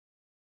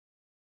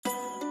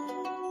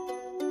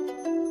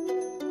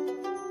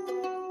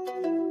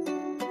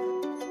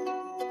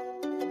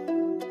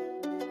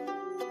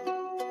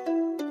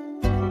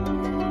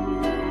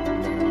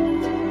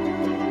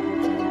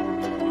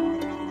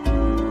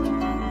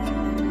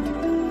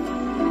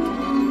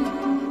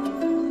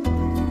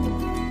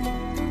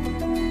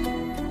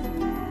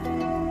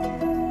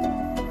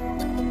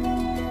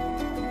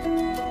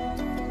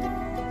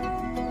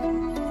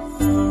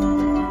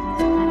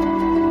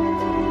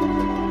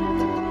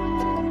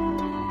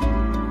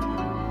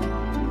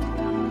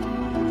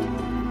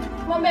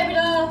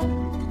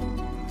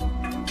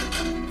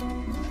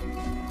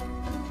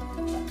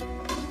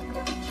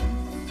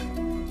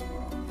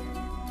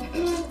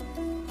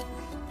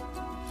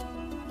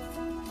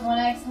You want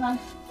eggs, hon?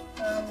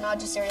 No,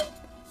 just cereal.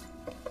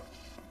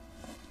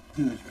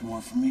 Good. You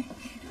want from me?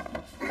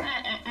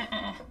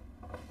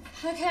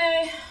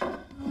 Okay.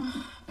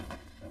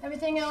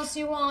 Everything else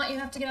you want, you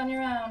have to get on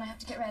your own. I have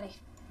to get ready.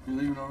 You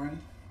leaving already?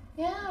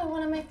 Yeah, I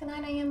want to make the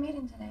 9 a.m.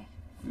 meeting today.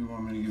 You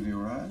want me to give you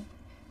a ride?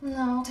 No,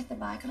 I'll take the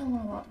bike. I don't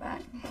want to walk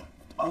back.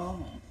 Oh.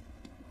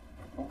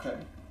 Okay.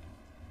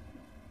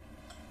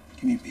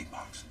 Give me a big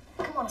box.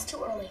 Come on, it's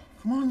too early.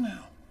 Come on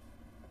now.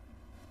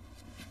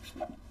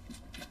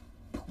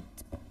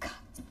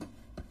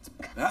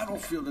 I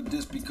don't feel the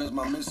diss because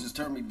my missus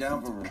turned me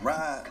down for a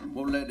ride.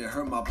 Won't let it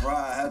hurt my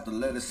pride, have to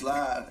let it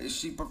slide. If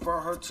she prefer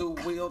her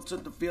two-wheel to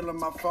the feel of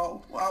my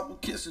fault, well, I will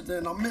kiss her,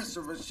 then I'll miss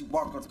her as she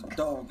walk out the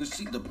door. Cause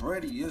she the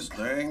prettiest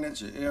thing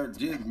that you ever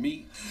did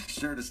meet.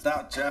 Sure to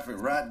stop traffic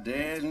right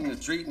there in the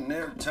street, and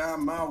every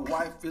time my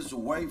wife is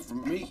away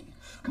from me,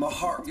 my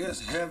heart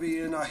gets heavy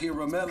and I hear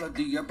a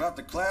melody about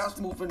the clouds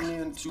moving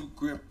in to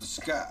grip the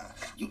sky.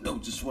 You know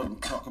just what I'm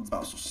talking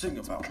about, so sing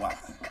about why.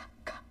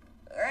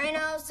 There ain't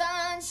no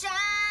sunshine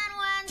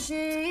when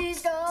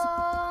she's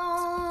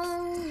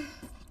gone.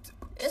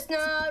 It's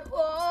not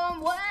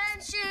warm when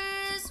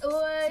she's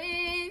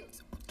away.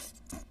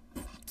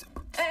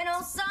 Ain't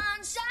no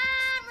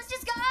sunshine when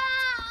she's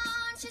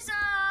gone. She's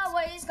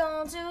always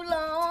gone too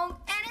long.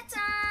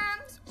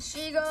 Anytime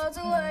she goes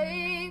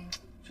away.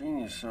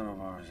 Genius son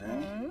of ours,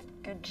 ain't he?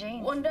 Good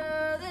gene.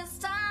 Wonder this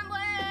time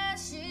where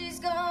she's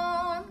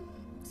gone.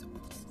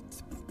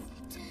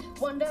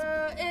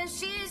 Wonder if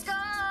she's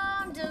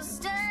gone to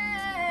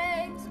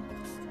stay.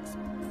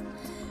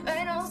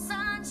 Ain't no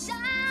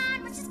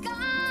sunshine when she's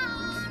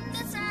gone.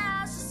 This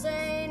house just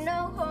ain't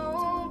no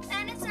home.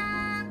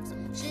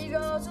 Anytime she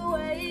goes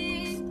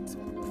away.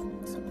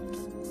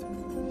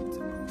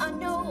 I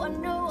know, I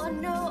know, I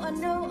know, I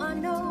know, I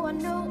know, I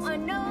know, I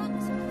know.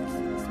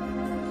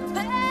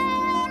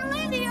 Pain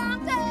with your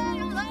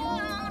pain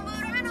alone,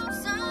 but ain't no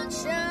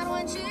sunshine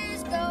when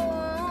she's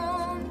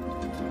gone.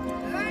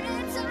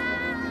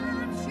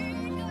 Anytime she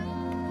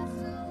goes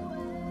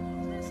away.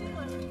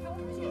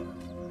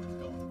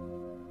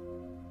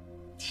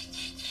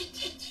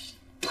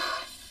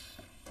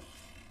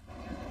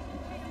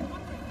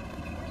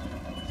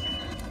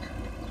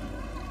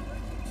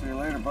 See you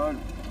later, bud.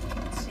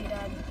 See,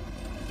 Dad.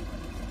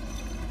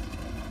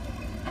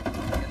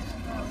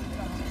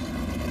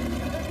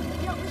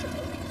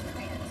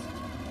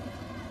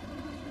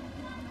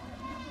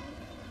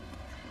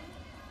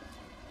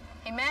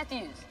 Hey,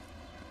 Matthews,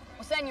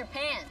 what's that in your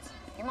pants?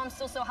 Your mom's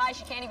still so high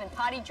she can't even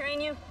potty train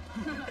you?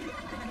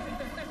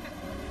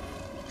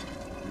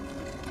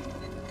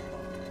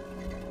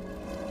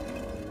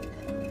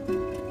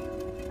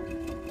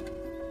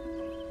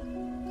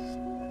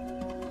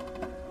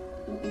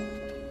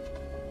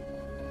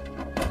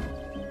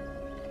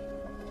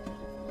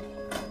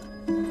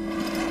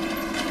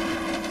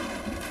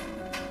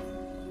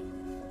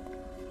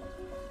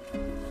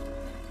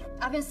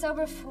 I've been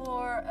sober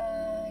for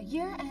a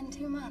year and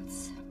 2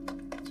 months.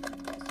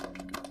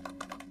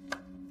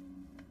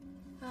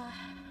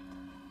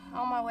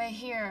 On my way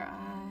here,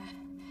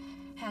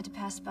 I had to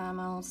pass by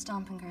my old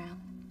stomping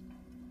ground.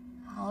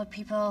 All the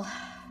people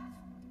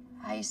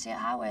I used to get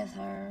high with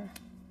are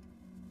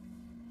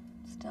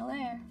still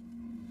there.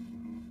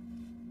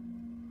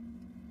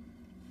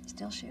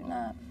 Still shooting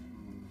up.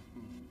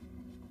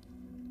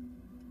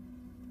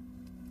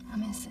 I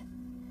miss it.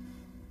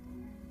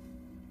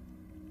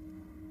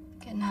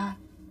 Getting high.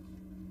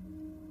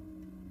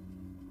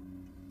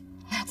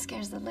 That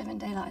scares the living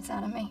daylights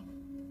out of me.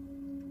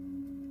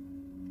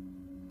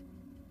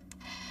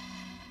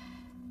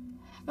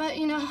 But,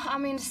 you know, I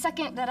mean, the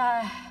second that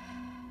I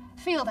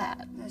feel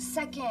that, the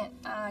second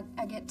I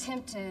get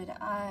tempted,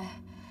 I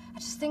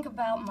just think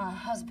about my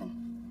husband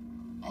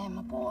and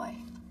my boy.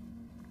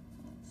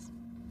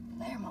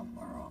 They're my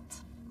world,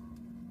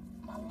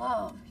 my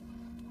love,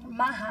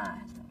 my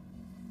high.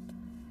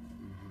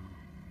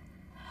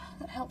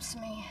 That helps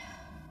me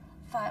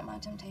fight my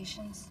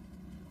temptations,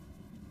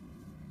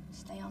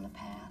 stay on the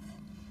path.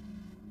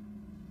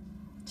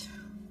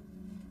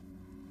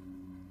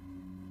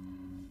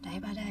 Day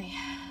by day.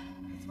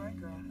 That's right,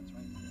 girl. That's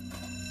right.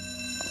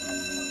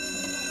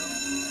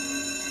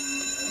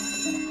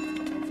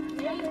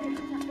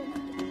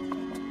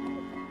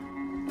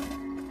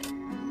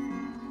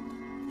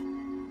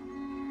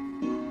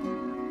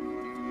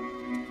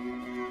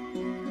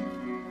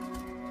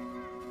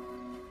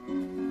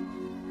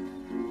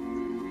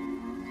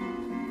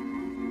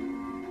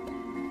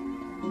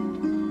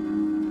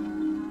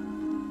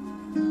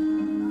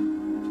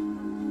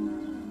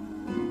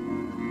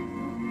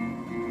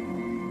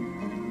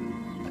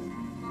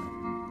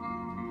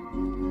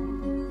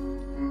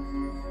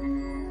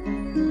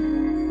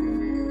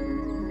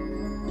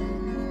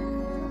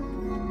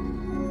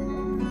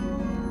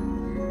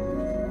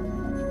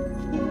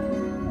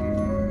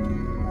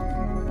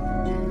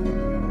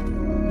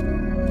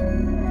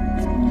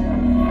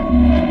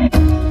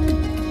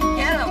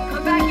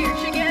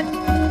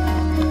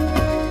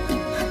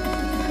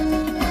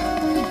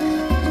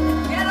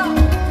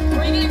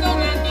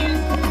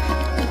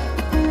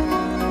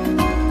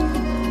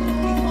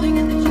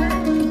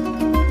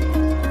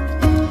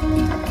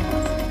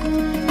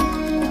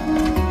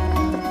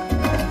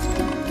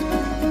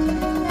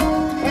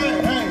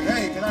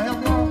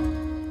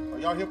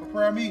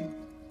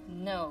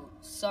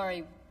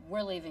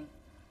 we're leaving.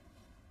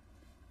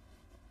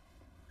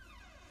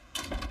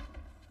 I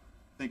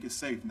think it's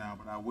safe now,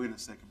 but I'll wait a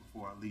second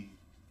before I leave.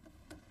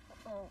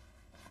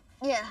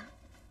 Yeah.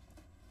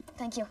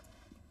 Thank you.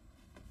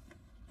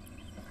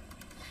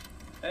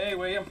 Hey,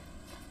 William.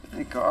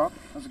 Hey, Carl.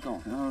 How's it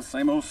going? Oh,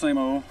 same old, same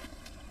old.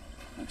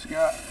 What you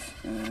got?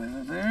 There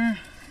and there.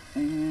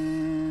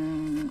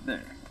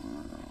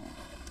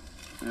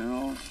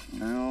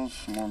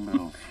 Bills, more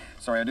bills.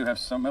 Sorry, I do have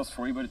something else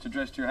for you, but it's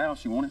addressed to your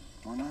house. You want it?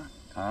 Why not?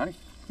 All righty.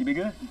 You be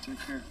good. You take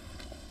care.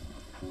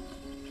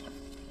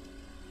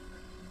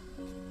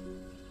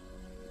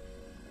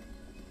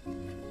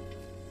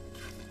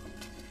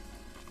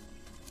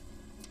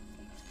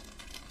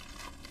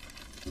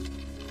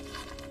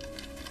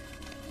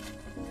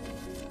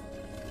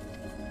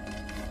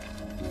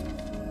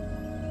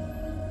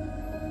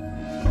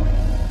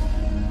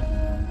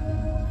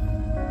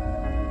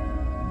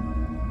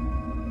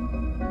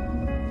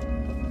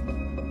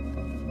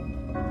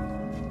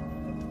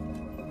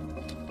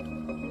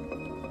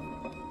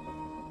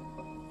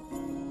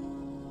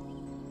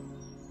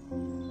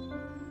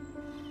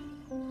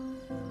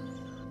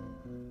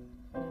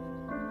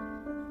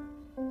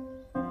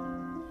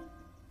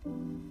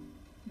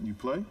 You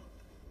play?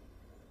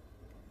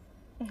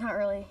 Not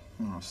really.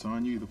 Oh,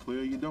 son, you either play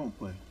or you don't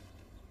play.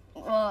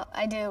 Well,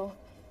 I do,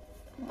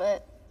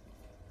 but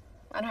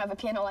I don't have a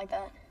piano like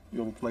that.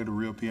 You ever played a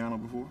real piano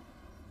before?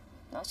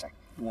 No, sir.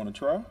 You want to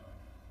try?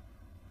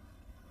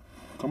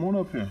 Come on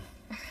up here.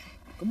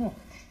 Come on.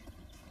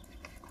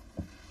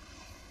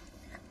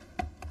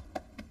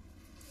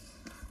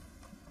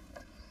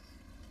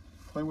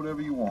 Play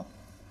whatever you want.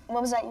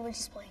 What was that you were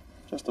just playing?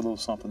 Just a little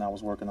something I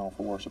was working on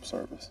for worship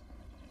service.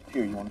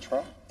 Here, you want to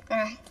try? All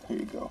right. Here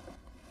you go.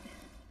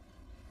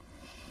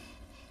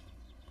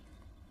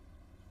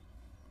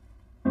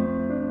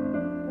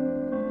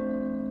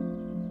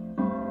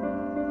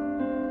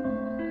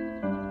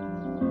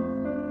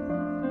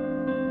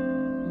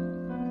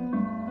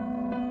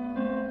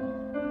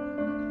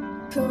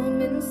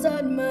 Come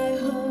inside my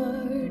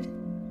heart.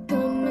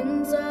 Come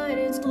inside,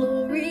 it's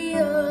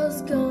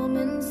glorious. Come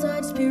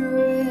inside,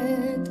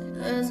 spirit.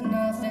 There's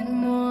nothing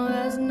more,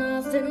 there's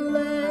nothing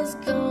less.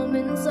 Come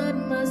inside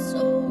my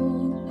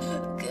soul.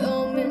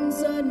 Come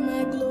inside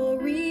my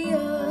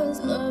glorious.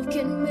 Love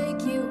can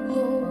make you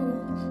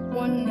whole.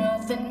 Want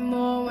nothing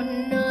more,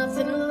 want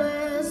nothing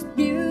less.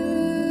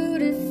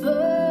 Beautiful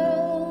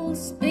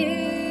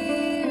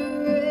spirit.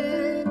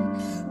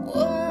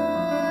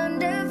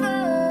 Wonderful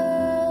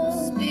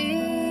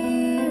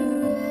spirit.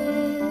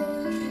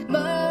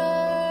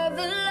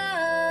 Marvelous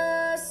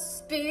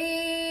spirit.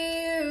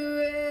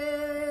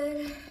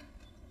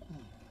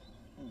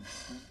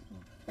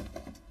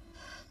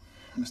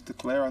 Mr.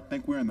 Clare, I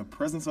think we're in the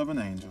presence of an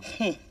angel.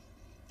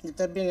 If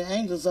there be any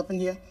angels up in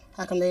here,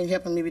 how come they ain't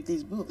helping me with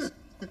these books?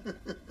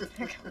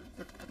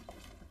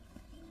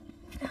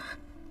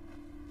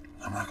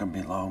 I'm not gonna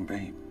be long,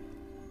 babe.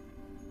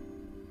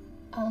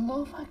 I don't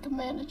know if I can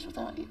manage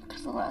without you,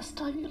 because the last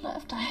time you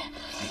left,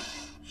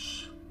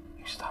 Shh.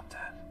 You stop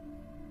that.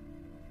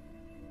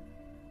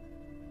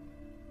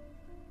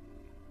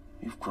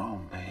 You've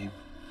grown, babe.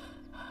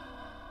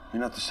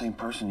 You're not the same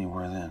person you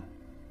were then.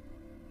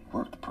 You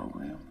worked the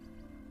program.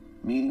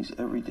 Meetings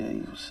every day,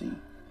 you'll see.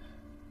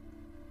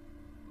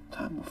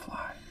 Time will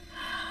fly.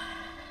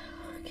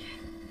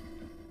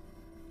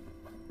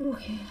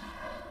 Okay.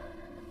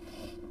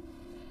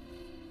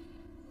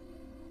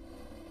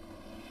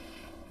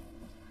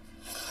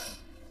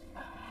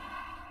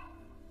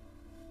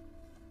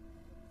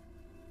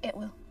 It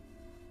will.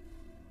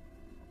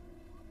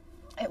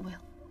 It will.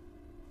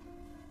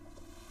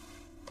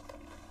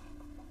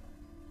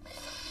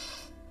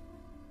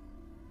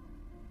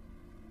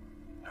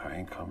 Our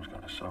income's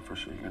gonna suffer,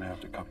 so you're gonna have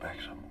to cut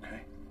back some,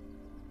 okay?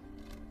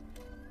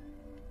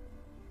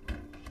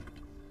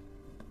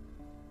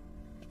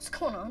 What's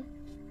going on?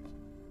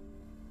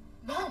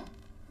 Mom,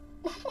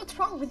 what's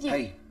wrong with you?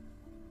 Hey!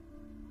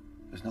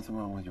 There's nothing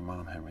wrong with your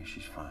mom, Henry.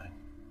 She's fine.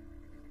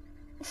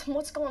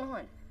 What's going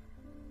on?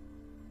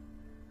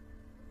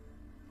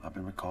 I've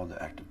been recalled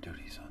to active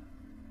duty, son.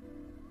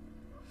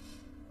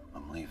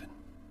 I'm leaving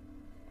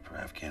for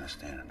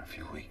Afghanistan in a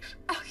few weeks.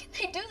 How can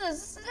they do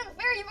this? This isn't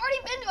fair. You've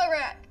already been to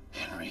Iraq.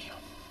 Henry,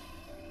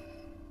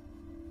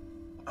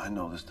 I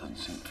know this doesn't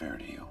seem fair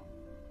to you,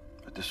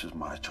 but this was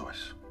my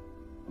choice.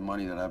 The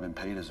money that I've been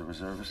paid as a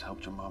reservist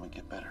helped your mama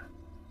get better.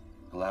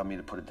 Allowed me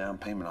to put a down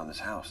payment on this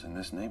house in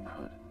this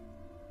neighborhood.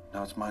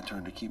 Now it's my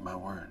turn to keep my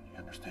word, you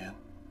understand?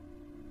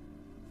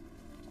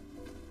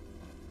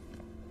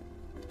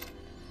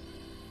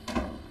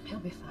 He'll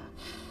be fine.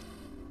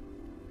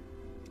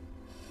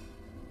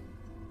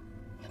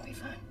 He'll be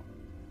fine.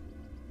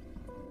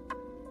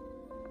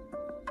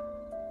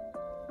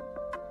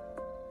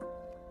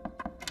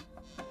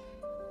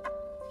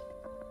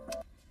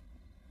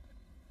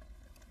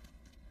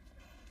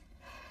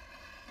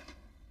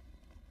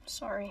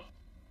 Sorry.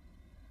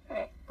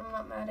 I'm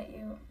not mad at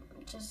you.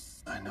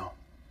 Just... I know.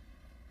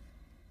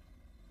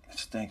 It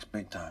stinks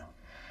big time.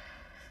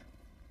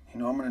 You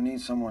know, I'm gonna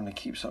need someone to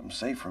keep something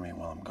safe for me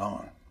while I'm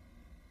gone.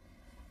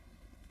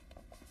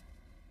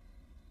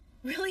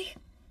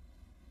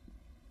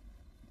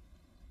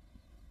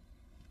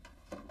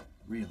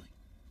 Really?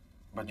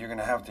 But you're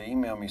gonna have to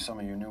email me some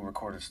of your new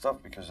recorded stuff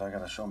because I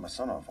gotta show my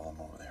son off while I'm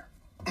over there.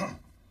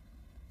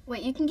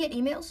 Wait, you can get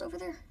emails over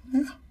there?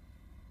 Yeah.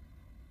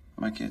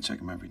 I can't check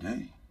them every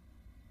day,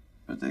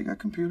 but they got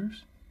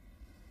computers.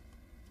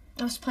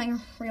 I was playing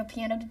real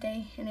piano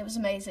today, and it was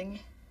amazing.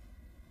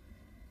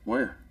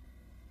 Where?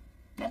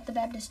 At the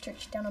Baptist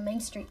church down on Main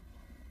Street.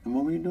 And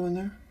what were you doing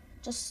there?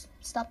 Just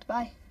stopped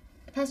by.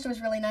 The pastor was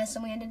really nice,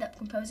 and we ended up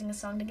composing a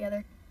song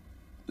together.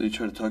 Did he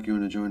try to talk you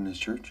into joining his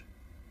church?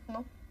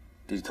 No.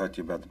 Did he talk to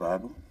you about the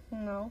Bible?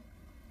 No.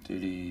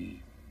 Did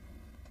he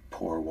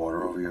pour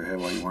water over your head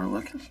while you weren't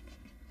looking?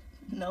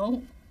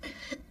 No.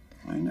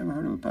 I ain't never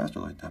heard of a pastor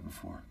like that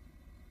before.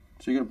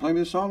 So you gonna play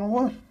me a song or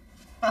what?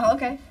 Oh,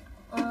 okay.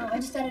 I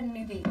just added a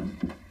new beat.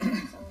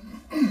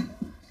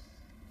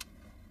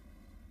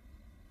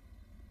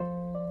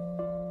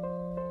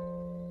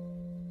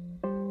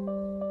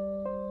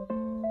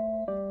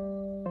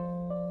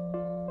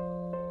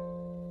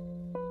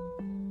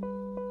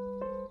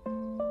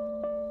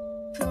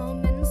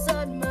 Come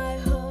inside my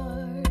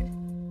heart.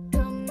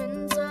 Come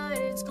inside,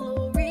 it's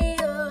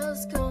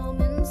glorious.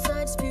 Come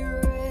inside,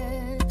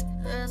 spirit.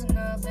 There's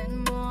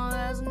nothing more,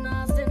 there's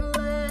nothing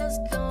less.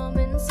 Come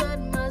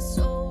inside my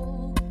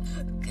soul.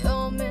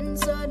 Come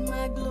inside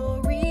my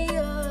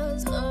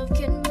glorious. Love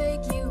can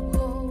make you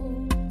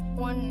whole.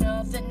 Want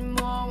nothing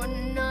more,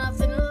 want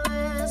nothing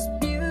less.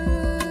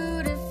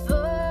 Beautiful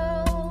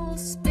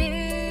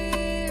spirit.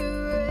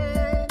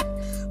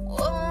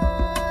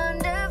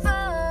 Wonderful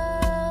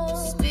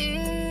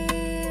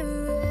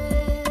spirit.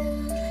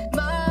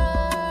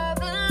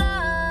 Marvelous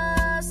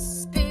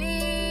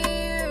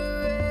spirit.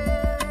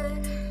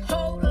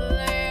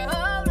 Holy,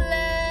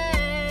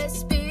 holy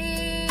spirit.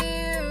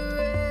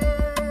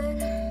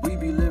 We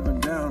be living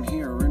down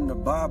here in the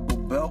Bible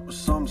Belt.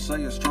 Some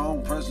say a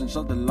strong presence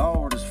of the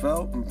Lord is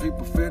felt, and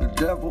people fear the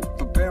devil,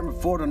 preparing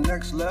for the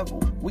next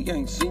level. We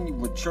ain't seen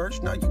you in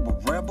church, now you a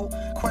rebel.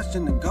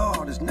 Questioning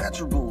God is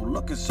natural.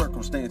 Look at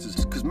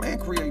circumstances, cause man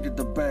created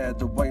the bad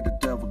the way the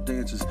devil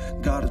dances.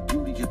 God is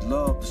beauty and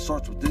love that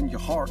starts within your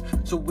heart.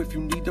 So if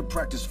you need to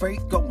practice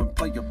faith, go and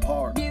play your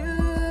part.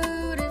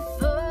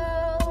 Beautiful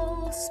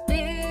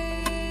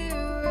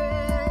spirit,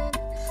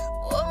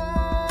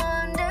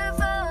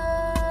 wonderful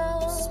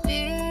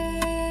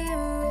spirit,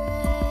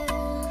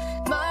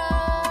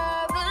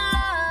 marvelous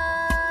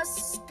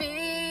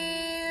spirit.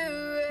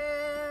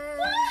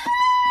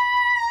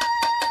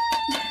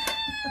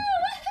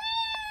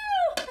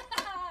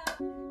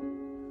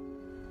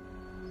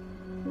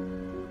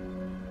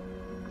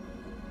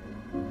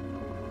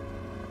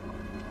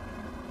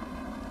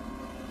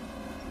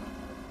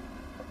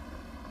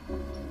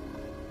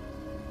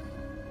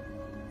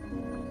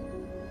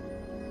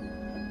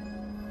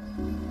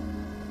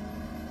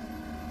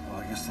 Well,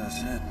 I guess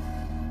that's it.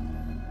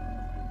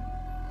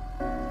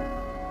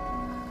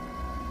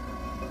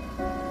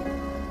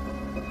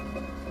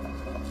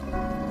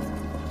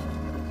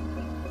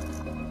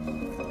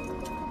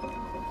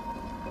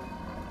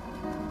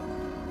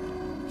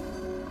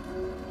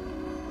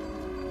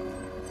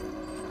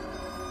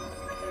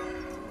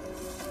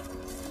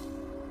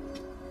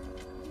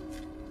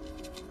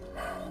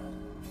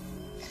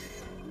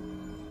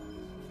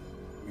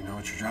 You know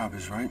what your job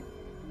is, right?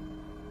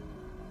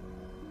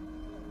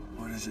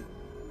 What is it?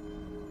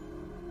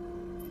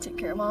 Take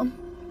care of Mom.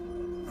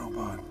 No,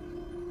 bud.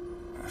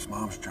 That's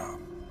Mom's job.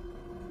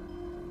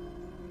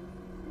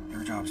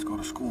 Your job is to go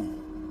to school.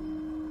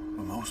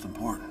 But most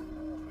important,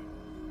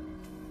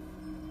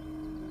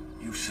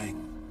 you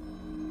sing.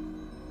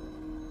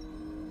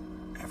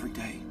 Every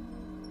day.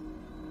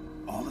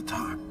 All the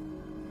time.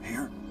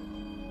 Here.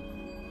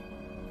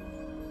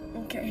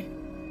 Okay.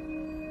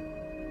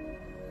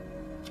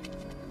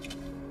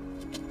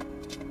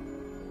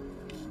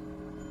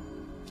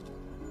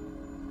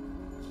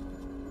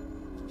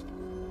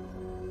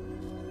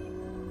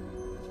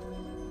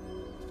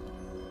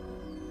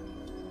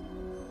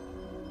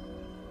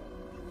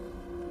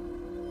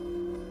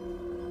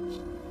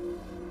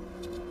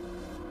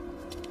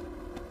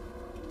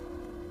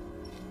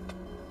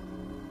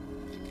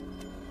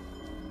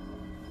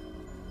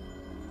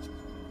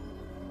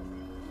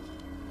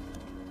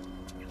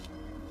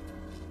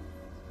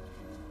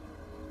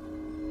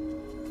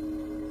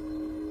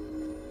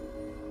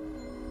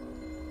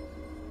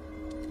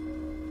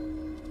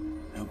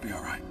 It'll be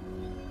all right.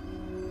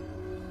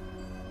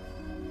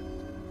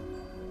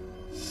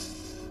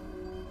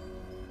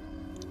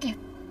 Yeah.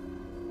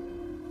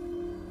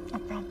 I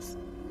promise.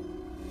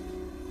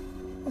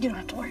 You don't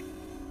have to worry.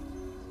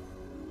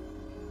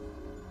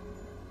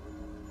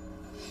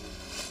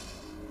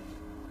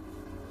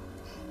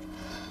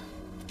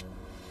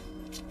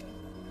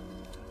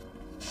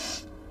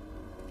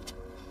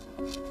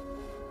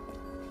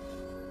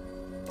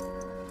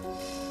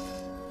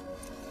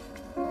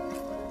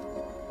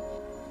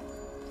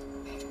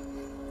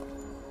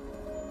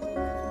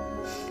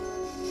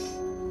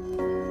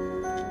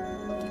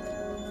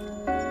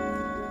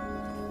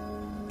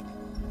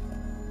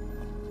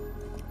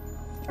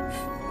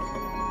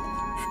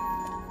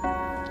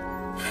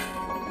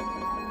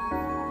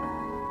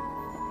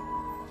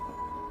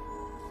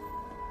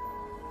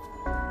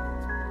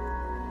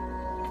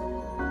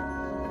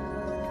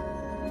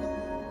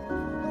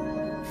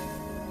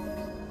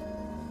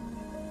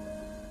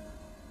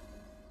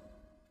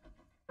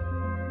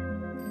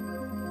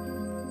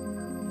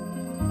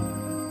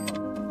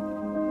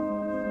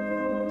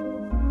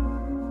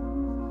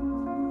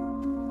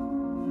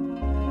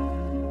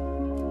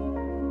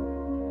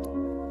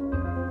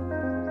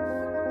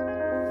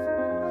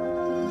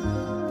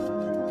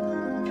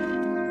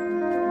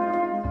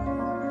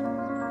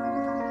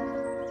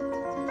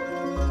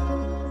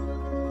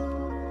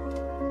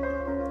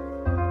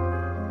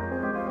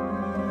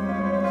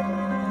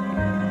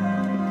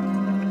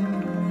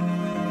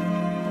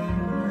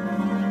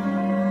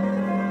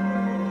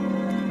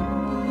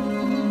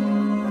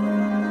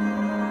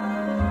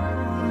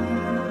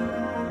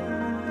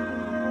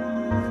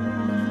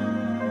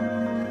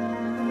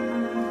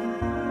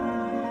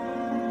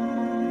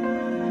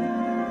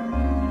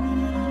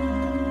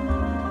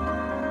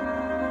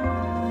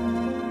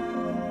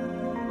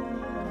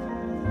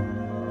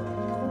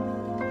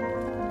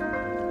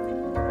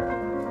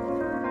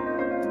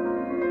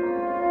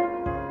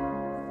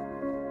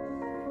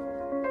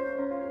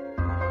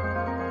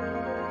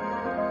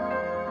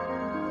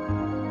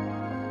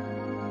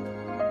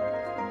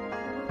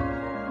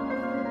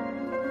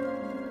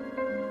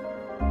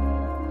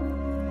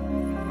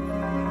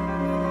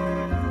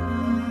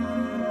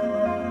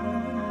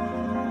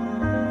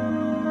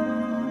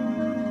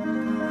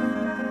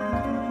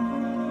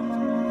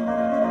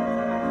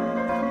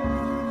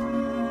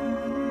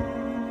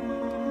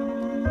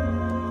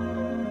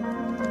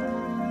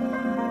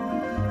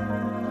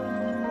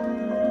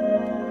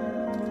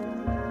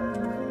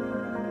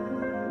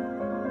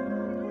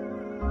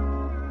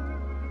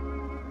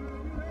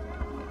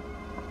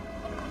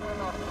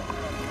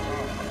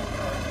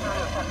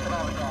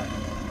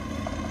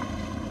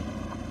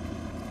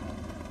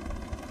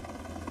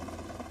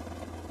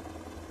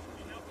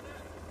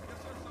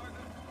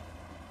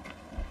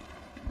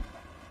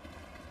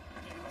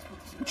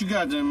 What you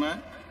got there,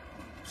 man?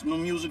 Some new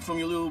music from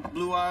your little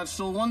blue-eyed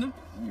soul wonder?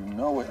 You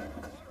know it.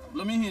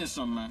 Let me hear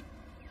something, man.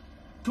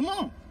 Come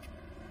on.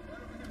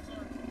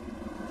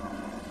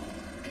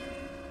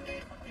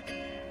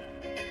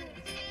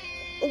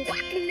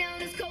 Walking down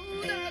this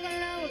cold, dark,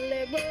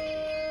 lonely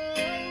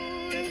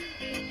road,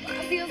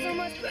 I feel so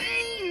much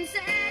pain,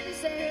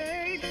 sadness, and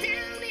hurt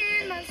down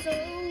in my soul.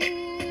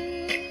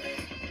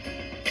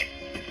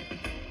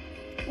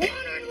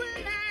 Wondering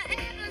will I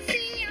ever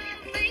see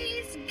your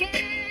face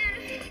again?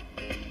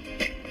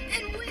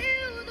 And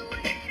will the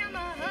weight of my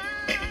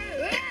heart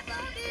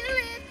ever be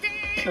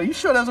lifted? Yo, you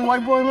sure that's a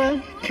white boy,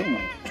 man? Come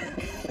on.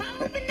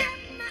 Open up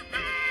my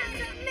eyes,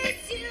 I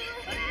miss you.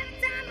 Every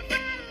time I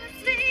fall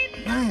asleep,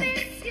 I Man.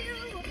 miss you.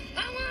 I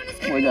wanna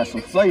scream. Boy, got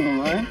some flavor,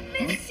 man.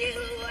 I miss you.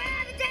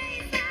 Every day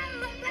is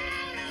all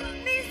about I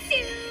miss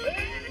you.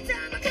 Every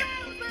time I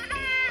close my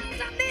eyes,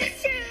 I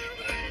miss you.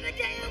 Every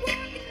day I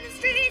walk in the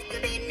streets to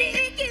be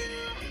near you.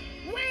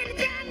 When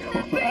the time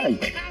is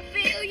Right. I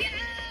feel you.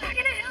 I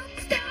can't help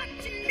but start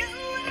to know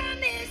I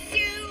miss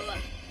you.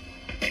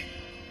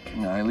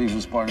 No, he leaves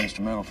this part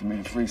instrumental for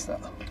me to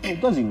freestyle. Oh,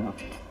 does he now?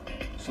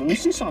 So let me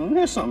see something.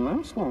 Here's something, man.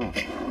 What's going on?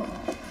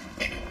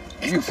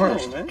 You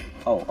first. man.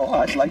 Oh,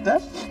 I like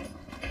that.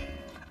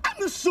 I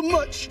miss so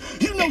much.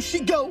 You know she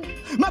go.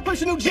 My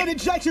personal Janet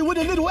Jackson with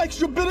a little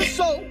extra bit of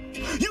soul.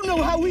 You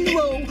know how we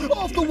roll.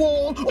 Off the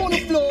wall, on the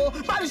floor,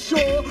 by the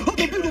shore of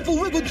the beautiful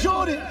River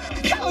Jordan.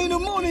 Counting the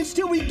mornings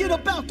till we get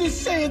up out this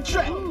sand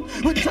trap.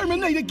 With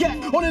Terminator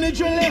Gap on an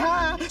adrenaline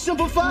high.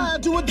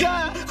 Simplified to a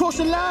die. Cross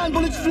the line,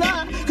 bullets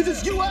fly. Cause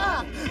it's you or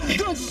I.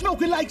 Guns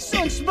smoking like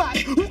sunspot.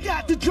 Who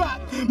got the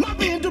drop? My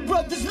band of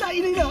brothers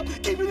lighting up,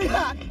 keeping it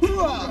hot.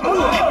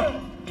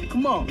 Hoorah!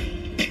 Come on.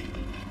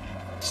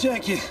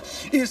 Check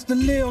it. It's the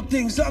little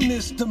things I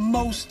miss the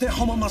most. At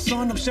home with my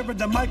son, I'm sharing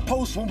the mic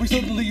post. When we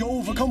suddenly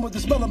overcome with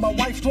the smell of my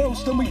wife's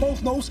roast, then we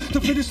both knows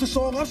to finish the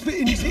song I'm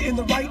spitting, he's hitting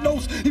the right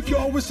notes. If you're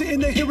always sitting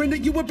there hearing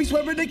it, you would be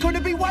swearing they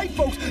couldn't be white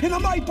folks. And I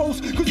might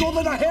boast, cause all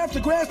that I have to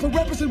grasp for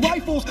rappers and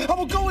rifles. I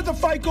will go where the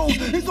fight goes,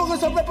 as long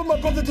as I rep with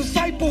my brother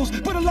disciples.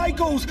 But the light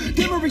goes,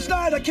 dim every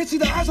night, I can't see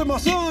the eyes of my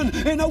son.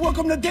 And I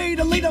welcome the day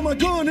to lay down my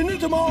gun, and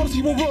into my arms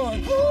he will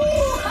run. Open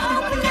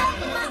up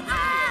my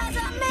eyes,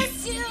 I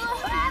miss you.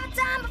 Every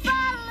time I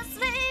fall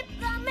asleep,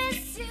 I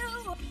miss you.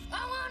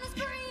 I wanna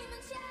scream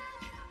and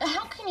shout.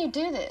 How can you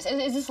do this?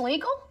 Is this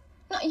legal?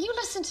 No, you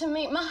listen to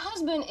me. My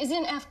husband is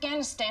in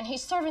Afghanistan.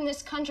 He's serving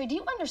this country. Do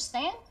you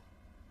understand?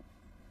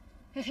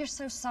 If you're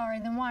so sorry,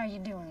 then why are you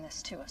doing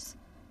this to us?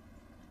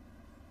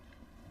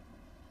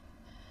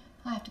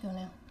 I have to go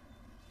now.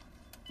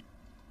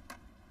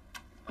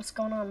 What's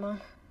going on,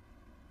 Mom?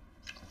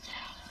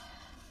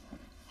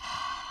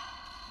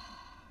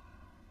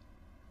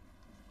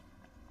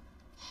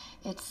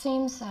 It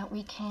seems that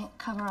we can't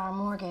cover our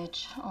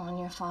mortgage on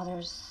your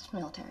father's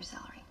military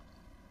salary.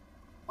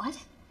 What?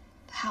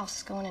 The house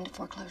is going into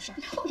foreclosure.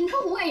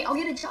 No way, I'll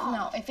get a job.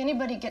 No, if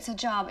anybody gets a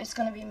job, it's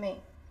going to be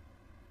me.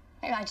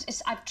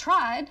 I've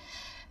tried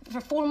for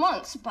 4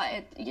 months,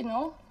 but,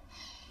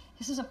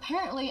 this is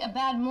apparently a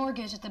bad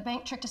mortgage that the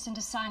bank tricked us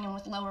into signing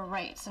with lower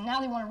rates. And now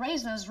they want to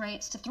raise those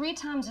rates to 3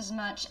 times as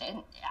much,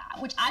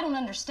 which I don't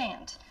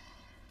understand.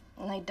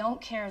 And they don't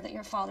care that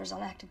your father's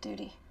on active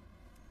duty.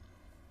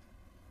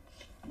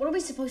 What are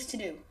we supposed to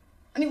do?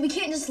 I mean, we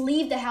can't just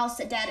leave the house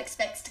that Dad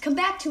expects to come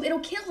back to.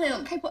 It'll kill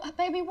him. Okay, but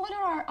baby, what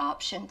are our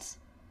options?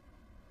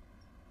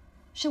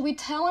 Should we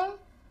tell him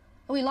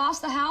that we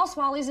lost the house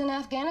while he's in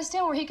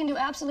Afghanistan where he can do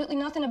absolutely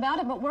nothing about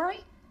it but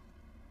worry?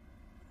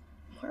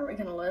 Where are we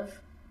gonna live?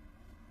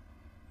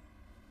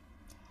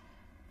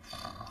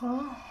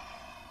 Well,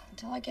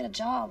 until I get a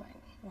job,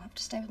 I'll have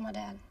to stay with my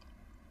dad.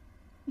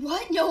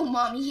 What? No,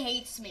 Mom, he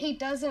hates me. He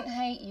doesn't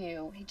hate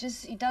you. He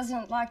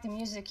doesn't like the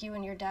music you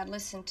and your dad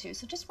listen to.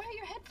 So just wear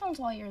your headphones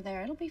while you're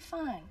there. It'll be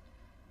fine.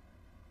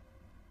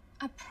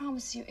 I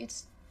promise you,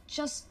 it's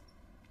just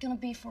gonna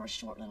be for a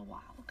short little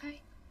while, okay?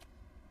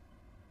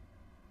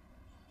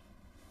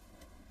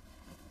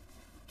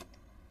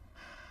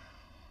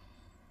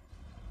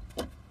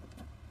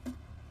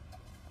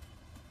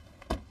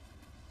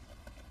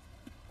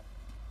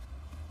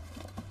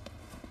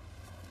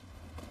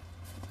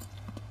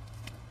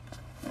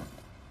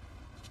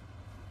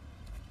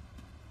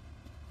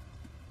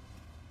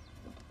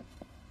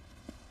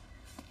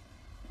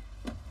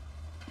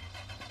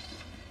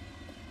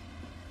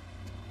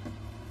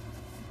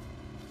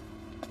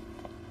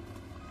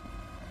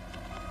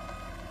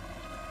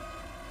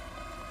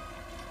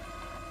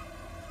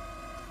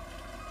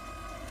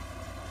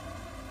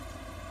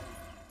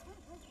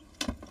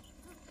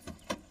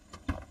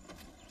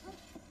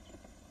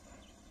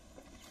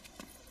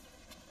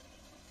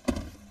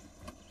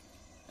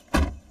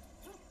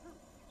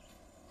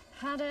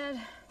 Hi, Dad.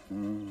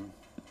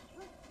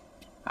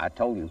 I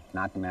told you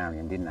not to marry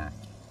him, didn't I?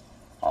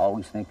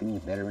 Always thinking he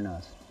was better than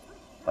us.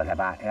 But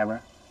have I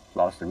ever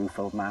lost the roof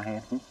over my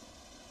head?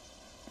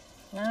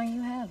 No,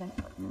 you haven't.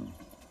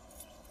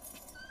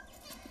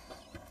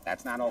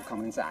 That's not all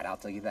coming inside, I'll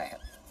tell you that.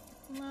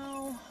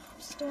 No,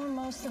 I'm storing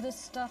most of this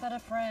stuff at a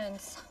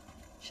friend's.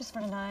 Just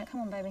for tonight.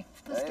 Come on, baby.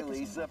 Let's get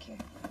this one back here.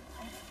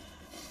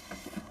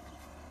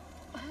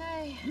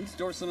 Hey. You can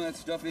store some of that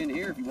stuff in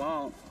here if you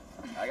want.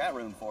 I got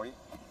room for you.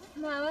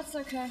 No, that's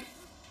okay.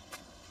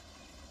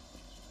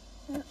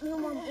 No,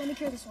 Mom, let me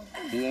carry this one.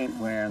 He ain't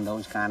wearing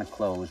those kind of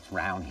clothes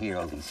round here,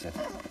 Lisa.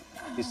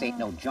 This ain't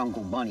no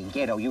jungle bunny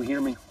ghetto, you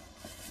hear me?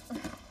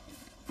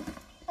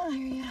 I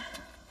hear you.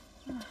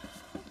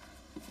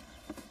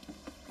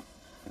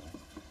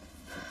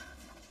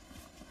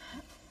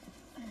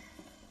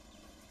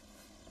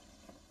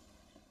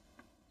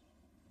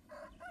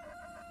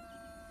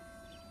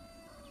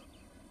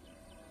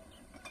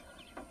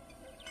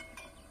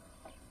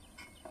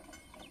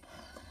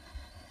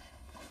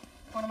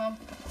 Morning, Mom.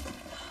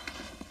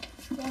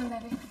 Go on,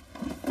 baby.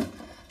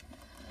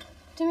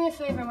 Do me a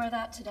favor and wear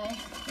that today.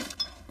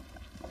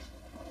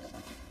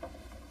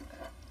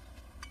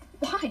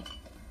 Why?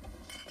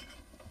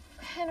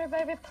 Henry,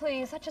 baby,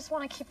 please. I just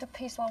want to keep the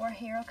peace while we're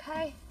here,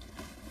 okay?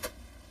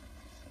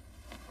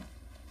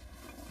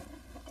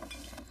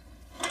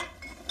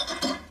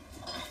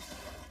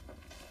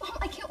 Mom,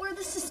 I can't wear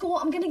this to school.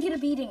 I'm gonna get a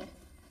beating.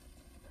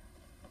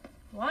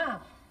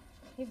 Wow.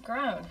 You've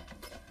grown.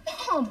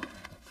 Mom!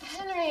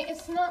 Henry,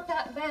 it's not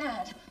that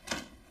bad.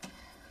 Let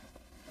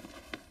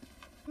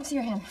me see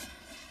your hand.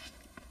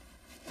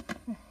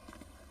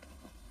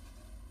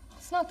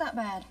 It's not that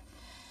bad.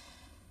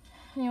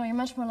 You know, you're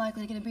much more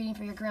likely to get a beating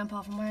for your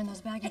grandpa from wearing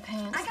those baggy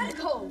pants. I gotta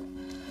go.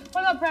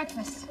 What about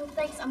breakfast? No,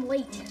 thanks. I'm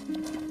late.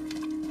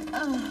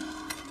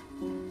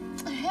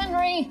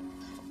 Henry!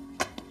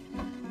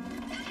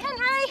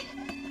 Henry!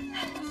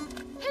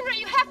 Henry,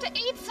 you have to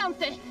eat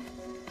something.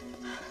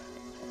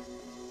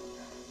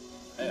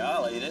 Hey,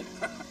 I'll eat it.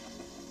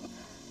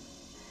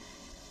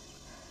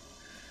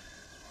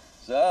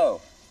 So,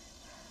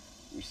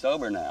 you're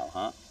sober now,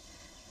 huh?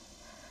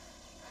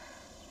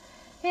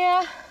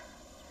 Yeah.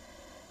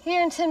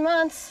 Here in 10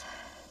 months.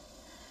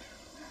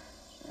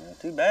 Yeah,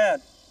 too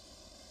bad.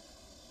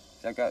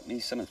 I got me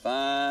some of the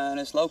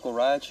finest local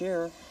right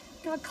here.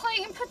 God,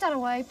 Clayton, put that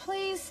away,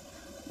 please.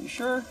 You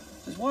sure?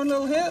 Just one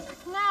little hit?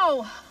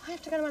 No, I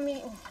have to go to my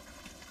meeting.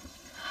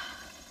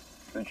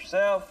 Suit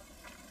yourself.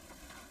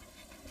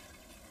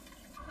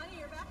 Honey,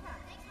 your backpack.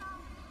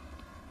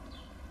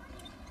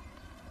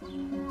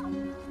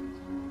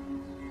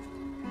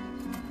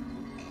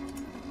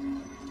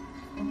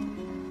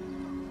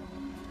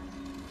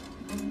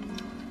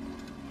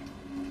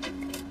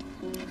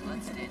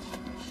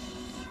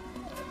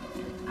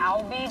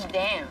 I'll be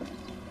damned.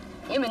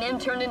 Eminem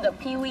turned into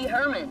Pee Wee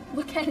Herman.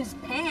 Look at his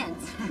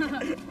pants.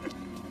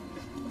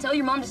 Tell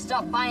your mom to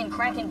stop buying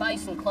crack and buy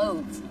some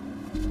clothes.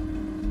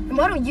 And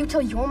why don't you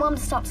tell your mom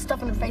to stop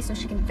stuffing her face so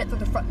she can fit through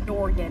the front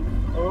door again?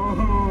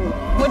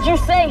 What'd you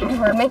say? You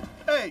heard me.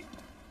 Hey!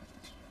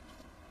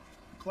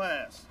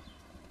 Class.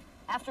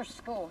 After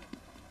school.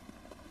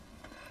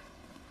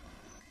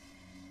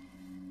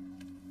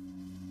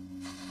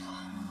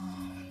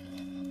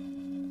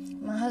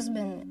 My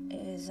husband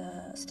is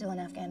still in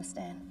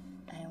Afghanistan,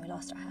 and we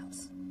lost our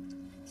house.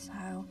 So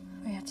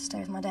we have to stay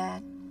with my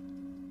dad.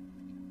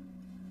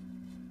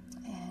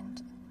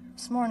 And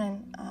this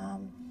morning,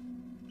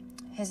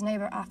 his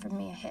neighbor offered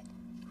me a hit.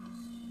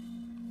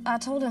 I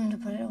told him to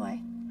put it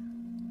away,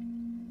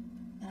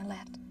 and I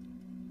left.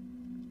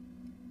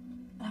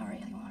 But I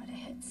really wanted a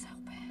hit so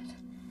bad.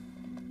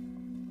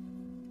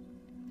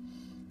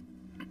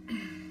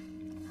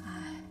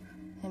 I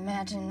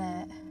imagine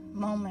that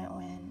moment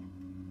when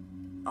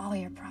all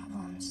your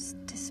problems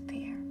just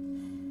disappear.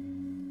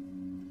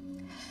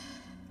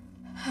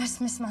 I just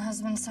miss my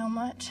husband so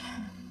much.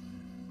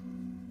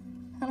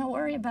 And I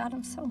worry about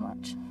him so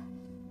much.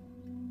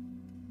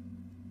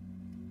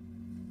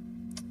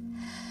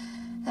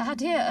 The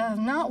idea of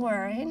not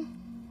worrying,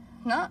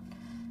 not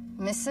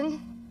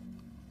missing,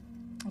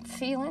 and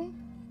feeling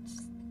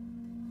just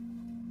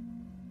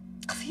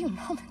a few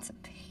moments of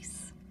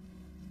peace.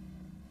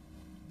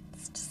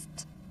 It's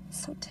just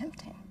so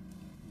tempting.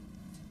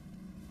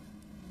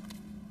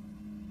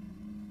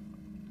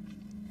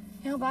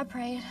 You know, I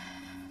prayed,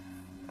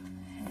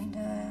 and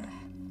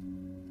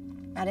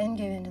I didn't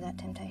give in to that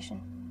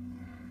temptation.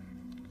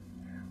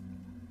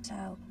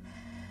 So,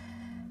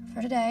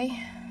 for today,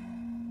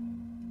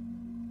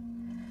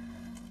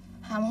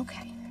 I'm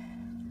okay.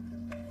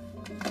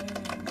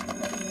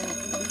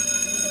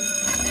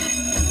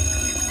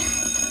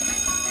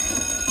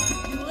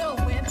 You little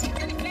wimp, you're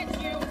gonna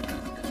get you.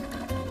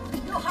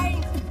 Go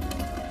hide.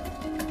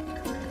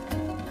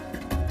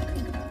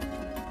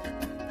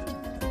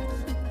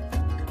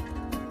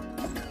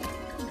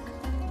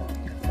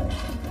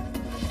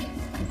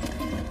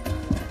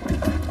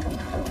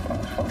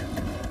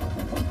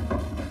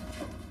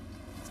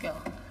 Let's go.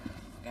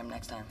 Get him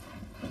next time.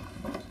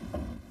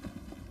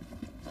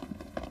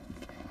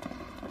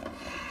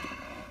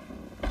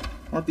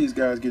 Aren't these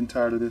guys getting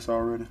tired of this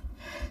already?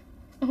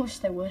 I wish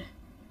they would.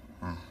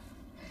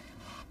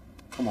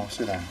 Come on,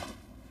 sit down.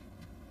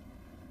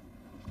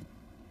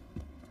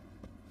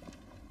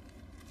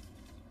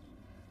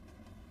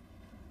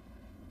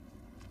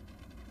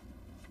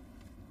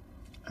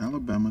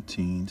 Alabama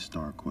Teen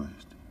Star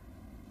Quest.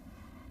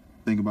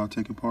 Think about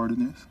taking part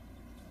in this?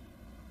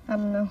 I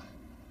don't know.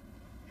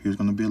 Here's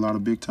gonna be a lot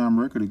of big-time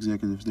record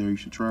executives there. You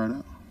should try it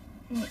out.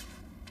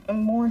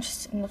 I'm more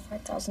interested in the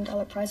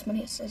 $5,000 prize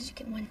money it says you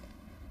can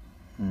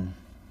win.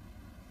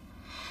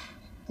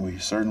 Well, you're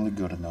certainly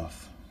good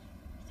enough.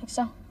 Think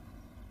so?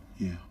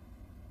 Yeah.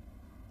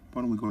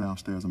 Why don't we go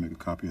downstairs and make a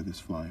copy of this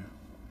flyer?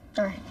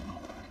 All right.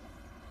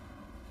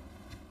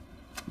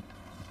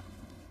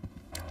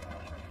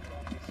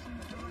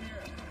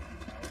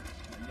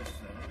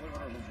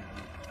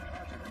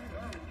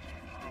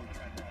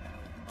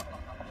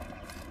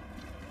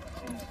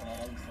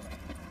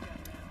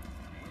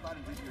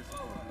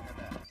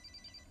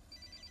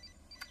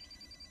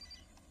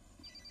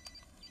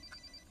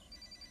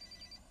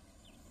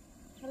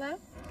 Hello?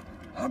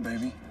 Hi,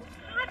 baby.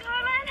 Hi,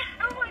 darling.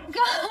 Oh, my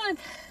God.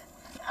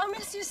 I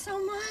miss you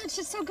so much.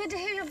 It's so good to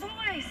hear your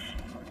voice.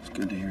 It's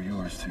good to hear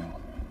yours, too.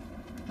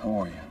 How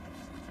are you?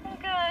 I'm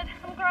good.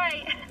 I'm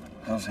great.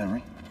 How's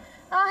Henry?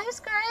 Oh, he's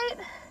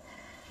great.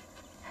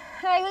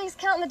 Hey, he's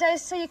counting the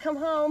days till you come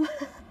home.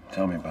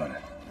 Tell me about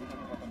it.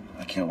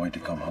 I can't wait to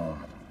come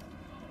home.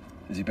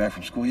 Is he back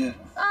from school yet?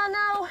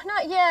 No,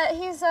 not yet.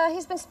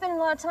 He's been spending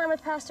a lot of time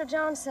with Pastor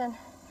Johnson,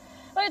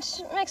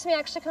 which makes me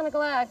actually kind of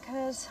glad,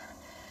 because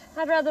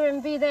I'd rather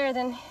him be there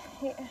than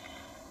he...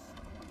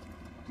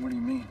 What do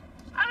you mean?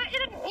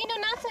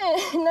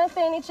 Nothing.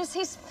 Nothing.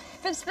 He's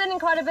been spending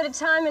quite a bit of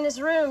time in his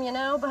room, you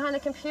know, behind a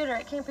computer.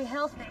 It can't be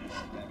healthy.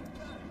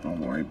 Don't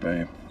worry,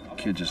 babe.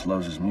 Kid just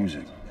loves his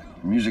music.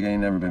 Music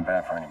ain't never been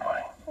bad for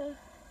anybody.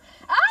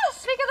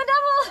 Speak of the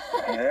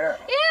devil! Hey there.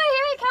 Yeah,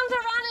 here he comes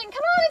running.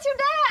 Come on, it's your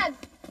dad.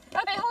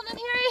 Okay, hold on,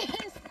 here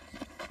he is.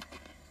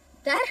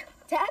 Dad?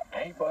 Dad?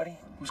 Hey, buddy.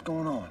 What's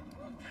going on?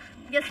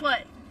 Guess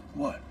what?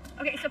 What?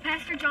 Okay, so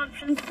Pastor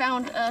Johnson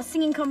found a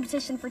singing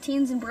competition for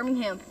teens in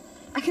Birmingham.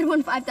 I could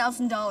win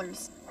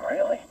 $5,000.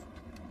 Really?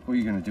 What, are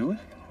you gonna do it?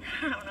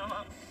 I don't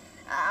know.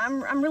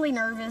 I'm really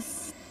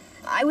nervous.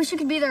 I wish you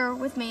could be there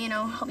with me, you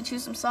know, help me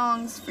choose some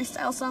songs,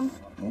 freestyle some.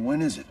 Well,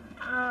 when is it?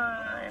 In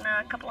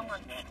a couple of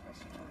months.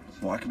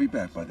 Well, I could be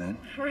back by then.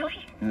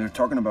 Really? And they're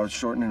talking about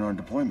shortening our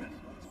deployment.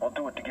 We'll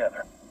do it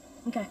together.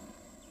 Okay.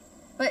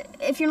 But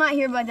if you're not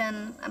here by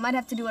then, I might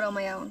have to do it on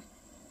my own.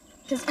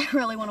 Because I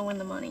really want to win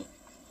the money.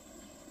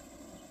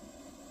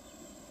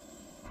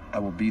 I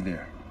will be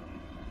there.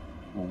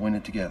 We'll win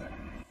it together.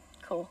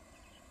 Cool.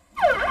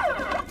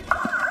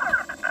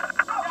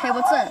 Hey,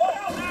 what's up?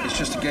 It's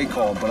just a gate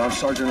call, but I'm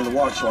sergeant of the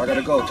watch, so I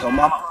gotta go. Tell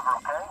Mom.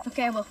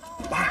 Okay, I will.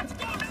 Bye.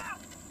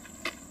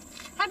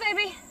 Hi,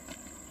 baby.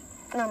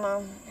 No,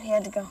 Mom. He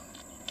had to go.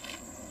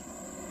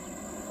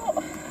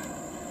 Oh,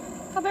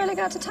 I barely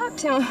got to talk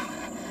to him.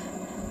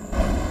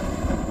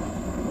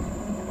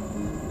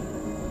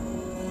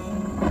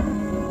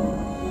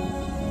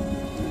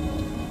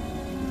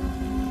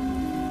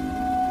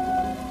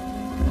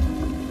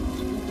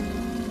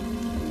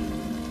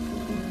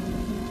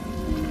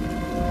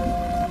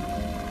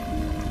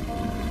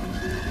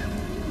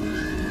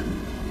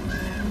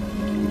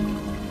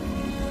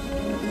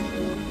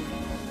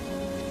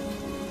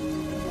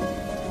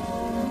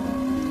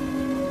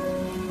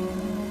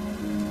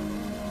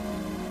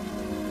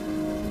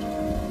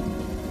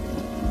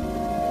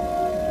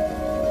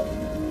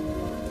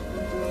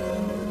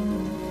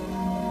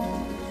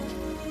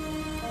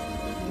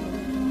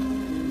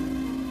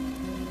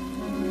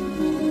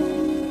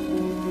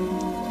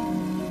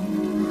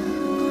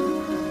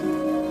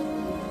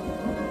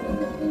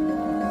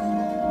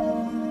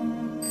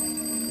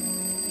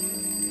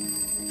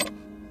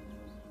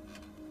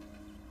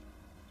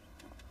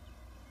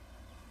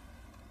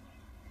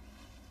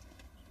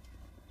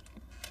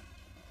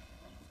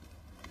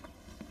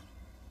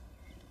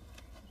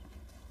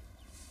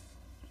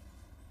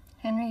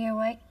 Henry, you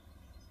awake?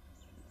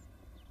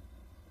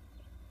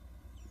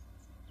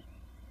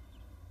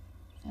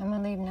 I'm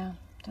gonna leave now.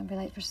 Don't be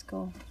late for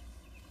school.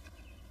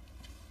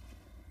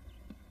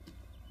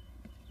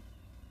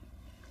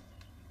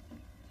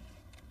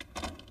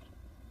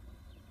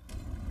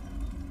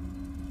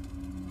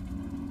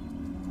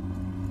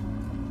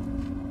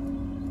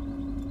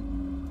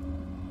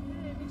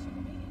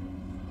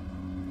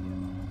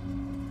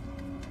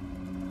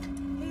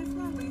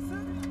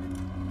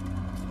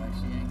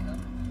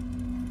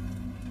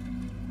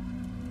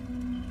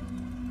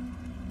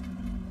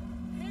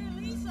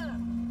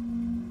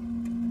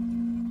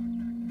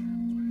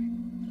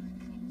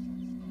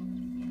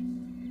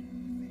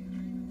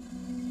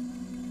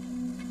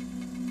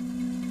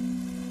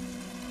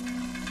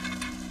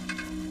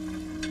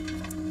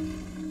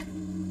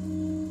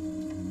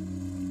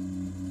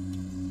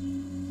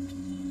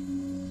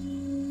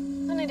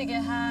 To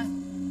get high.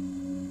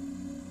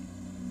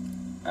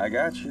 I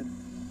got you.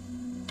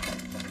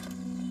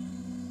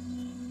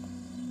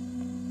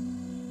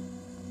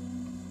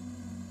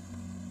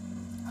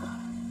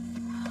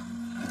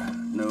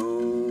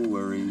 No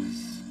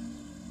worries.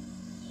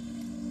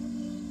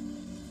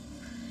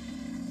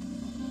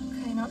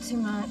 Okay, not too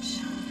much.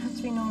 Have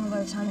to be normal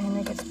by the time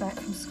Henry gets back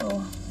from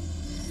school.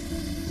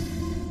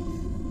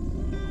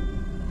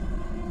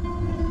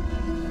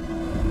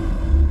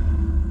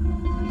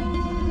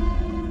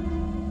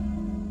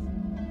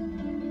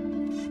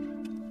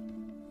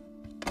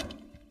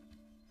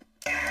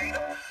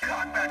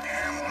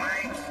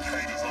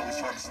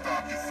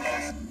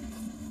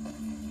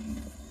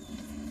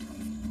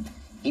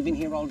 He been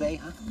here all day,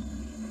 huh?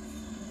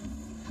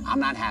 I'm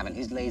not having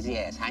his lazy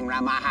ass hang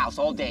around my house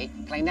all day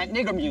playing that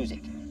nigger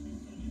music.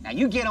 Now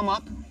you get him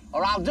up,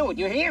 or I'll do it.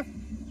 You hear?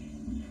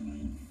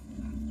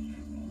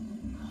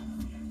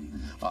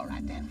 All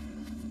right, then.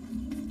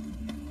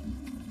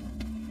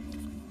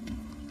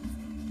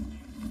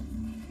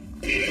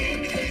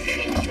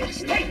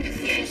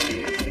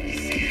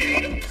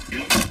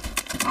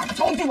 I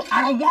told you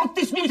I don't want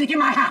this music in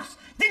my house.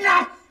 Didn't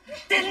I?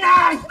 Didn't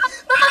I?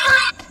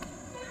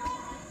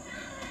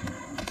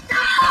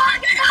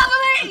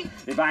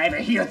 If I ever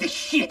hear this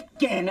shit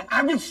again,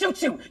 I will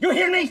shoot you. You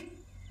hear me?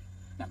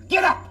 Now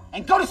get up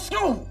and go to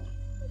school.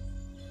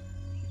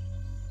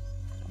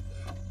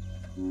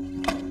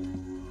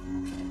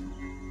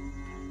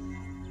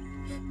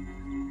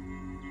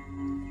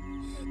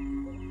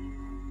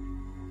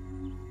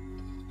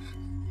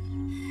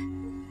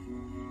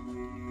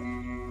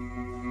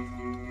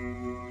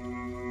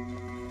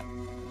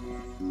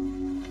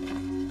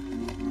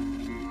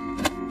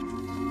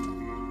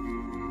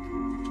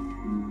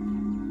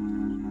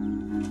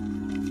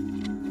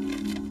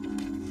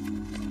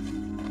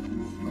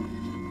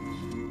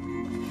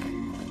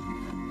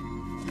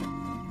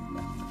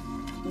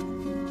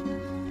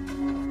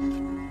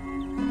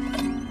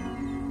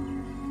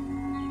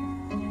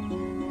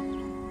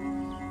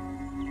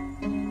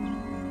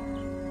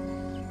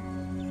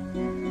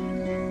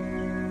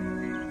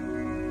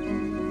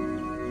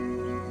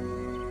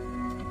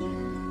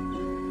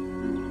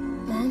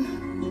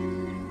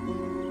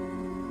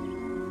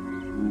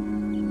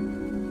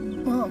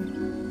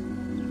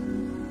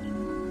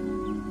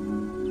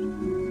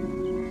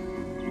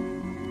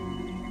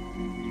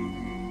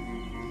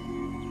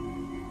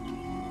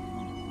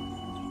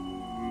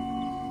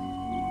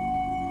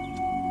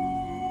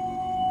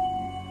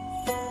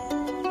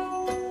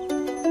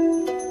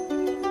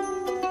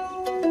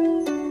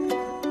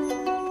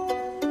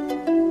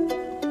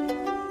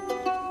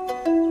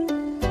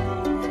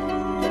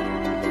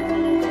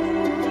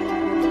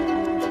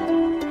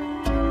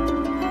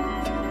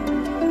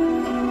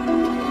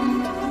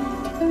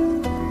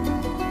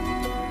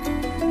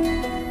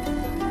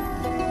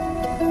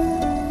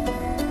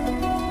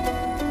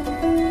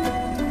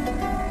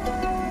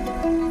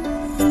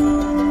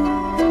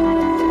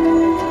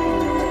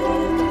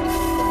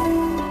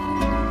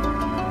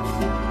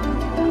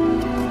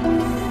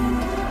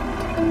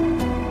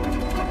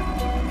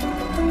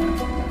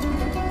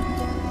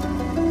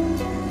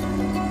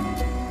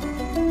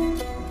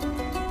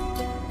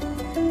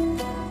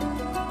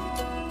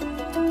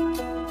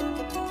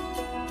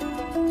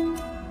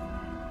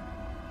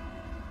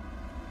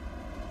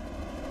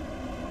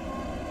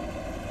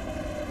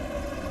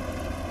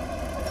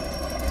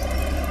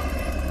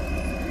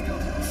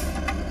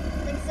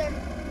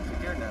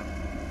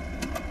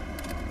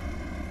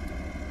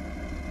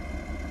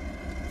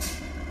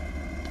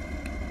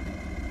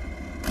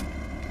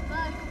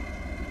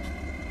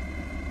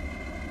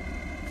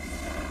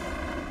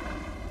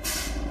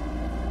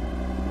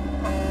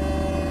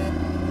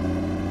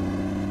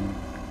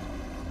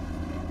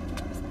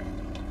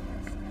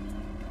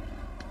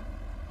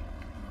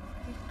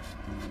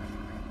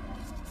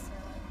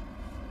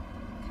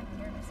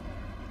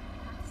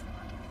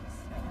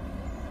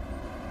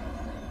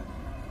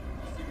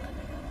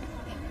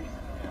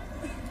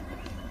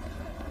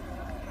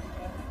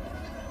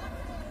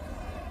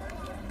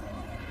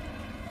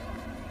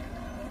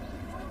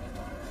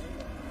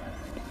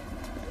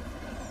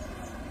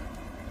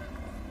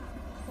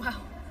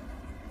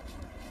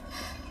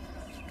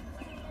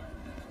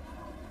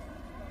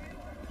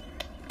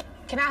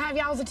 Can I have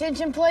y'all's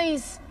attention,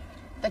 please?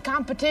 The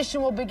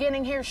competition will be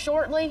beginning here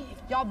shortly.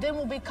 Y'all then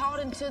will be called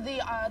into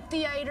the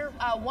theater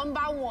one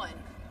by one.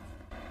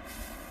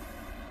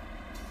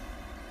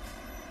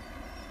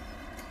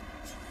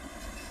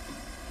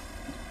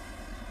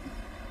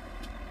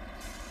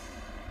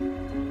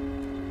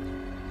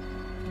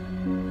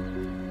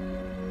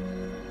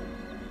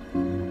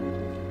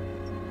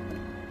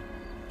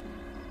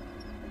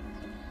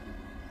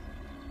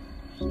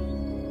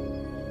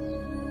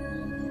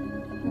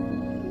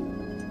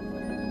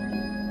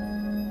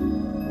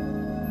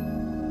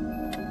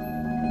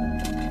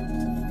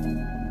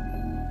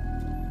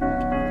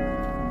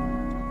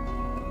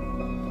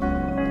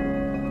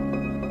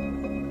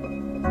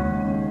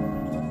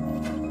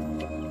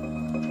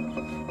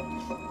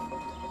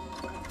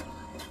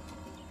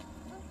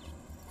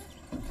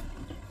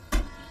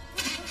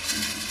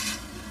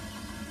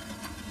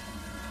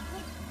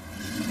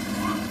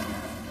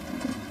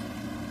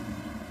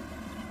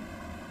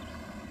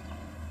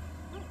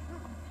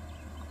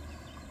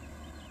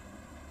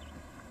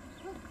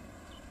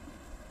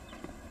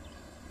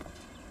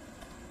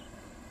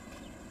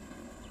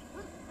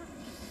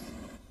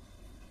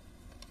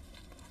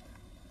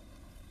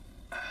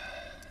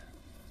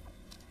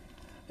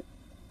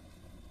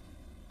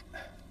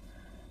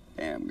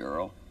 Damn,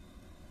 girl.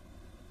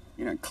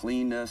 You done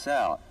cleaned us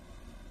out.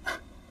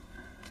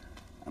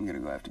 I'm gonna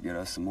go have to get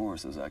us some more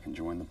so I can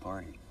join the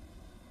party.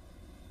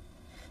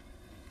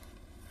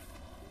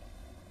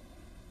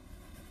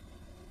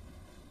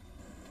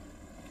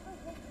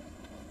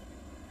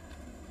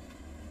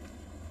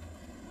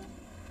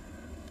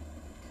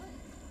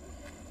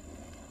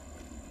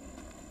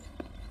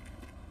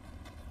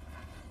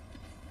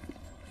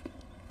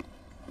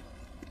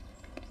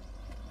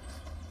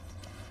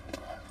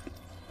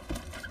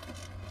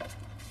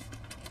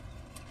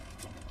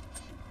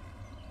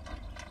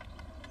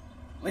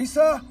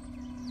 Lisa?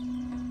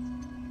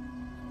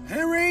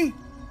 Henry?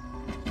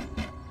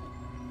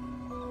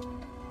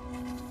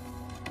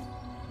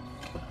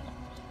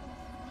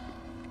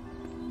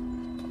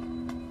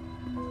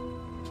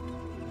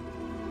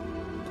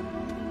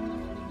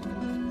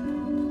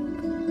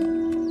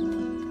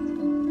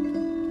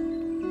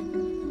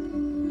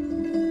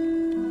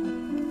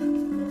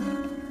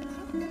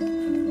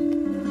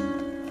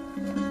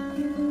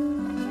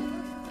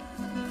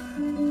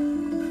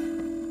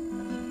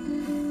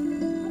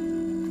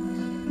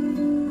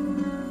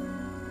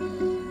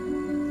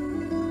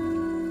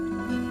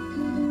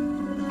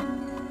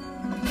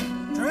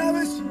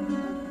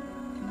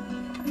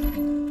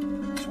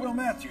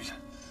 Matthews.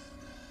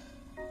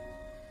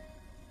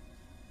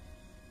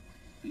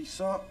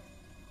 Lisa.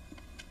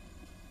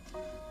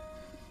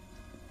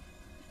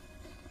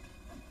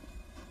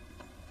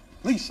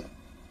 Lisa.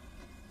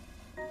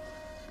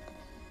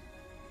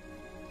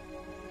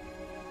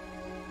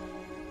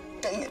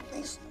 Dang it,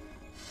 Lisa.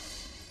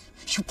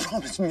 You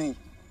promised me.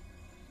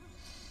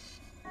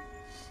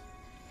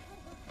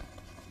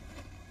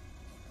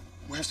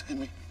 Where's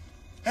Henry?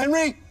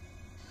 Henry!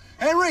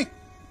 Henry!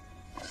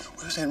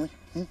 Where's Henry?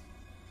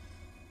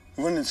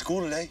 He wasn't in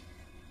school today.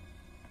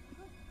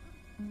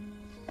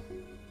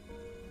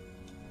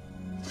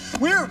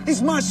 Where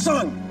is my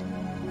son?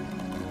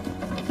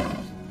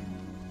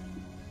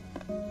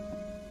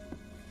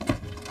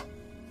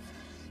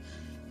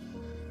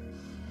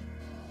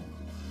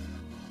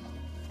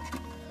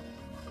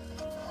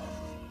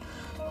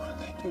 What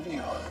did they do to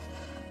you?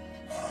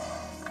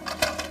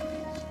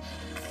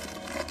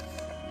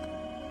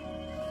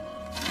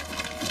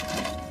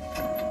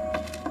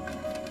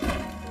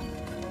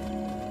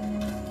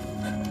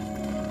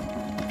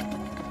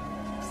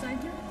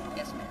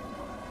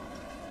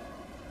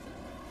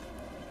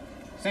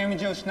 Sammy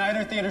Joe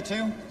Schneider, Theater 2?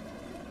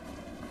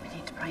 We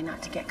need to pray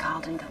not to get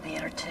called into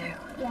Theater 2.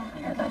 Yeah. I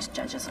hear those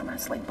judges are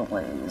mostly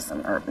blues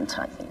and urban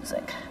type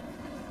music.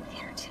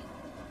 Theater 2.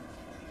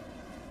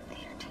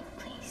 Theater 2,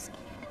 please.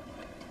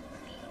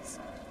 Please.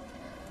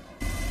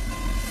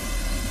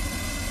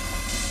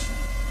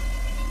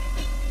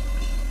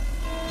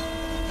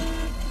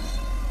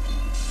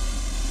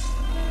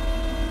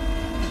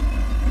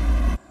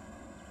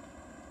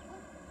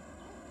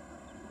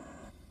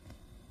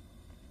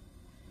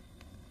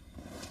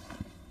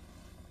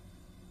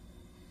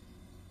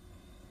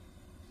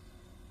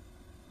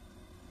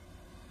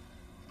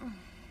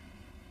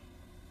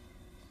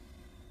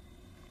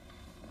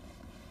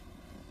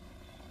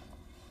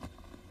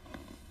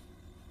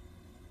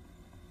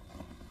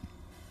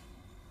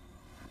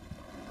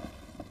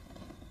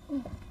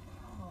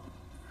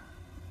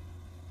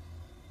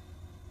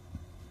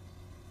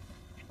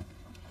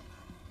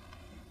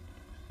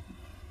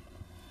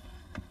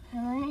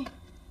 Henry?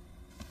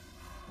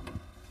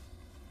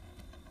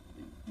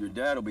 Your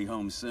dad will be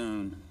home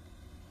soon.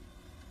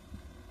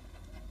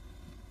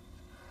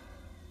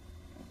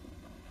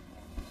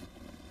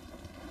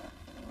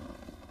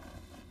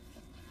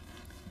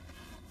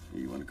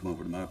 You want to come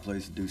over to my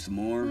place and do some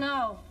more?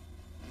 No.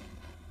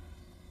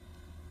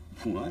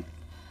 What?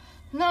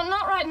 No,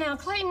 not right now.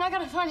 Clayton, I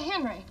gotta find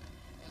Henry.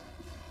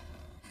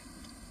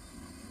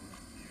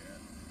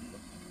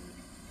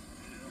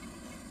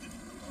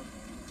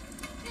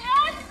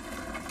 Dad?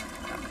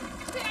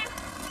 Dad?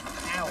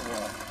 Now,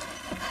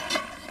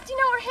 Do you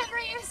know where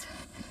Henry is?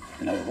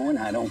 no, and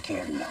I don't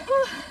care to know.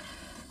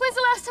 When's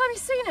the last time you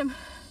seen him?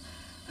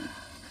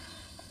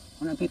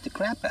 When I beat the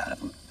crap out of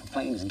him,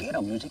 playing his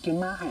ghetto music in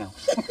my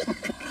house.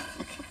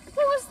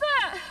 When was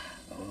that?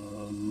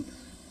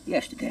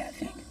 Yesterday, I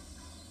think.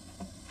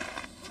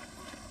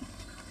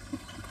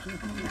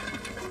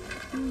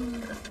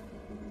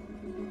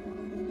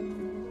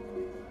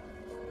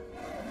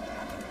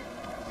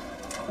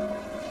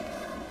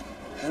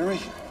 Henry?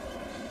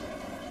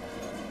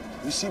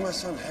 You see my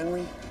son,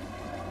 Henry?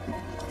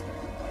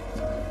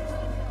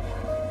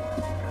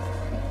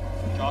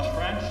 Josh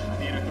French,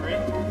 Theater 3?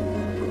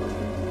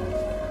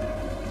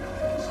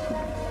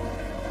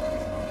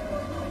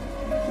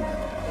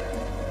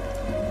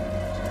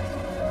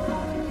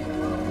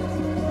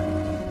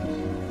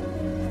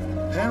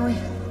 Henry?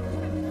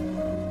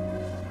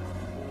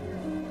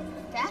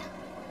 Dad?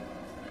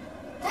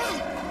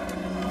 Dad!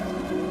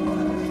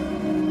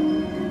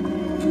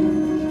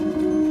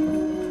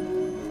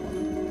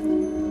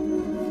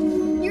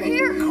 You're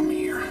here! Come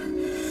here.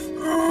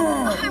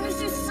 I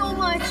miss you so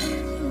much.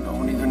 You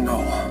don't even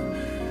know.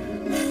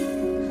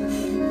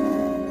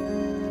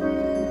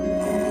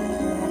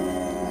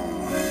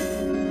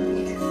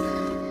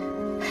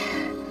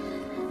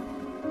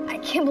 I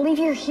can't believe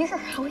you're here.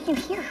 How are you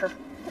here?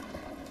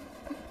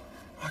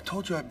 I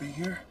told you I'd be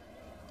here.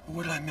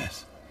 What did I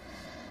miss?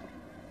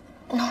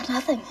 No,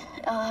 nothing.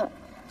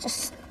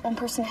 Just one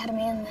person ahead of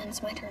me, and then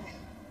it's my turn.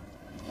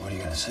 What are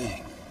you gonna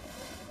sing?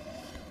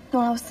 No,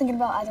 I was thinking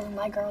about either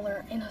My Girl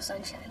or Ain't No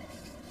Sunshine.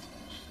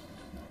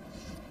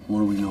 What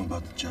do we know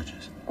about the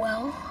judges?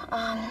 Well,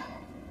 I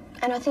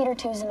know Theater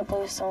 2's in the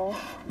blues, so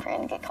I'm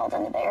praying to get called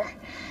into there.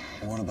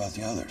 What about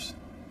the others?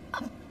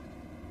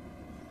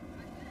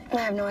 I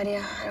have no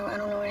idea. I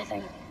don't know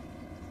anything.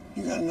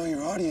 You gotta know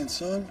your audience,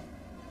 son.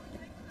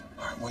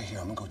 All right, wait here.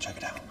 I'm gonna go check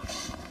it out.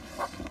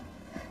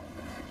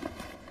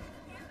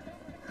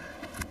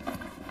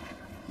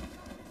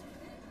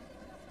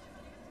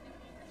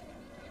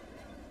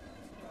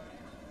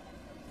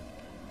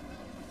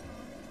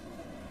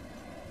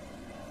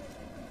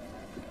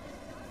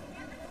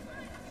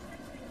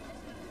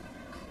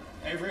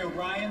 Avery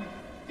O'Brien,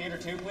 Theater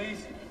 2,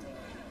 please.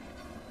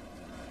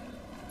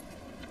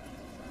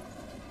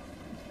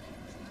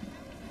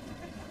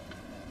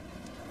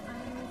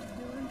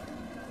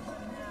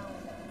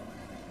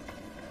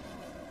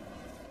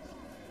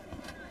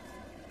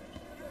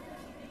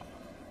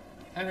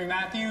 Henry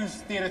Matthews,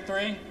 Theater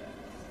 3.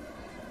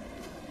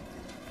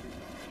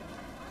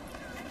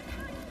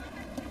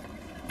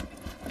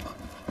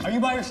 Are you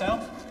by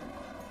yourself?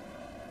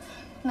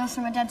 No,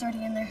 sir, my dad's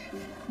already in there.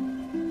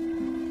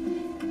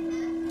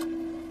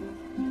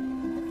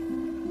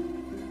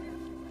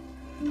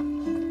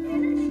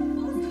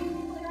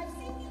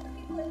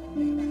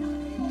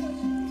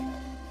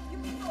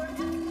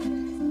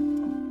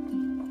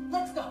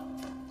 Let's go.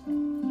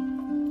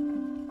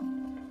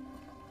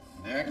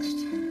 Next.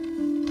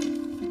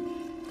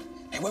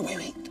 Hey,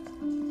 wait.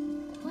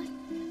 What?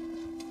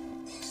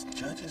 These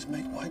judges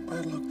make white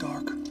bread look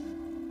dark.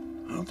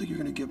 I don't think you're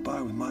gonna get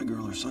by with my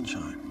girl or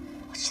Sunshine.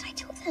 What should I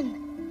do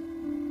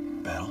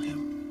then? Battle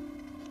him.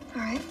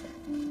 All right.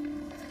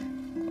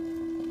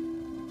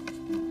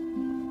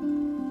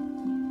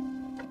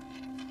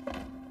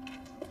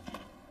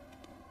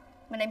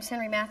 My name's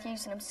Henry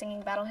Matthews, and I'm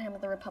singing Battle Hymn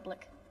of the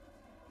Republic.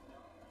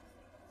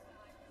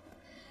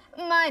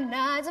 My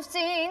eyes have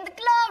seen the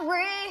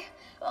glory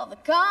of the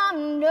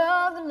coming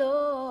of the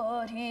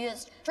Lord. He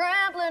is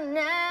trampling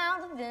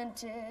out the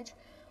vintage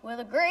where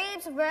the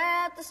grapes are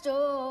at the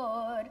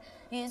stored.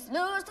 He's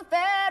loosed the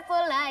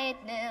fatful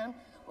lightning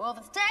with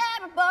a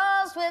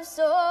terrible swift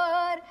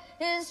sword.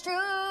 His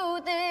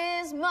truth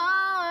is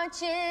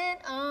marching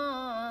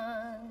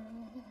on.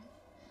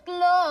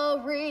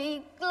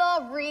 Glory,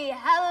 glory,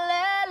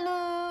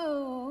 hallelujah.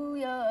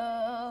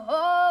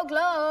 Oh,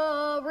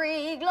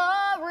 glory,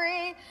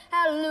 glory,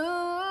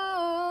 hallelujah.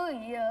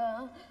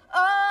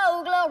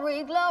 Oh,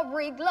 glory,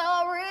 glory,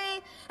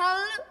 glory,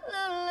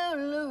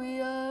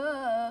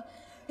 hallelujah.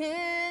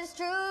 His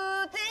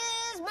truth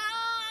is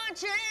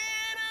marching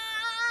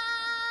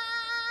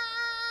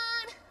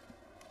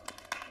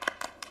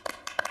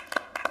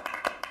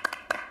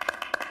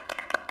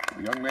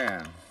on. Young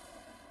man,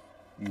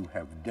 you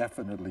have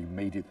definitely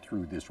made it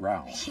through this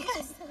round.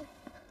 Yes.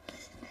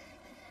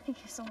 Thank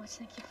you so much.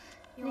 Thank you.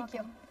 Thank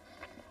you.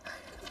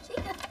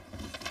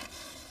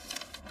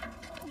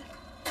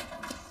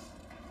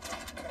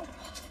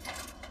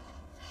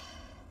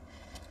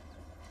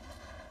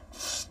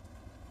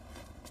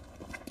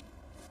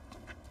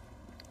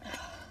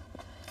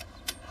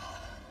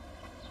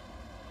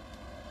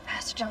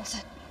 Pastor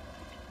Johnson,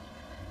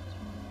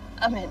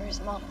 I'm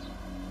Henry's mom.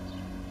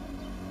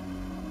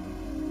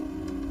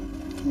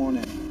 Come on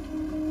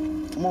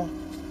in. Come on.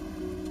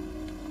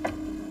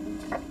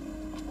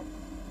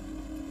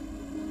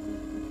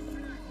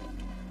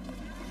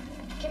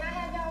 Can I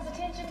have y'all's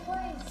attention,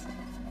 please?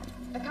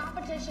 The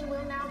competition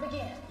will now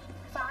begin.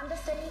 Find a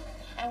seat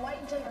and wait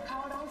until you're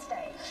called on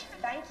stage.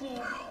 Thank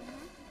you.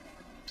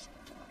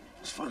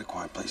 Let's find a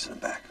quiet place in the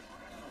back.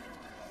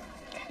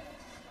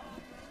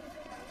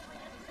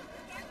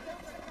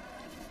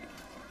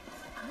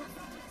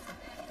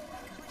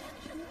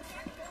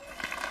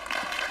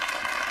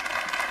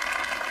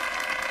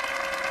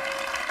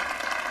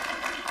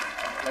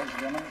 Ladies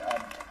and gentlemen,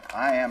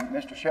 I am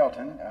Mr.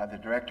 Shelton, the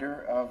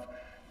director of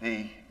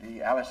the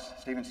Alice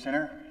Stevens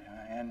Center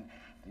and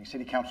the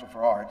City Council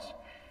for Arts.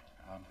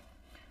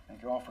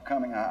 Thank you all for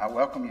coming. I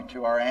welcome you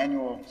to our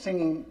annual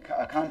singing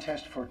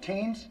contest for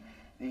teens,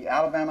 the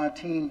Alabama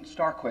Teen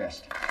Star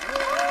Quest.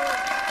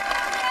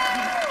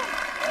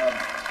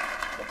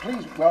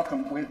 Please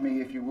welcome with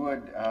me, if you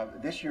would,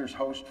 this year's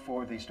host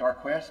for the Star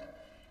Quest.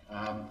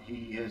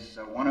 He is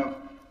one of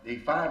the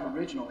 5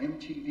 original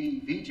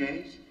MTV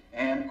VJs,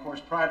 and of course,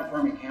 pride of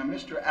Birmingham,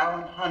 Mr.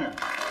 Alan Hunter.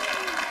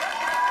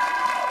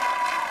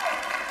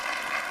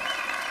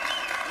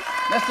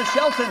 Mr.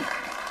 Shelton.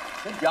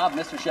 Good job,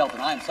 Mr.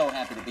 Shelton. I am so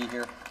happy to be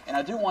here. And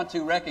I do want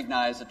to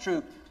recognize a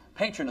true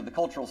patron of the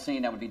cultural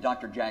scene. That would be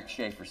Dr. Jack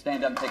Schaefer.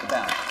 Stand up and take a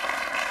bow.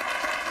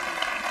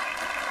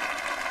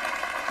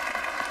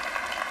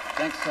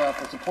 Thanks for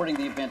supporting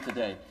the event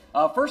today.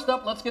 First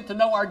up, let's get to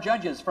know our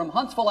judges. From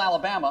Huntsville,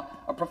 Alabama,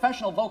 a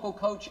professional vocal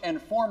coach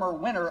and former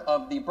winner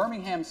of the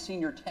Birmingham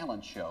Senior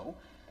Talent Show,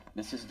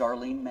 Mrs.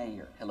 Darlene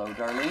Mayer. Hello,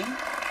 Darlene.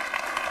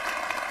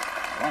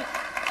 Right.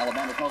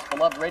 Alabama's most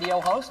beloved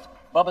radio host,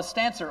 Bubba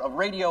Stancer of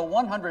Radio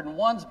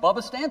 101's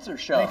Bubba Stancer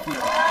Show. Thank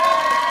you.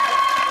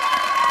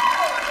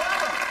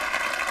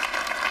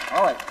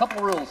 All right, a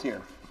couple rules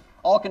here.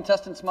 All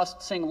contestants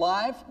must sing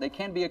live. They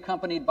can be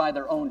accompanied by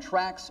their own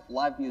tracks,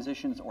 live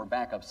musicians, or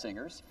backup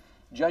singers.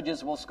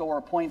 Judges will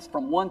score points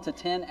from 1 to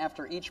 10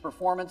 after each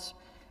performance.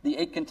 The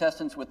 8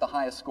 contestants with the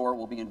highest score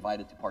will be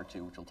invited to part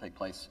 2, which will take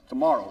place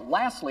tomorrow.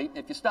 Lastly,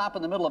 if you stop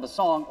in the middle of a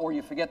song or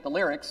you forget the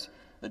lyrics,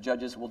 the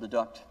judges will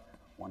deduct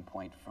 1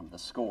 point from the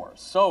score.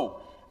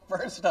 So,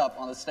 first up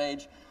on the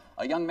stage,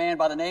 a young man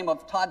by the name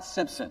of Todd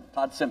Simpson.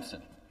 Todd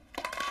Simpson.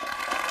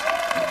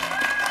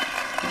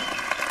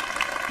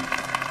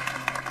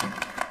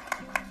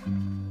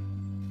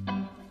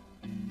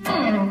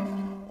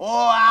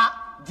 Oh, I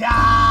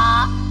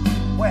died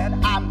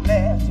when I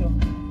met you.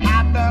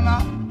 I've been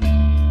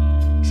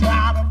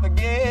trying to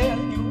forget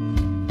you.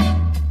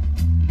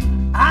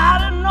 I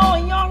didn't know a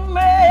young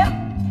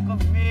man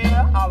could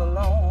feel all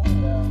alone.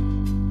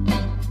 Yeah.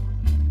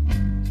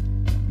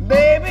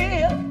 Baby,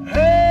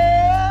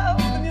 help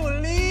you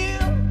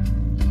leave.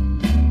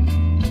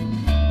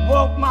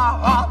 Broke my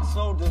heart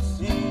so to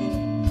see.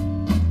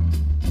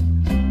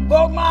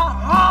 Broke my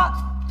heart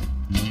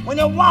when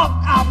you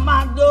walked out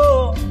my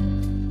door.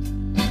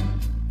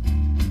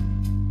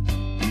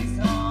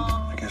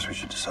 I guess we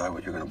should decide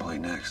what you're gonna play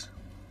next.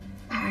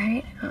 All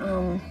right.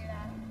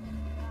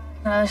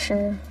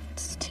 Usher.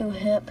 It's too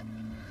hip.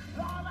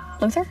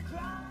 Luther?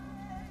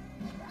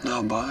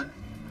 No, Bud.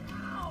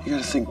 You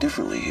gotta think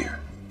differently here.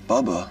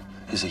 Bubba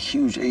is a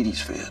huge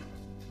 80s fan.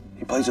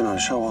 He plays it on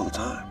his show all the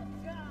time.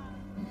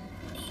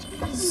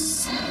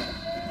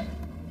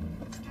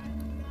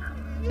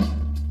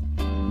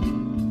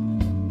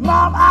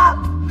 Mom,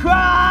 I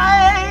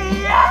cry,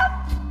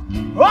 yeah,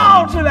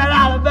 all to that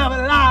Alabama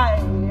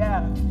line,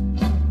 yeah.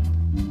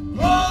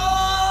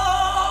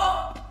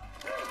 Oh.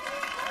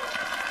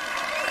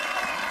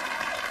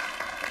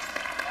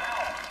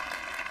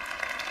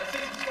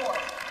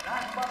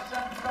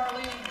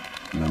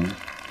 Remember?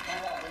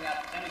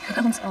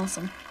 That one's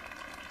awesome.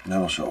 And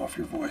that'll show off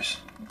your voice.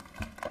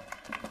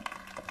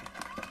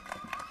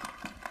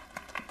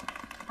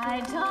 I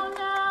don't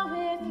know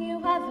if you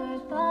ever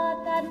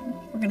thought that.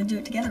 We're gonna do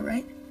it together,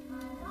 right?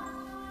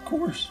 Of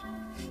course.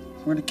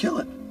 We're gonna kill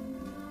it.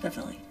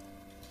 Definitely.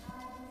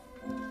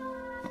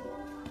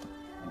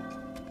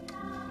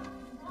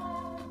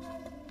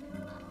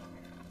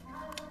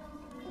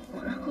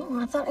 Oh,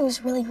 I thought it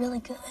was really, really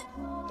good.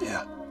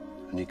 Yeah.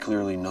 And he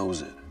clearly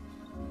knows it.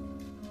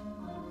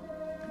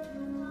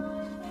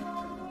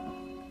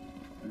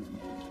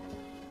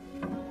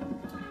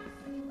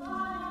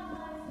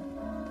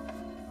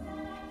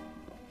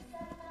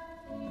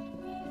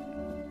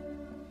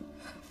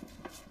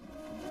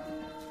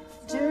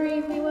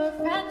 Jury, we were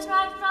friends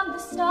right from the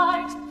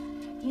start.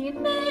 He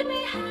made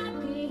me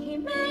happy, he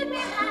made me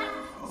laugh.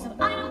 So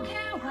I don't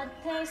care what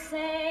they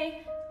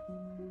say.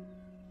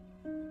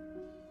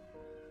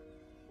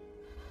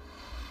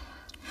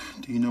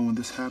 Do you know when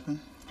this happened?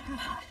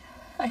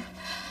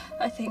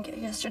 I think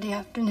yesterday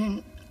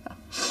afternoon.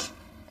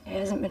 He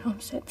hasn't been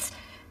home since.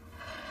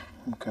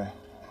 Okay.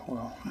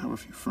 Well, I have a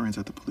few friends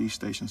at the police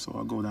station, so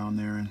I'll go down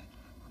there and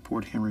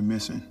report Henry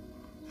missing.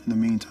 In the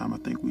meantime, I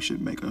think we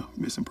should make a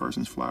missing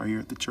persons flyer here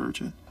at the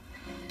church. And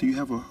do you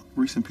have a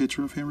recent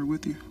picture of Henry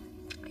with you?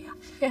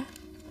 Yeah.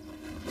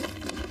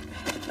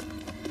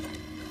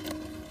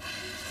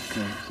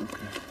 Okay,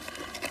 okay.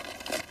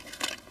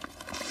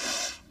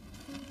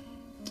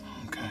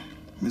 Okay.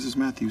 Mrs.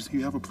 Matthews, do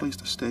you have a place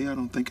to stay? I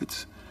don't think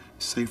it's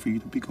safe for you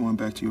to be going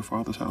back to your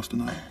father's house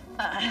tonight.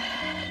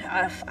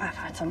 I've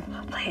had some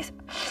place.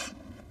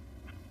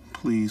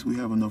 Please, we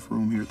have enough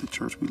room here at the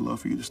church. We'd love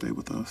for you to stay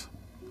with us.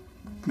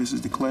 Mrs.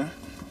 DeClaire?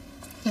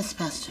 Yes,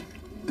 Pastor.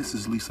 This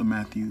is Lisa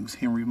Matthews,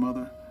 Henry's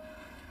mother.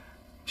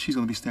 She's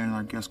going to be staying in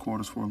our guest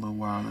quarters for a little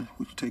while.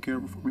 Would you take care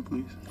of her for me,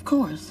 please? Of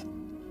course.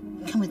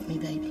 Come with me,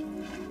 baby.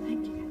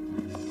 Thank you.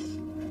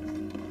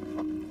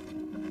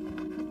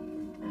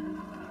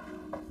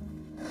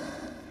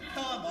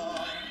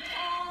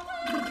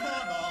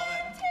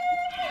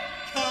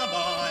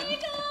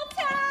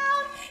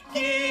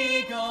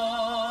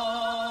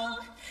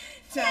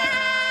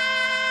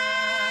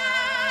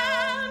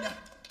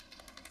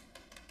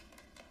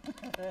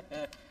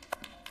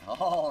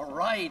 All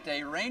right,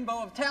 a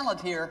rainbow of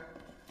talent here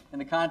in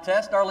the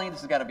contest. Darlene,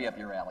 this has got to be up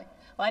your alley.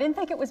 Well, I didn't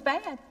think it was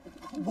bad.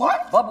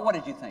 What? Bubba, what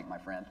did you think, my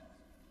friend?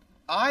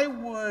 I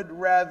would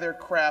rather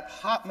crap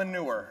hot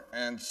manure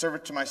and serve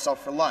it to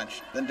myself for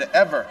lunch than to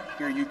ever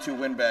hear you two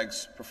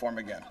windbags perform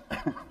again.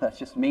 That's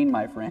just mean,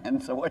 my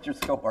friend. So what's your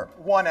score?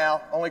 1,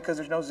 Al, only because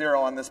there's no 0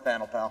 on this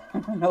panel, pal.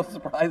 No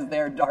surprise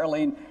there.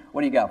 Darlene,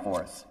 what do you got for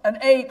us? An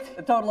 8,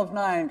 a total of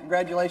 9.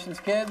 Congratulations,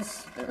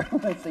 kids.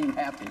 They seem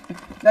happy.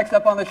 Next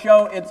up on the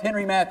show, it's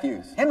Henry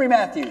Matthews. Henry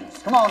Matthews,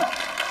 come on up.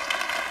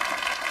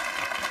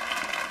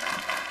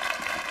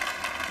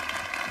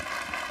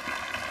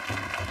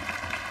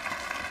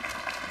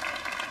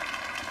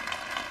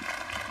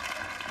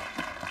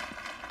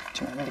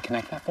 Do you want me to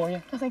connect that for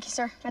you? No, thank you,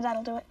 sir. My dad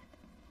will do it.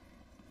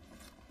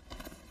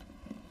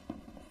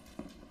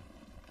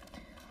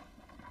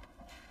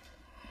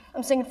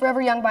 I'm singing Forever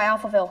Young by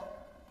Alphaville.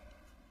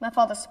 My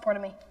father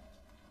supported me.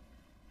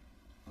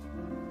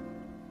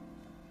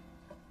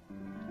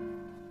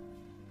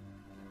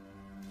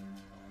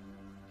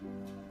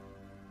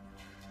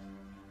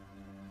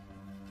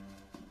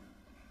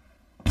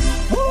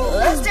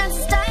 Let's dance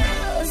in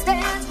style,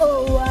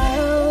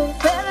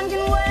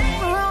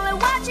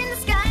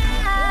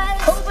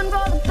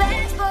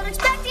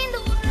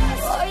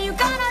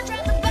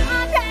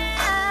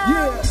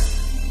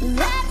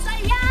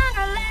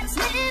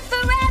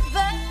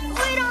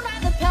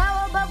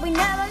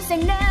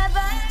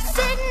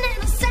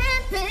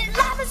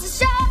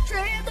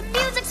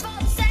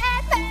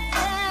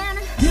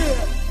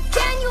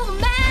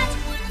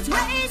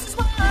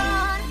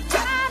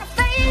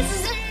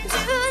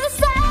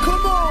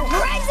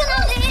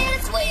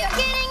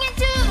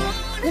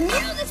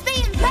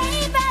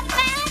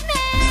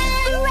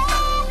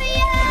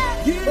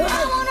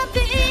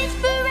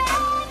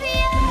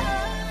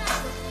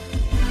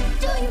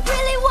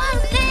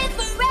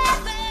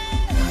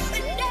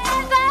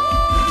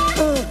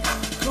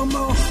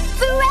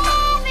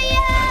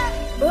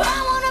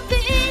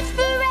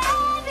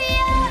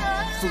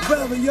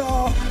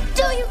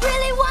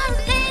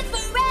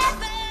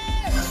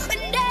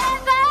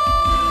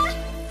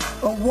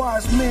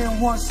 wise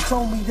man once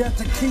told me that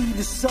the key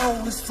to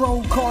soul is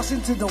throw caution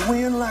to the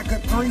wind like a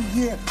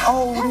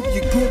 3-year-old. If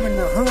you're giving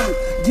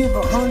 100, give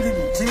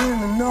 110,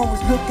 and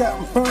always look out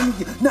in front of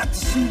you, not to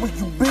see where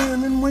you've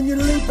been. And when you're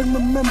leaping,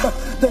 remember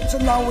that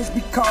you'll always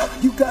be caught.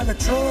 You gotta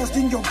trust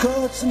in your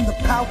guts and the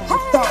power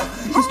of thought.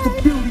 It's the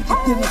beauty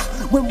within us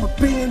when we're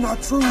being our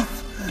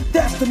truth.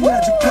 That's the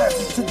magic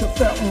passage to the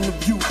fountain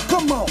of youth.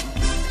 Come on.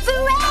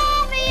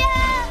 Forever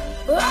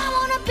young, I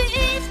wanna be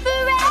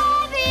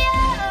forever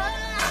young.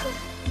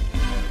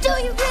 Do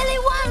you really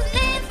wanna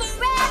live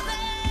forever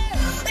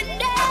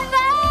and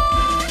ever?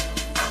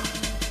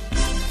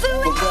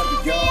 Forever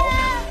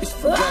young, it's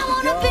forever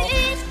y'all.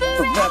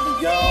 Forever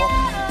y'all,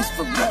 it's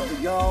forever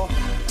y'all.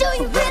 Do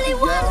you really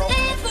wanna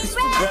live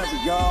forever? Forever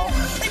y'all,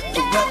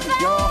 forever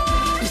y'all,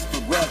 it's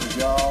forever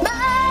y'all.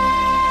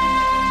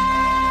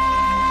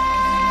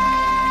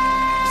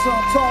 So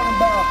I'm talking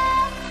about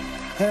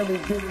Henry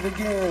did it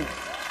again.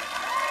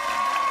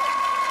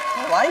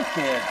 All right,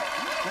 kid.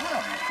 Good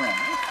job, my friend.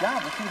 Good job.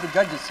 Let's see what the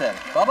judges said.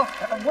 Bubba?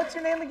 What's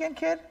your name again,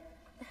 kid?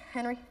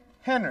 Henry.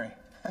 Henry.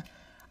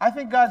 I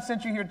think God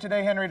sent you here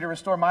today, Henry, to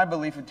restore my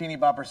belief in teeny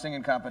bopper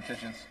singing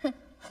competitions.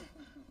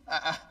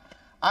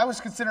 I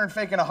was considering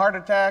faking a heart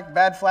attack,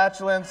 bad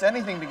flatulence,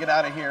 anything to get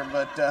out of here,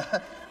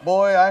 but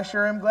boy, I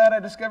sure am glad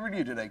I discovered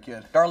you today,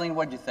 kid. Darlene,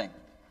 what'd you think?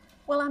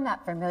 Well, I'm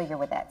not familiar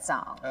with that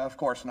song. Of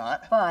course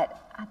not. But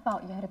I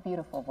thought you had a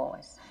beautiful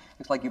voice.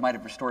 Looks like you might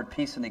have restored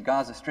peace in the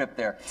Gaza Strip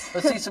there.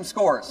 Let's see some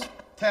scores.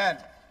 10.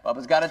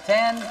 Bubba's got a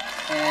 10, and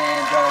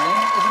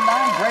Darlene is a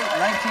 9. Great,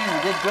 19.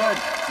 You did good.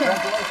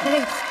 Congratulations.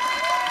 Thanks.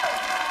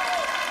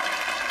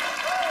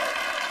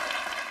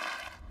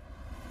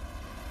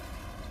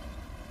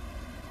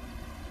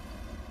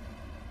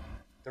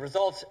 The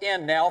results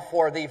in now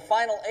for the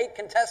final 8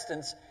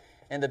 contestants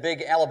in the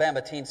big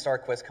Alabama Teen Star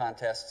Quiz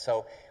contest.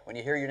 So when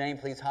you hear your name,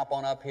 please hop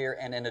on up here,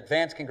 and in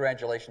advance,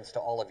 congratulations to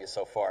all of you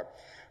so far.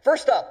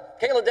 First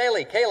up, Kayla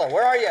Daly. Kayla,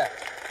 where are you?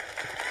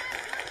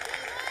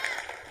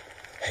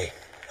 Hey,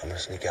 I'm gonna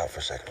sneak out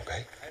for a second,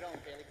 okay?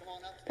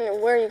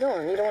 Where are you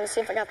going? You don't want to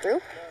see if I got through?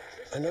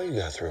 I know you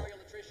got through.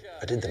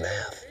 I did the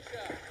math.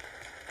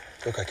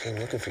 Look, I came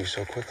looking for you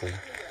so quickly.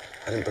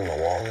 I didn't bring my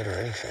wallet or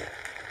anything.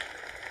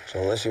 So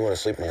unless you want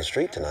to sleep on the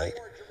street tonight,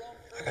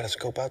 I gotta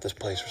scope out this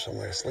place for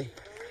somewhere to sleep.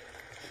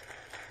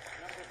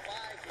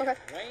 Okay.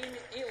 Wayne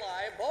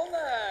Eli Bowman.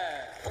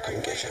 I'll come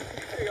and get you.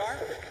 Here you are.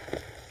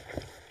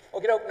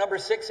 Okey-doke, number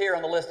 6 here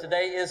on the list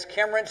today is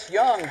Cameron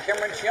Young.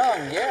 Cameron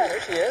Young, yeah,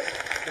 there she is.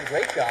 Did a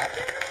great job.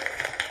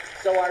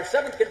 So our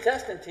 7th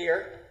contestant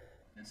here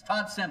is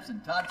Todd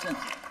Simpson. Todd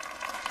Simpson.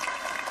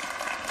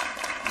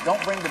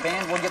 Don't bring the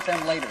band, we'll get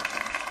them later.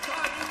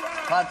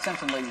 Todd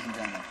Simpson, ladies and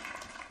gentlemen.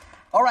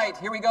 All right,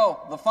 here we go.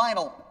 The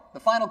final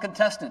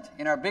contestant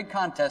in our big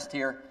contest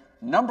here.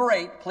 Number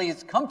 8,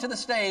 please come to the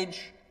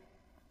stage.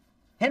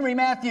 Henry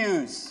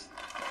Matthews.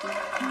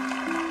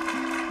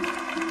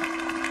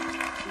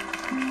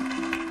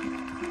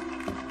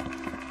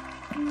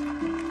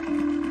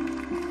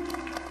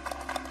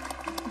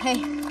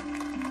 Hey,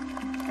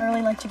 I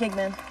really liked your gig,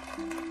 man.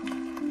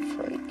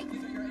 Freak.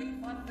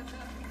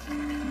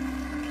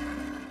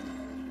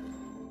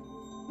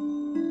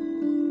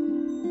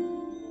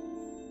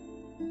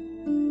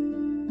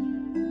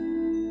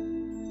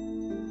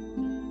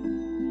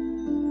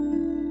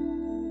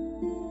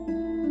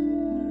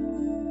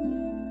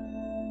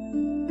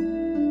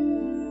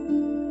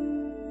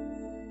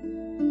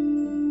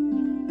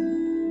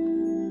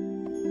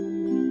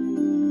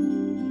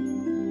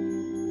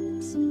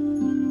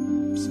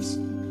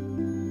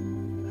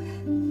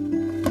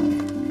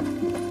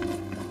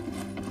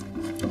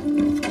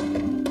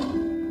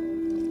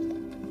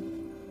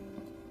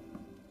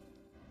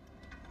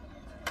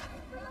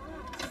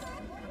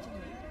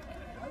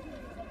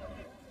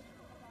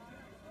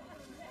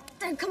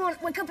 Dad, come on,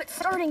 wake up, it's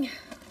starting.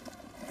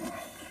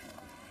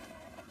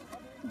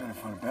 Better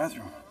find a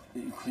bathroom.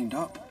 Get you cleaned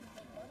up.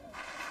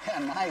 Yeah,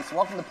 nice.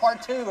 Welcome to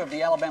part 2 of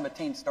the Alabama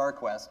Teen Star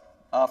Quest.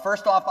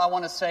 First off, I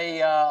want to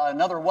say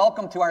another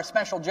welcome to our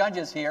special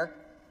judges here.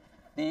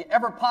 The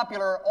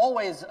ever-popular,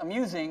 always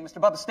amusing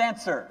Mr. Bubba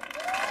Stancer.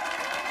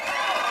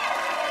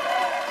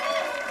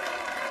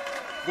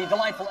 The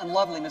delightful and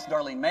lovely Miss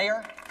Darlene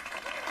Mayer.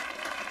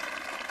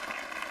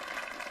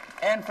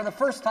 And for the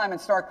first time in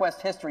Star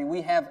Quest history,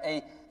 we have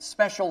a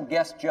special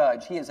guest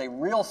judge. He is a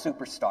real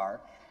superstar,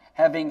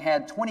 having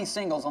had 20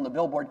 singles on the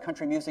Billboard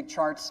country music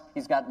charts.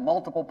 He's got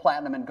multiple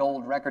platinum and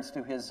gold records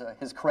to his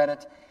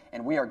credit,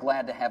 and we are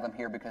glad to have him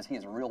here because he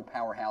is a real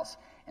powerhouse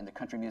in the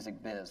country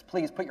music biz.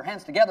 Please put your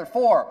hands together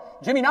for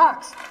Jimmy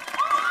Knox.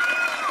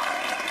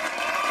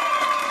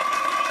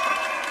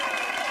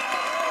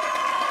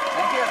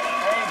 Thank you.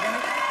 Hey, Jimmy.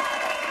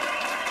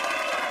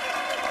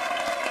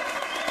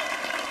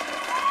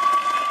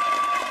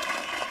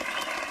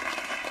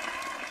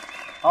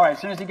 All right, as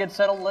soon as he gets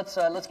settled, let's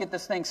get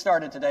this thing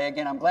started today.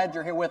 Again, I'm glad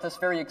you're here with us.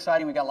 Very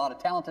exciting. We got a lot of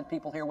talented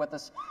people here with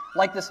us,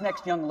 like this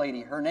next young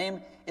lady. Her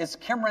name is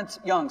Cameron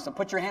Young. So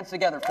put your hands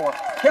together for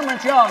Cameron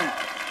Young.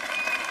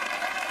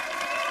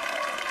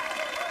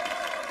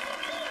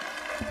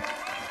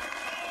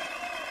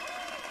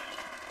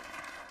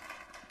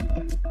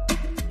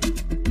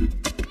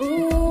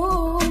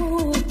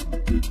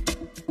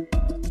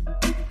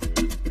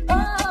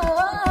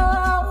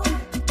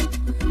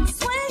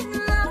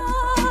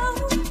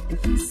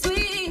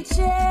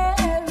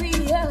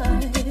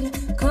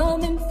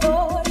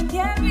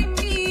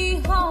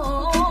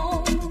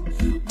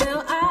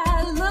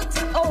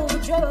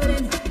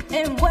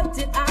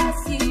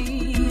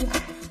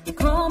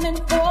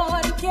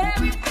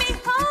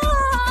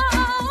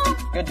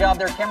 job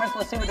there, Cameron.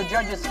 Let's see what the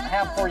judges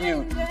have for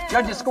you.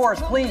 Judges' scores,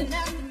 please.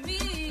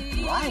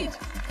 Right.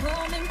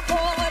 Coming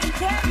forward and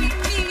carry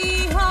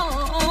me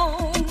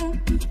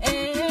home.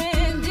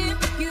 And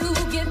if you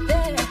get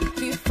there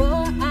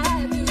before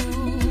I do,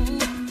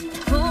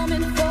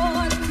 coming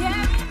forward and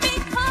carry me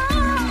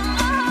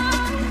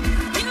home.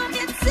 You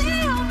can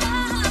tell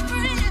my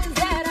friends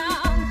that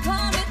I'm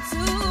coming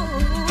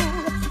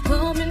too.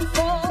 Coming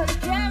forward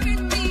and carry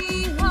me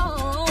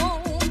home.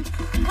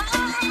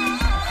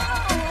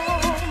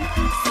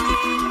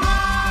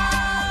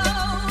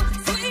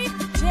 Sweet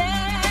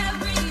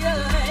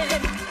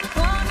chariot.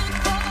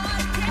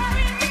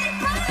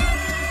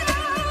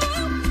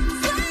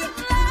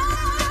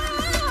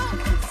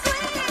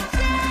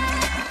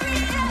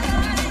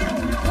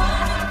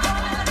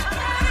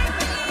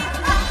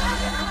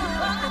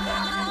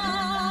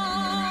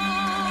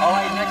 All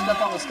right, next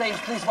up on the stage,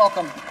 please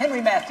welcome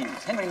Henry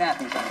Matthews. Henry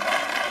Matthews, everybody.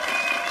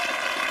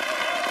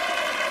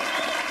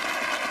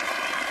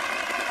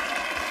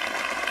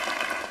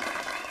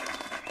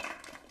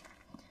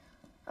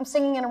 I'm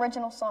singing an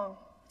original song.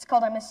 It's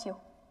called I Miss You.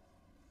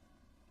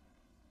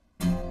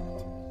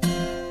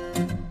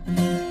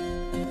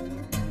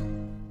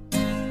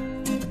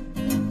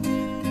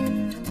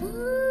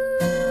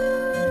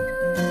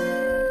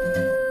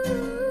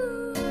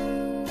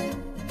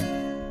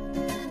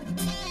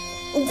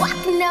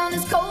 Walking down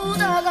this cold,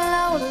 dark,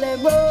 lonely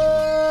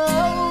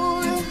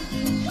road,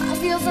 I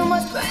feel so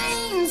much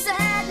pain,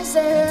 sadness,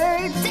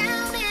 and hurt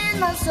down in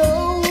my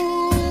soul.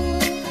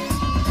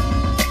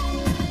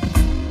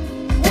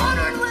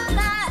 Wondering will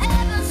I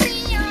ever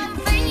see your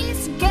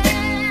face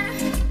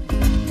again,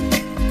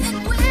 and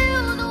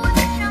will the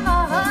weight of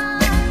my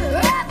heart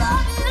ever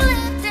be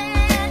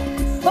lifted?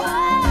 Oh,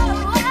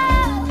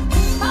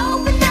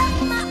 open up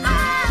my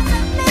eyes,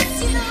 I miss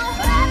you.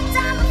 Every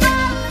time I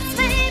fall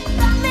asleep,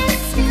 I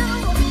miss you.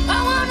 I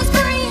wanna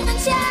scream and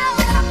shout,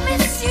 I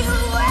miss you.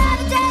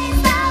 Every day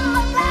it's all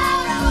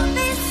about, I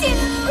miss you.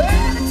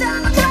 Every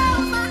time I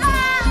close my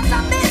eyes, I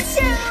miss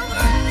you.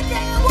 Every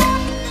day I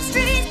walk in the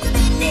streets to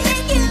be near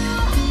you.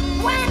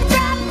 When I'm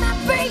driving my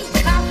breath,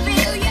 I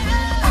feel you.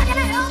 How can I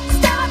help but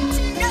start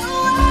to know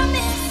I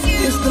miss you?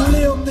 It's the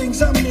little things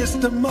I miss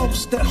the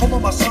most. That home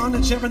of my son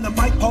and sharing the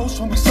mic post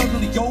when we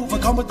suddenly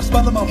overcome with the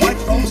smell of my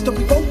wife's roast. That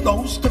we both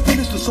knows to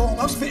finish the song.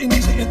 I'm spitting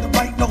these hitting the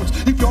right notes.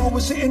 If y'all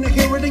was sitting to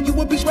hear it, then you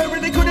would be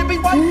swearing they couldn't be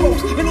white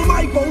folks. And in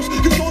my boast,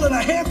 cause all that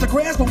I have to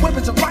grasp are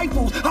weapons and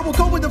rifles. I will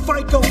go where the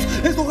fight goes,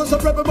 as long as I'm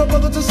repping my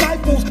brother's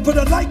disciples. But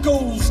the light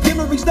goes, the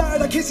memories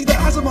died, I can't see the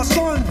eyes of my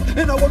son.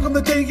 And I welcome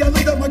the day I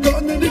laid out my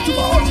gun and into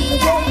my heart to the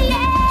road.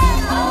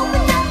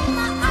 Open up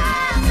my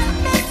eyes, I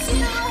miss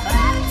you.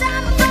 Every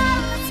time I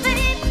fall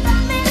asleep, I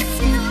miss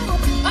you.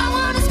 I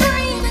wanna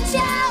scream and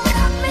shout,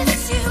 I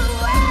miss you.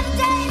 Every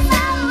day it's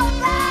all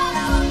about,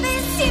 I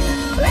miss you.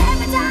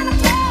 Every time I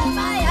close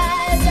my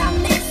eyes, I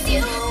miss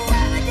you.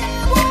 Every day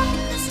I walk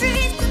in the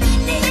streets to be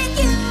near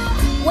you.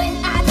 When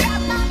I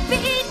drop my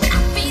beat, I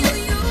feel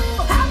you.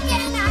 How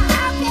can I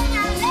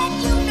let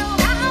you know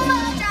how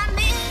much I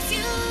miss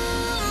you?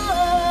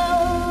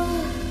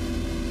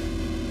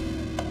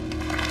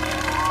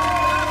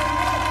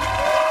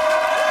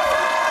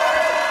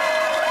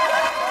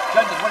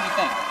 Judges, what do you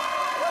think?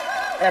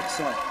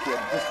 Excellent, kid.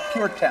 Just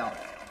pure talent.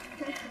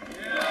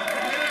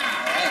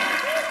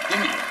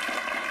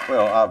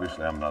 Well,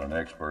 obviously, I'm not an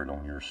expert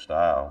on your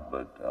style,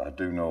 but I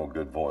do know a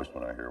good voice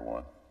when I hear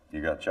one.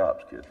 You got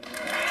chops, kid.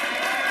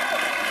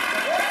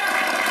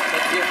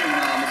 Let's hear from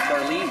Miss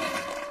Darlene.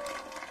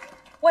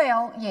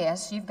 Well,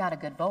 yes, you've got a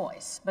good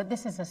voice, but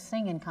this is a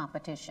singing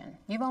competition.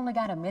 You've only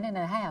got a minute and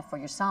a half for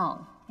your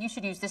song. You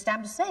should use this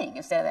time to sing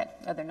instead of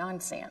that other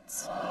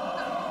nonsense.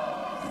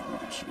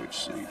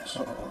 Switch seats.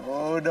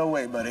 Oh, no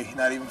way, buddy.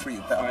 Not even for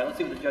you, pal. All right, let's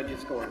see what the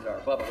judges' scores are.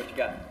 Bubba, what you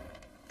got?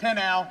 10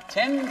 Al.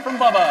 10 from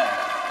Bubba.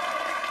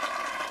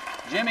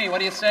 Jimmy, what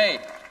do you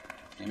say?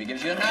 Jimmy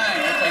gives you a 9.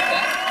 We'll take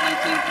that.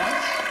 19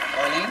 points.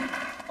 Darlene?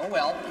 Oh,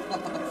 well.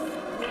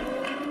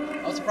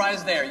 No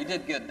surprise there. You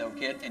did good, though,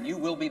 kid, and you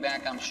will be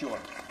back, I'm sure.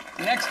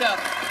 Next up,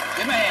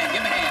 give him a hand,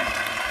 give him a hand.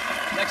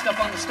 Next up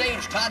on the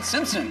stage, Todd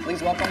Simpson.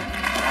 Please welcome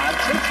Todd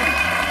Simpson.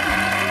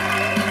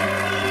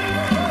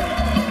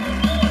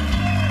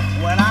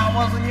 When I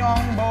was a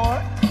young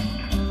boy,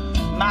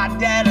 my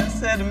daddy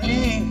said to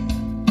me,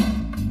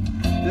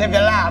 live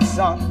your life,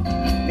 son,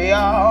 be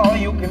all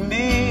you can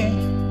be.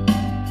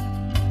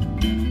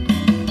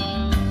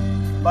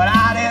 But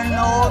I didn't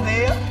know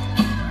then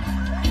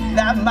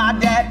that my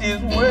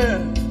daddy's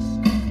words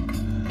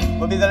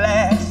would be the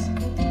last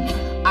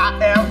I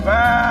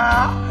ever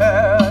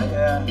heard.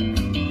 Yeah.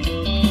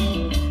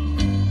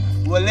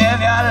 Well, live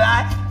your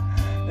life,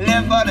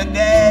 live for the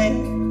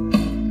day.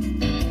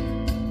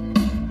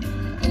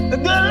 The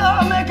good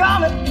Lord may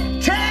come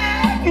and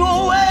take you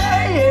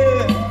away.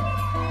 Yeah.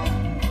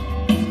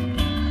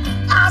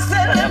 I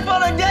said live for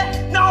the day,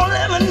 don't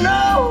live in no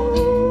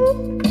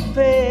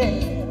pain.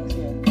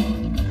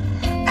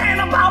 Yeah.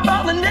 Ain't about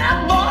loving that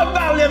boy,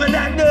 about living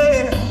that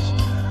day.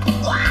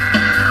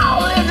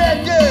 Wow, live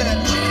that day.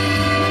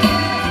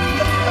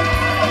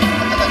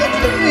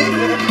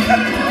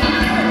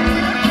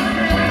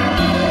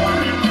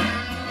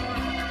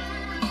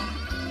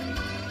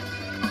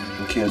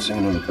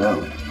 singing on the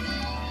ballad.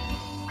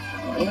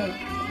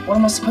 What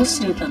am I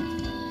supposed to do then?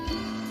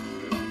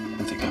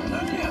 I think I have an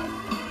idea.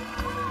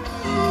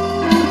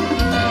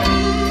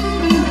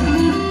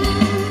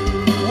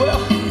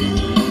 Well,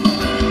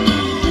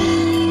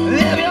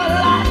 live your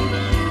life,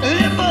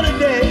 live for the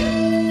day.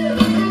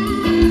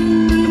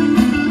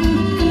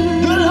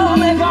 Good Lord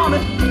may come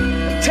and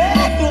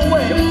take you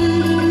away.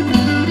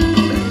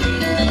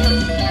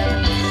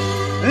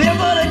 Live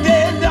for the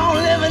day, don't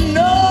live in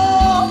no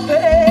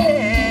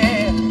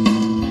pain.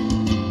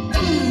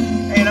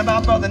 Ain't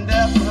about birth and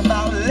death, it's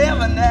about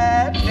living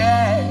that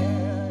day.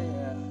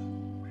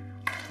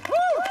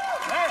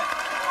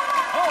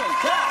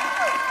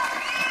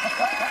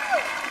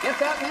 Get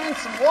that man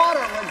some water,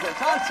 would you?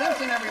 Todd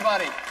Simpson,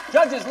 everybody.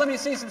 Judges, let me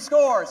see some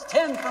scores.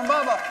 10 from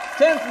Bubba,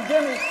 10 from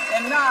Jimmy,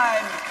 and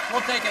 9.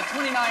 We'll take it.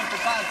 29 for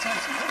Todd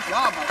Simpson. Good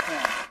job, my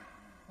friend.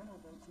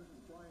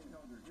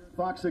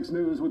 Fox 6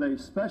 News with a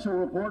special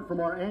report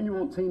from our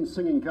annual teen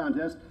singing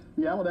contest,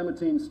 the Alabama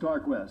Teen Star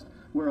Quest,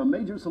 where a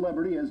major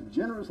celebrity has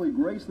generously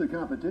graced the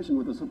competition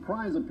with a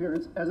surprise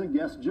appearance as a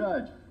guest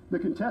judge. The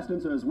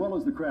contestants, as well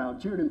as the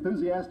crowd, cheered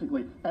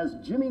enthusiastically as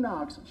Jimmy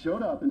Knox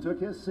showed up and took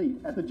his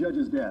seat at the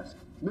judge's desk.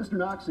 Mr.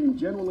 Knox seemed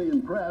genuinely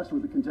impressed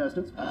with the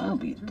contestants. I'll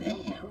be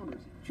damned.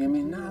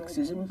 Jimmy Knox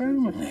is in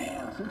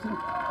Birmingham. Simpson and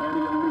a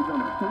young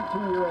newcomer,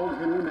 13-year-old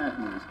Henry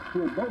Matthews,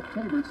 who are both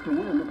favorites to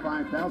win the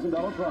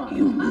 $5,000 prize.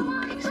 You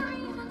lies.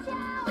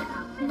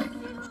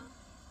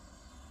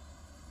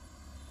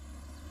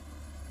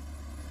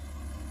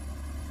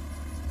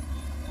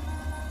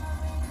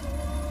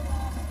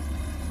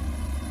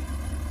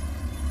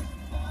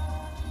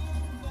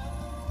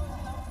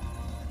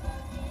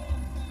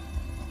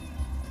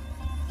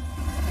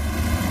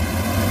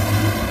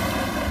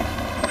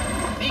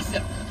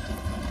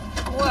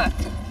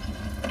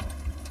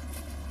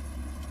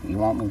 You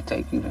want me to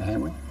take you to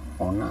Henry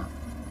or not?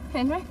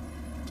 Henry?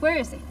 Where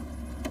is he?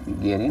 You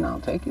get in,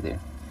 I'll take you there.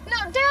 No,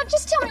 Dad,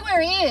 just tell me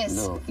where he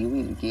is. Look, you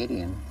either get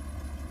in,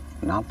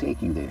 and I'll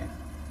take you there,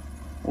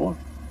 or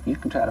you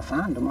can try to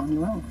find him on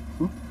your own.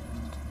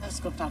 Let's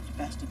go talk to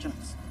Pastor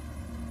Johnson.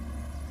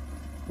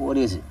 What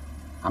is it?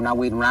 I'm not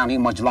waiting around here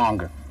much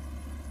longer.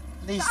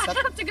 I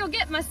have to go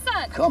get my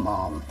son. Come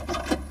on.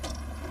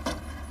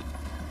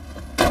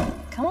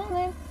 Come on,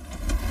 then.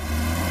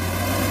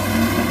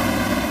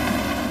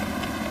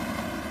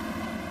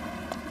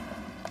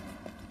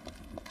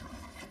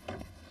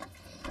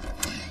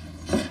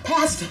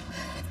 Pastor!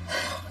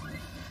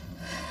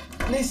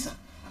 Lisa,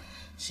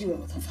 she went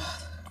with her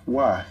father.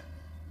 Why?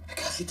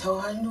 Because he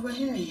told her he knew where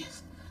Henry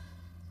is.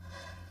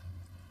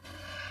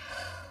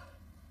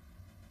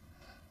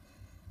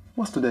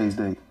 What's today's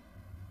date?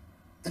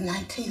 The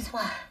 19th,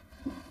 why?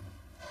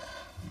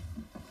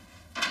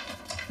 I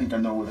think I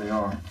know where they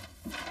are.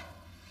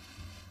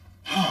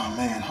 Oh,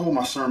 man, hold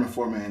my sermon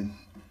for me and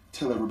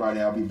tell everybody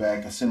I'll be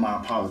back and send my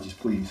apologies,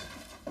 please.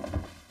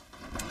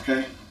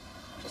 Okay?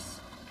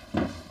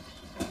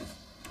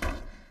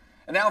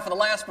 And now for the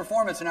last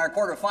performance in our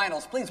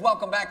quarterfinals, please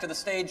welcome back to the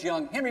stage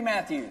young Henry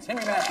Matthews.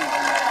 Henry Matthews.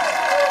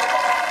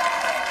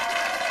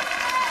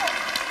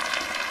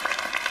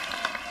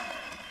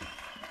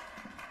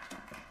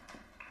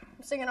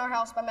 I'm singing Our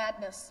House by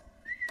Madness.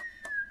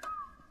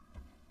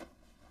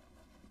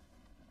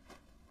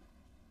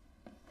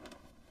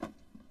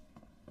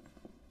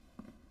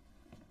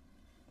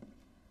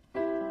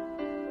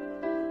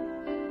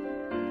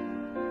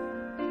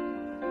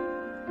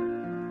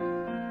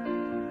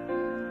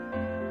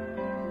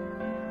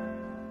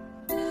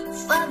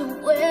 Father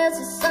wears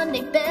his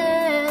Sunday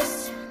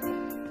best.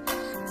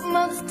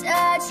 Mother's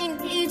tired, she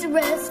needs a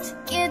rest.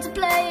 Kids are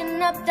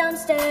playing up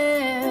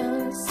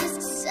downstairs.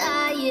 Sister's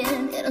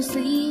sighing, they don't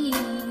sleep.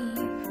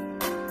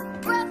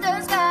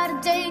 Brother's got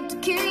a date to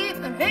keep,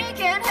 and he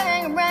can't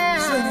hang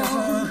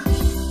around.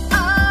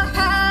 Our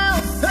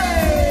house,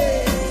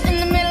 hey, in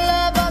the middle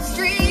of our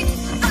street.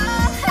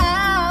 Our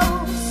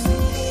house,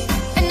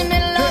 in the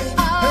middle of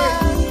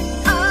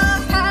our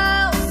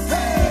house,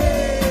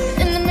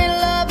 hey, in the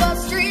middle of our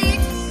street.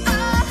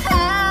 Our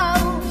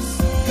house,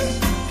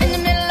 in the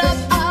middle of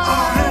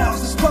our house,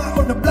 the spot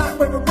on the block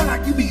where we rock.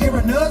 You be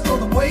hearing us all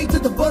the way to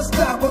the bus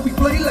stop where we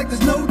play like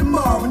there's no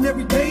tomorrow. And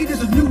every day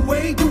there's a new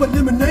way to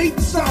eliminate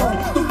the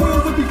sorrow. The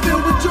world would be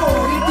filled with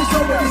joy if this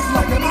always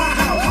like in my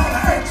house. All the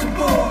action,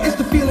 boy, it's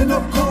the feeling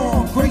of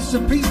calm, grace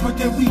and peace. But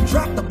then we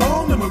drop the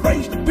bomb and we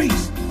raise the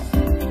beast.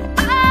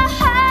 Our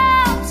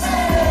house,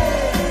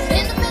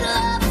 in the middle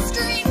of the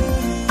street.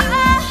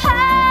 Our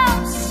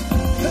house,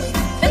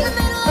 in the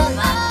middle of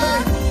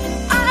our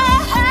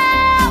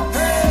house,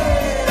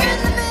 in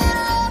the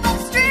middle of our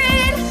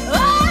street.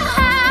 Our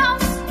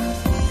house,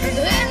 in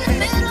the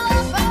middle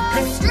of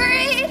our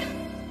street.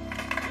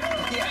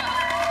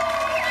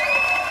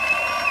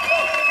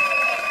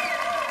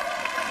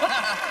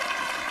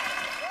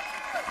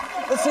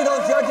 Let's see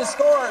those judges'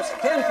 scores.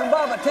 10 from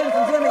Bubba, 10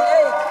 from Jimmy, 8.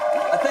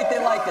 I think they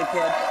liked it,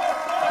 kid.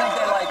 I think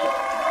they liked it.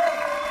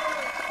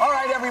 All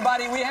right,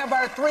 everybody, we have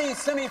our 3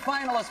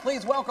 semifinalists.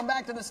 Please welcome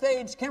back to the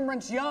stage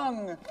Kimbrance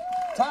Young,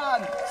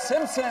 Todd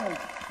Simpson,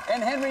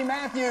 and Henry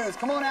Matthews.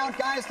 Come on out,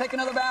 guys. Take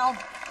another bow.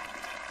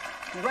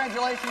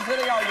 Congratulations. Here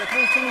they are, your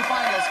three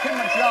semifinalists,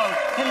 Kimrich Young,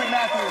 Henry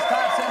Matthews,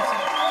 Todd Simpson.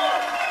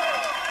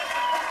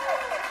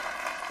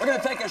 We're going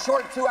to take a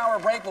short 2-hour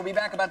break. We'll be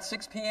back about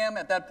 6 p.m.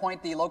 At that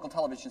point, the local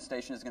television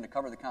station is going to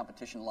cover the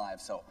competition live.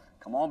 So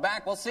come on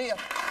back. We'll see you.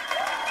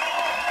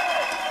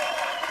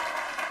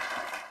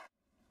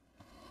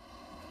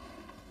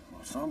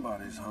 Well,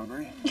 somebody's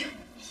hungry.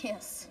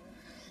 Yes.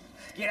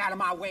 Get out of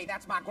my way.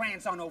 That's my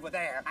grandson over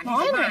there. And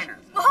Oh, he's a Henry. minor.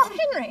 Oh,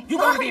 Henry. You're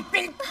going to be in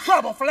big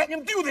trouble for letting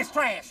him do this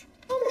trash.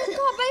 Oh, my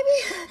God, baby.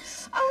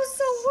 I was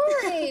so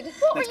worried.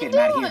 What Let's were you get him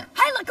out of doing? here.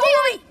 Hey, look,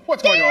 Daddy.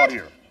 What's going on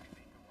here?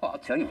 Well, I'll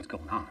tell you what's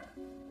going on.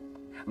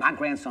 My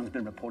grandson's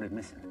been reported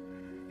missing.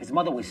 His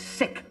mother was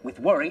sick with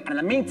worry, and in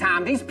the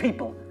meantime, these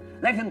people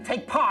let him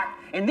take part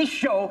in this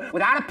show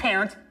without a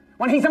parent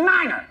when he's a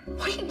minor.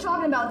 What are you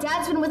talking about?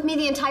 Dad's been with me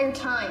the entire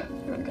time.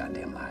 You're a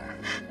goddamn liar.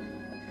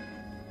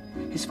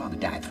 His father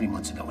died 3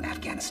 months ago in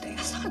Afghanistan.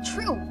 That's not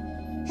true.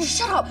 You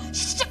shut up.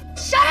 Shut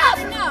up.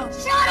 No.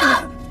 Shut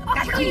up.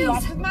 That key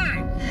off his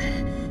mind.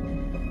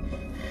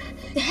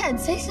 Dad,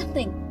 say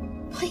something.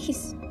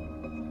 Please.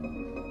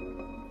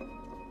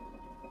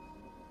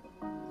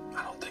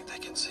 I don't think they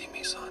can see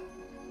me, son.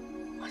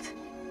 What?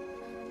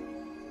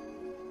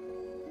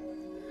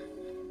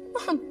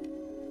 Mom.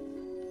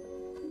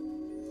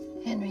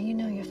 Henry, you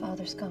know your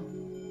father's gone.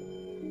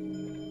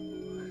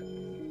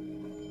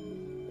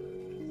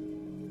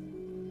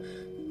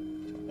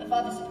 My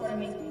father supported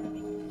me.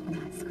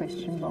 Nice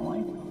Christian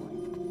boy.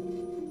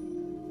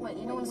 What,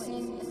 you don't want to see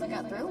if I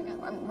got through?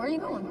 Where are you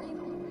going?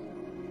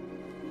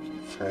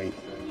 Straight.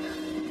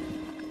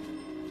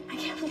 I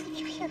can't believe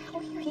you're here. How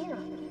are you here?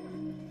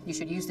 You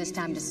should use this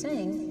time to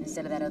sing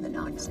instead of that other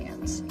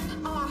nonsense.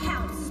 Our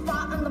house,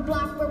 spot on the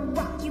block where we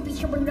rock. You be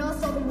hearing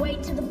us all the way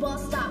to the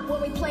bus stop,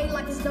 where we play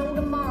like there's no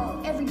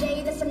tomorrow. Every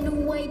day there's a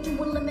new way to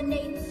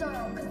eliminate the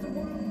sorrow.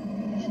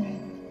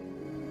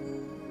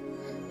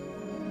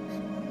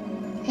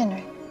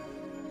 Henry.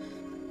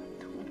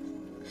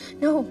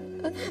 No,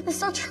 that's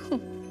not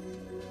true.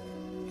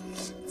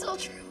 It's all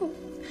true.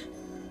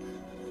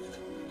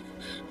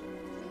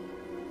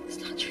 It's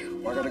not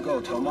true. I gotta go.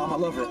 Tell Mom I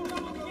love her.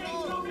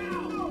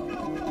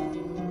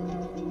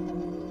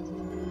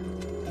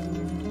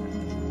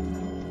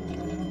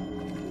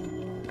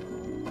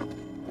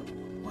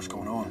 What's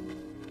going on?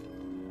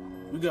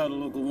 We got a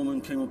local woman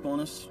came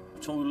upon us,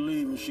 told her to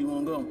leave, and she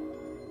won't go.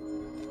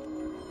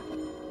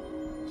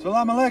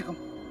 Salam alaikum.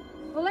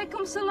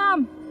 Alaikum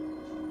salam.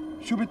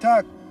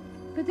 Shubitak.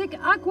 Katik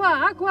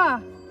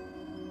aqua.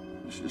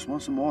 Just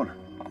want some water.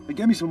 Hey,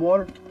 get me some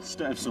water.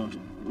 Staff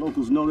sergeant. The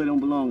locals know they don't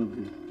belong up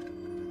here.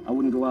 I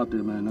wouldn't go out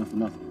there, man, not for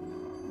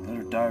nothing. Let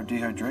her die of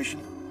dehydration?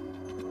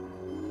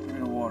 Give me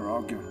the water.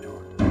 I'll give it to her.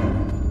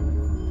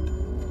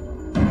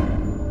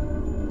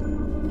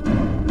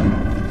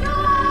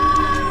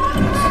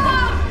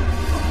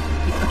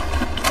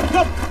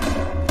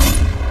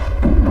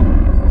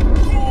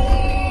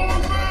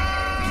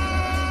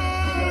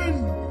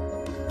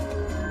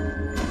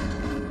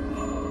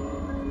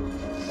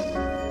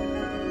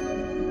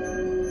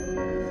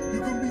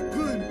 You're gonna be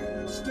good.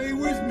 Stay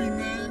with me,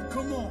 man.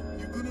 Come on.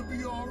 You're gonna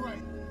be all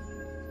right.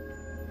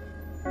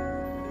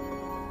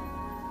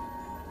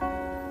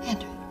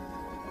 Henry.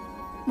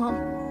 Mom.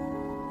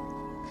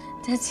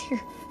 Dad's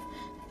here.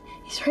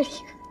 He's right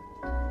here.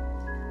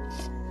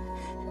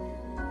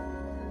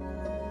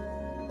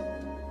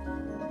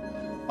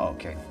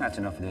 Okay, that's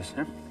enough of this,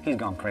 huh? He's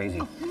gone crazy.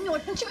 No,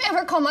 don't you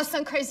ever call my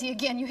son crazy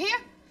again, you hear?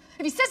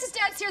 If he says his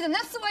dad's here, then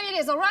that's the way it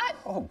is, all right?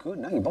 Oh, good.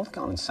 Now you're both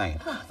gone insane.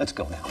 Let's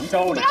go now.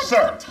 Tony, Dad,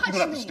 sir, don't touch you're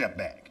gonna have to me. step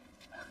back.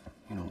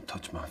 You don't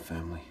touch my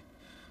family.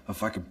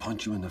 If I could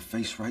punch you in the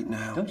face right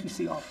now. Don't you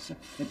see, officer?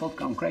 They've both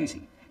gone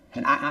crazy.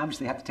 And I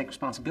obviously have to take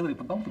responsibility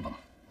for both of them.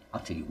 I'll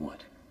tell you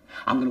what.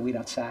 I'm gonna wait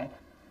outside.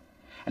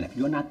 And if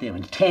you're not there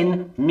in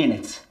 10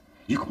 minutes,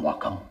 you can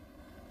walk home.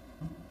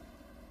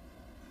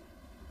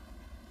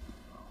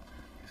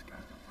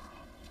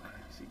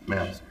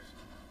 Ma'am,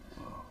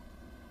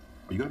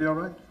 are you gonna be all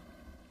right?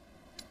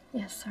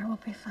 Yes, sir, we'll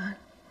be fine.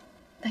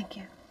 Thank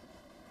you.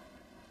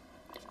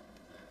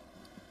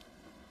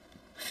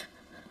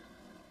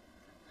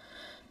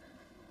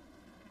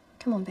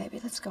 Come on, baby,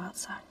 let's go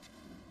outside.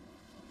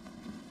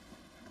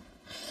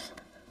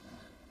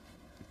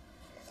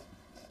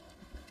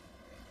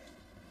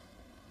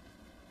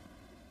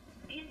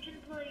 Attention,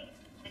 please.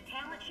 The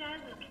talent show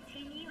will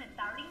continue in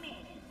 30 minutes.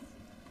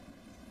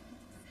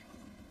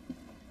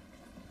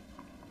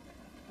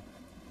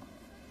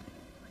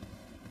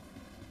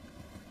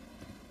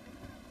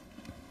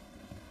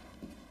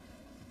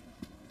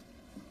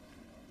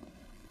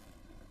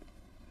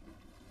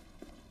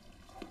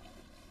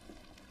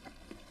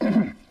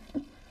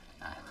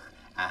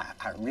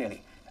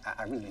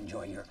 I really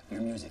enjoy your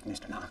music,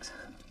 Mr. Knox.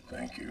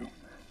 Thank you.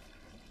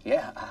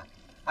 Yeah,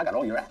 I got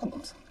all your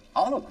albums,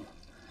 all of them.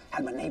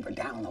 Had my neighbor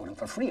download them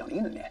for free on the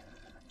internet.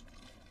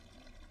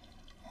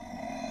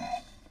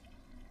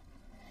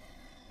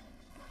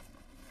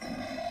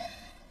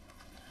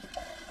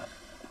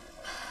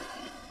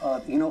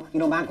 You You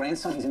know, my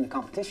grandson is in the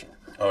competition.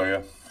 Oh,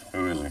 yeah?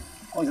 Who is he?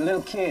 Oh, he's a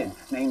little kid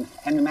named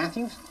Henry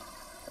Matthews.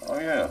 Oh,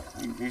 yeah.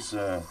 He's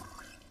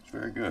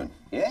very good.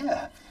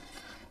 Yeah.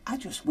 I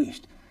just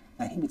wished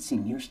that he would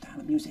sing your style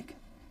of music,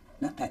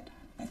 not that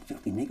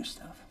filthy nigger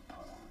stuff.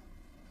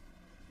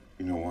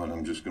 You know what?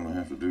 I'm just going to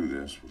have to do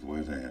this with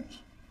wet hands.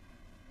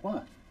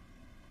 What?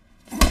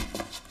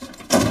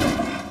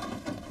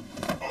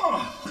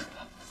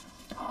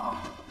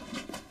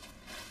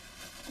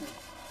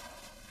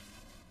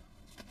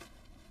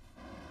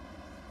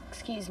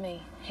 Excuse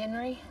me,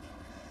 Henry?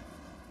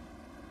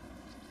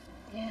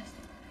 Yes.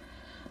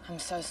 I'm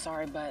so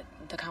sorry, but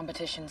the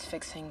competition's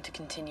fixing to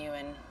continue,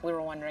 and we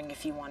were wondering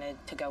if you wanted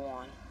to go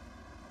on.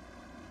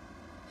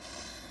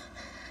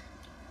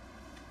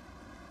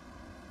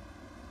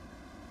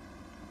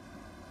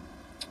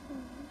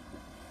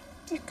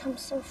 You've come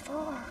so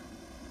far.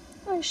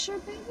 Are you sure,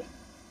 baby?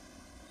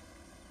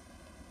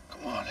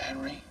 Come on,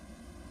 Henry.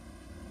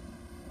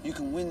 You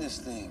can win this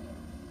thing.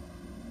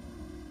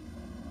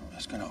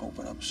 It's gonna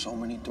open up so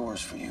many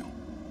doors for you.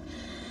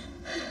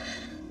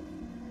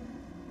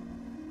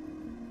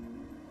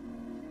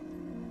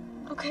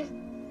 Okay.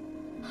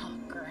 Oh,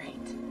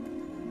 great.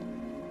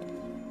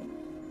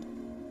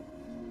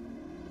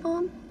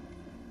 Mom?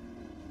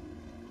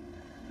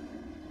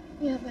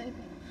 Yeah, baby.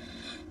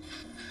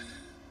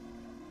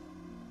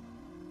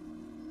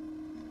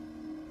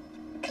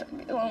 Can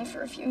I be alone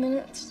for a few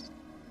minutes?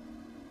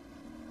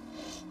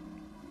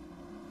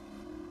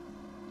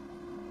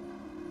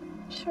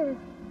 Sure.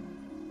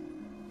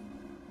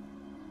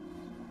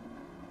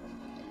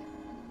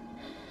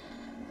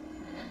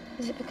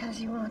 Is it because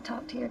you want to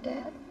talk to your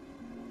dad?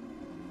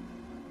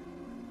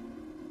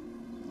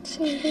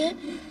 See him?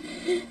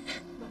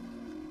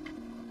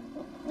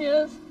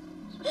 Yes.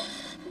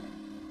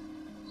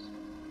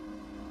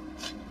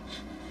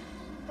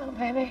 Oh,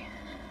 baby.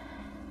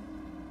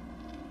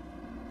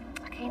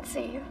 I can't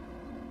see you.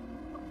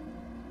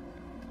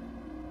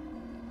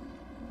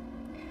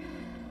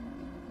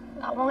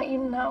 I want you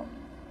to know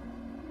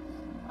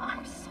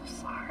I'm so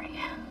sorry.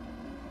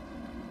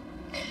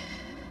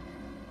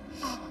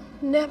 I'll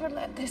never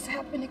let this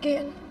happen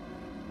again.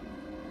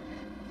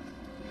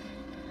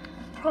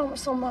 I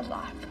promise on my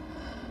life.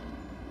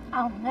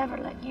 I'll never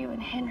let you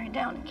and Henry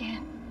down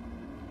again.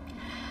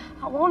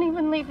 I won't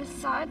even leave his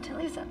side till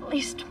he's at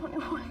least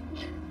 21.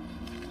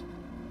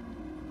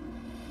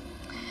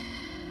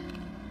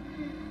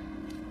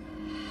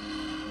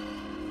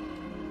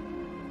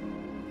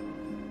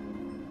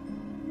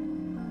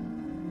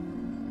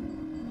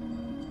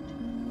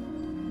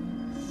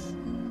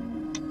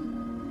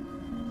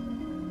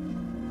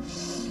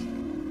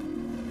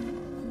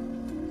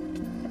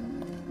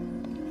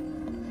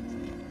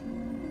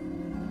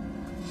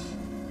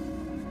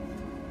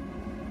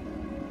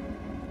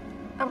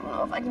 I don't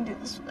know if I can do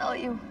this without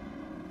you.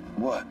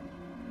 What?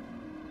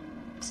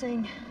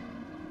 Sing.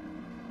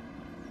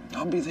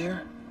 I'll be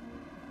there.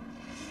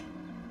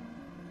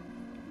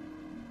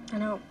 I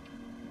know.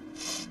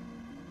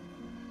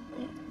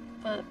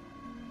 But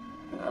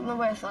not the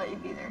way I thought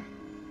you'd be there.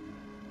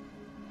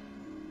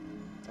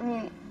 I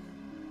mean,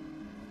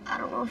 I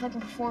don't know if I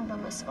can perform by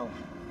myself.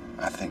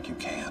 I think you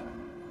can.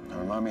 Now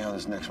remind me how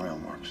this next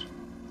round works.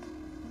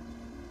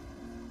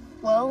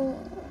 Well,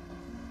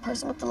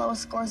 person with the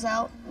lowest scores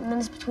out, and then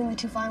it's between the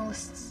two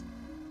finalists.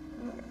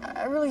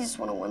 I really just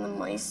want to win the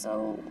money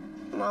so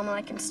Mom and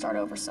I can start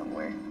over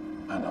somewhere.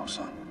 I know,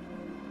 son.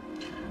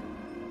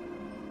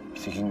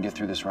 You think you can get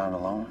through this round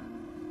alone?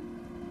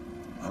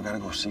 I've got to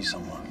go see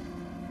someone.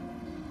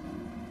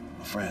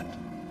 A friend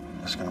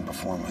that's going to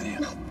perform with you.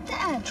 No,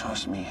 Dad!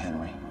 Trust me,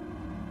 Henry.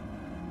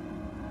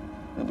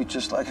 It'll be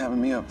just like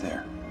having me up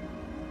there.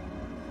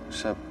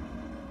 Except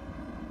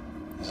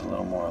he's a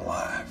little more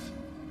alive.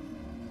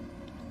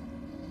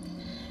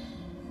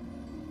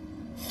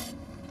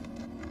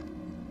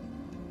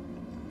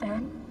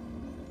 Dad?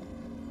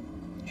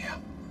 Yeah.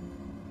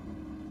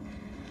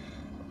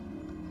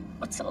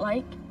 What's it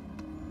like?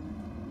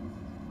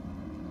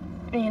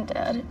 Being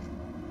Dad?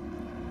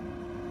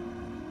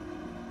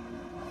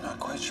 I'm not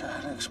quite sure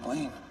how to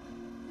explain.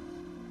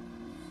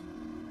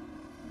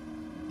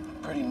 I'm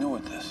pretty new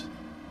at this.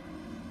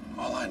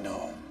 All I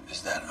know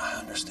is that I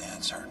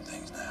understand certain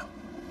things now.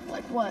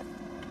 Like what?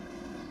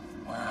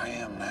 Where I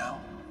am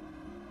now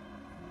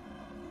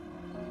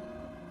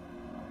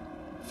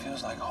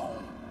feels like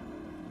home.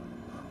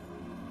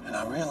 And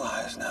I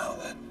realize now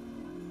that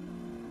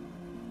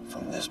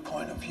from this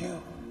point of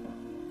view,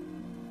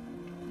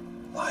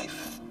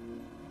 life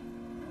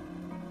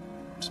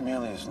is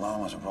merely as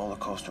long as a roller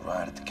coaster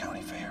ride at the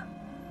county fair.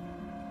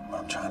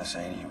 What I'm trying to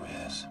say to you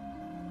is,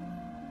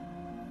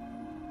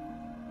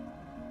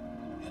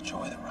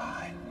 enjoy the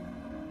ride.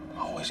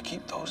 Always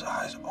keep those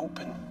eyes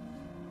open.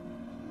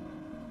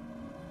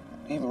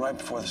 Even right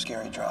before the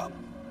scary drop.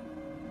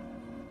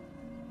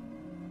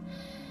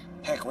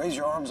 Heck, raise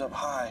your arms up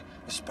high,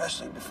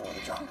 especially before the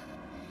drop.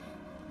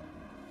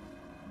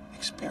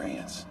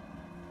 Experience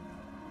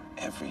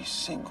every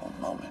single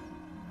moment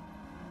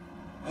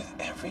with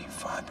every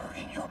fiber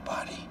in your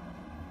body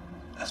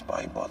That's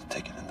why you bought the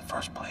ticket in the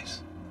first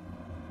place.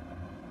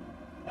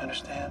 You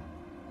understand?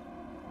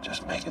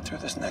 Just make it through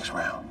this next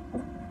round.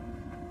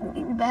 Will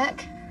you be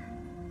back?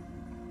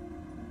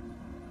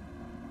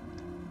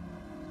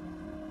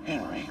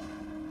 Henry,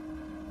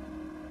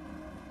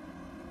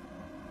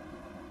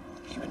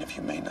 even if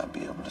you may not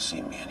be able to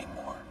see me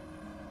anymore,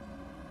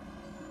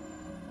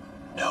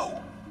 know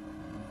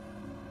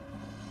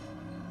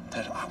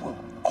that I will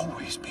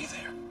always be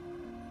there.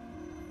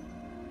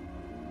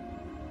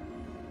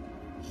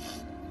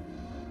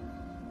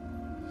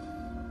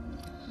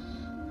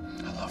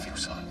 I love you,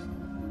 son.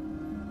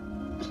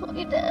 I love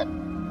you, Dad.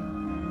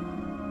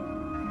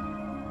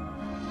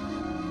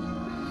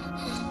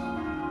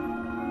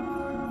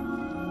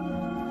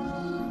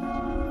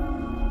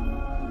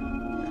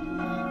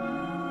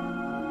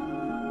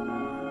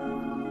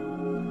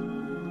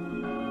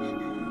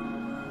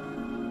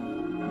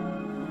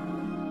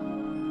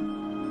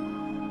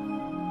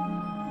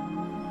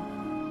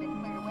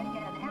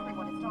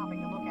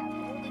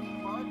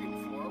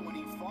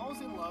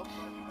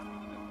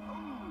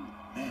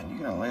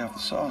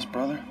 Sauce,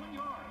 brother.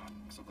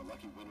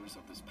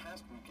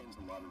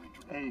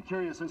 A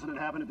curious incident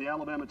happened at the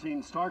Alabama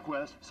teen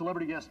StarQuest.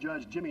 Celebrity guest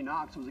judge Jimmy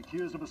Knox was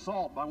accused of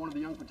assault by one of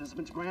the young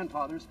participants'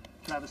 grandfathers,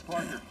 Travis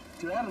Parker.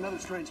 To add another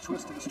strange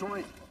twist to the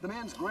story, the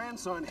man's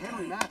grandson,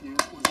 Henry Matthews,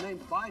 was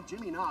named by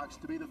Jimmy Knox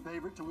to be the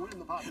favorite to win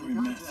the popular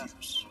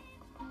contest.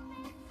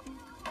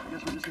 I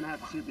guess we're just going to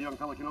have to see if the young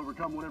fella can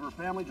overcome whatever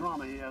family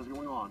drama he has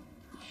going on.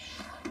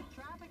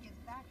 Traffic is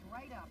backed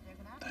right up. There's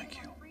an Thank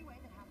you. freeway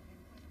that happens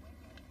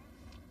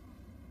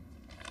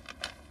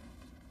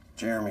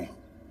Jeremy,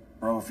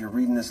 bro, if you're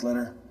reading this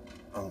letter,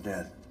 I'm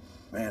dead.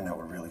 Man, that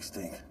would really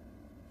stink.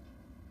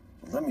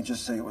 But let me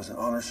just say it was an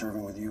honor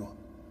serving with you,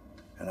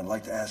 and I'd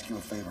like to ask you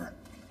a favor,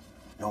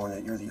 knowing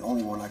that you're the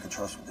only one I can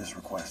trust with this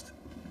request.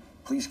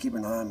 Please keep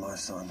an eye on my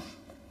son,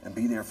 and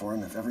be there for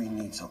him if ever he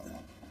needs something.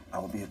 I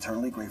will be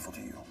eternally grateful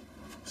to you.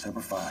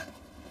 Semper Fi,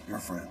 your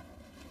friend,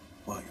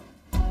 William.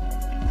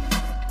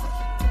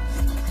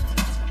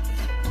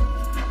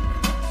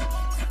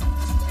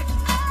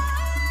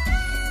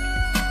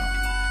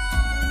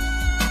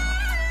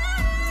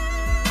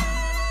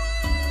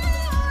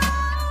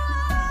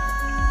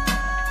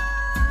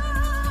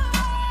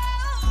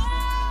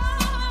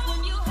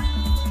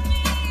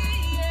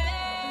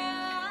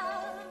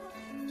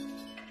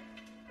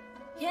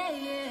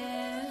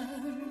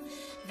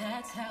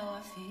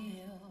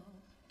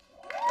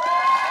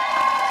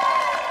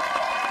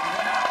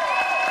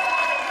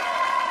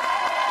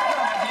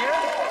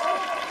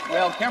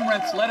 Well,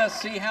 Kimbrance, let us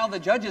see how the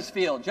judges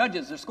feel.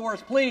 Judges, their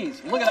scores,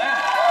 please. Look at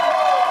that.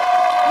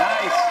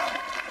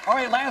 Nice. All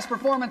right, last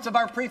performance of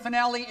our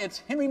pre-finale.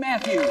 It's Henry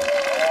Matthews.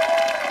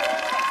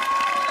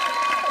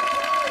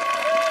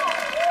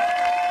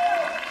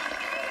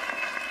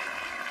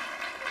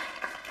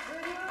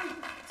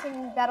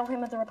 Sing Battle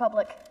Hymn of the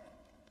Republic.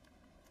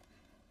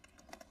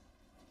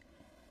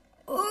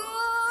 Ooh,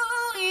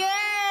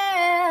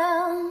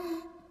 yeah.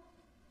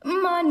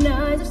 My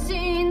eyes have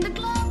seen the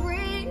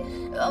glory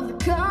of the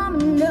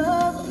coming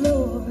of the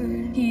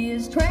Lord. He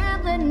is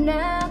trampling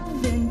at the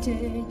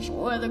vintage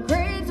where the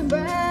grapes of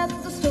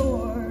wrath the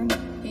storm.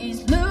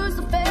 He's loosed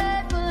the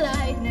faithful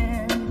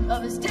lightning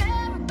of his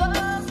terrible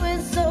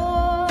twin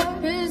sword.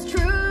 His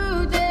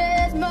truth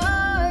is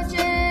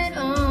marching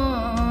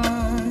on.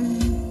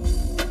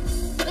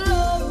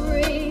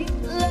 Glory,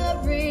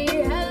 glory,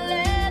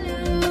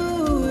 hallelujah.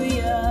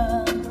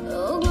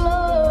 Oh,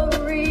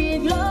 glory,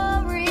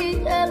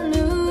 glory,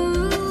 hallelujah.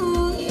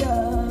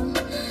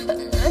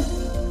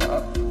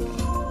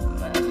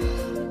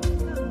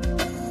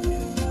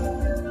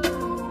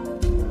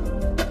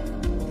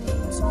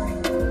 Sorry.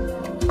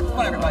 Come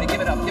on, everybody,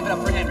 give it up. Give it up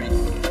for Henry.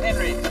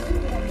 Henry,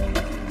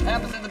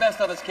 happens to the best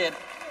of us, kid.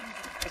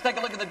 Let's take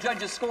a look at the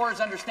judges' scores,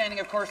 understanding,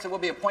 of course, there will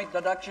be a point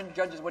deduction.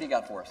 Judges, what do you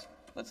got for us?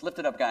 Let's lift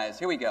it up, guys.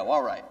 Here we go.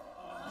 All right.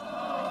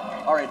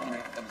 All right,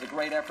 Henry. That was a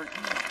great effort.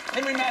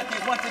 Henry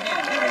Matthews, once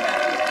again. Henry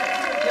Matthews.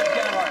 Jeff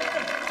Genhart.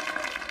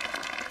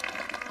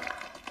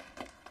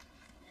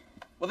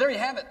 Well, there you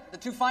have it. The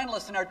two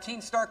finalists in our Teen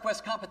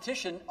StarQuest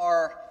competition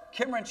are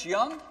Kimbrance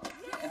Young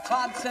and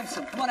Todd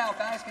Simpson. Come on out,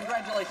 guys.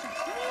 Congratulations.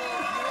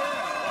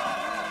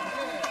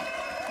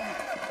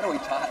 What are we,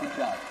 Todd? Good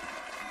job.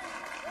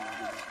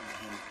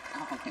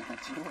 Oh,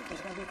 Kimbrance, you're going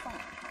to be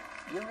fine.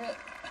 You're it.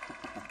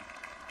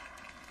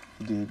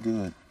 You did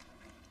good.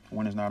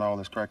 Winning's not all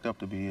it's cracked up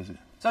to be, is it?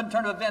 Sudden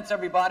turn of events,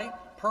 everybody.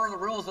 Per the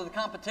rules of the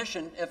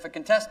competition, if a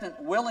contestant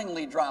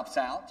willingly drops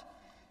out,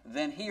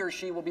 then he or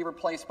she will be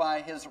replaced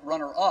by his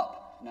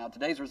runner-up. Now,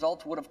 today's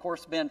results would, of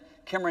course, been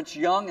Kimbrance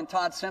Young and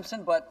Todd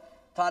Simpson,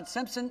 but Todd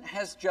Simpson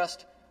has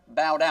just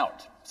bowed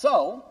out.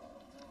 So,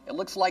 it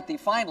looks like the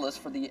finalists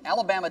for the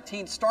Alabama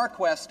Teen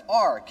StarQuest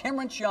are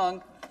Kimbrance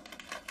Young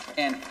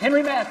and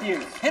Henry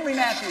Matthews. Henry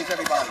Matthews,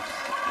 everybody.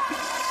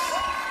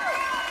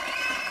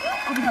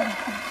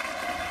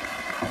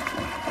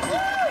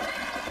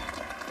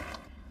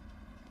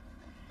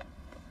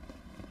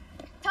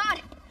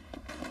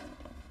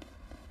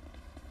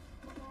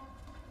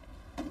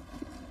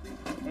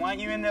 One Why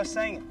aren't you in there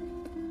singing?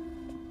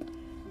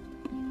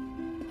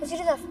 What'd you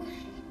do that for?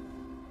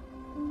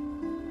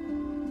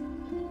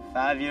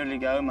 5 years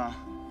ago, my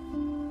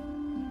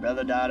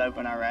brother died over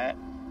in Iraq.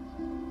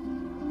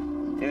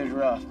 It was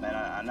rough, man.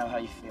 I know how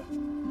you feel.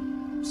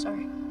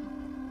 Sorry.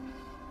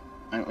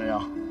 Ain't we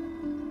all?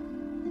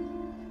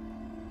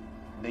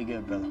 Be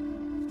good, brother.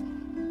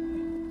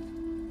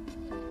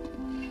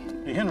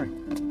 Hey, Henry.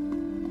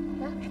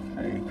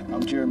 Hey,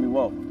 I'm Jeremy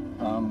Walt.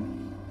 I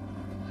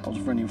was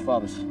a friend of your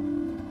father's.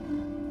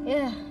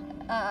 Yeah,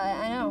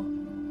 I know.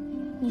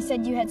 He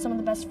said you had some of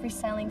the best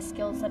freestyling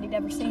skills that he'd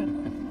ever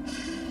seen.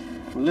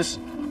 Well,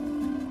 listen.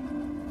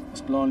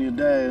 Let's blow on your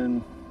dad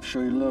and show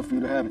your love for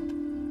you to have it.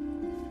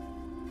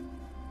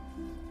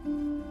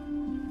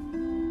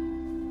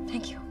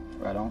 Thank you.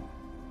 Right on.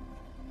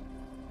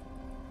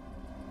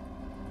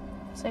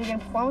 So you're gonna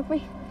perform with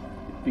me?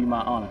 It'd be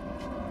my honor.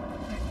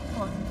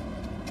 Come on.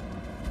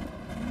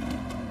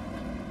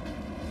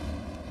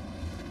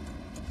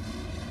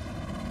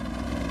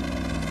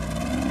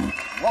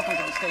 Welcome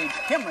to the stage,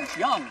 Cameron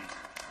Young.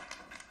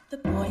 The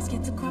boys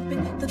get to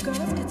cropping, the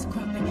girls get to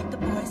cropping, the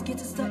boys get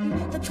to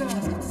stunting, the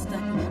girls get to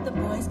stunting, the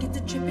boys get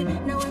to tripping,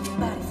 now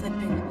everybody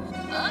flipping.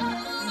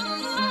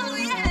 Oh,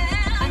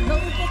 yeah. I know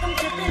you think I'm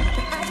tripping,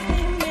 but I just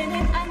need a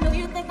minute. I know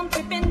you think I'm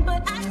tripping,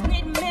 but I just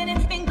need a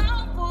minute. Been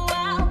gone for a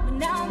while, but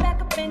now I'm back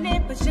up in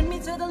it, pushing me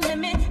to the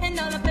limit, and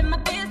all up in my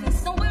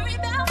business. Don't worry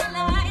about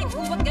my life,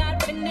 who I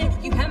got in it.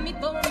 You had me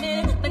for a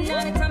minute, but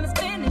now the time is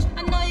finished.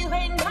 I know you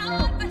hating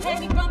hard, but hate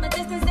me from a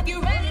distance. If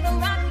you're ready to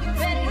rock, you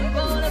ready to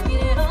roll, let's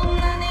get it on.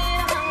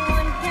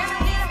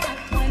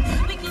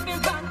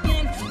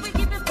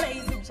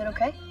 Is it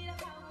okay?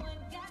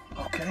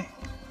 Okay.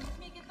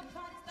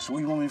 So what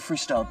do you want me to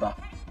freestyle about?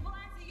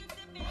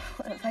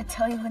 What if I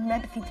tell you when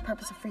that defeats the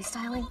purpose of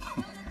freestyling?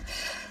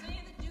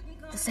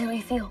 Just say what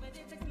you feel.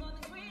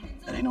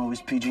 That ain't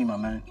always PG, my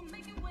man.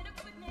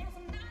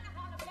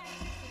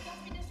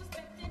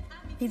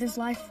 Neither's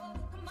life.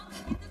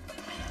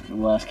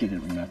 We'll ask you,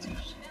 Henry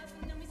Matthews.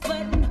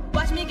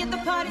 Watch me get the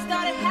party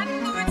started, happy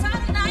for a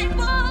time tonight.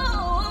 Whoa.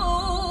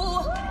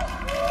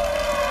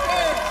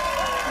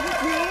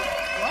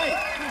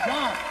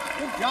 Right,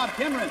 good job,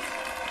 Cameron.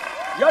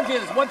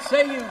 Judges, what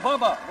say you?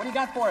 Bubba, what do you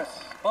got for us?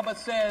 Bubba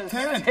says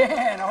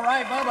 10. All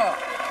right, Bubba.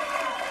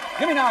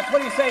 Jimmy Knox, what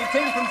do you say?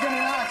 10 from Jimmy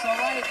Knox, all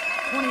right.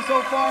 20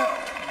 so far.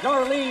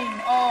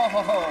 Darlene, oh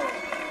ho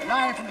ho.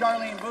 9 from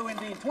Darlene, boo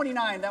indeed.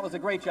 29, that was a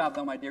great job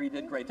though, my dear. You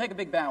did great. Take a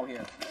big bow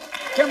here.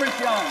 Cameron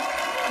Young.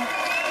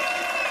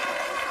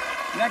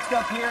 Next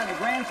up here in the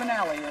grand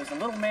finale is a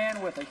little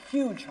man with a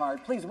huge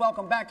heart. Please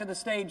welcome back to the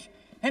stage,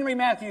 Henry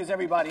Matthews,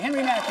 everybody.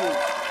 Henry Matthews.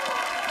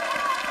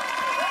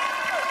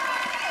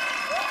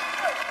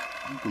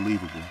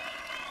 Unbelievable.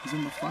 He's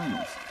in the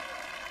finals.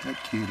 That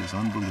kid is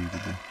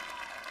unbelievable.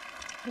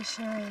 He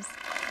sure is.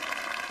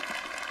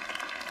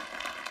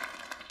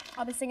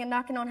 I'll be singing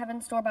Knocking on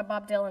Heaven's Door by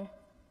Bob Dylan.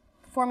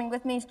 Performing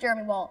with me is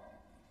Jeremy Walt.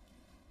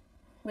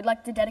 We'd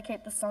like to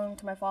dedicate this song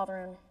to my father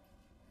and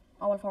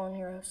all our fallen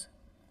heroes.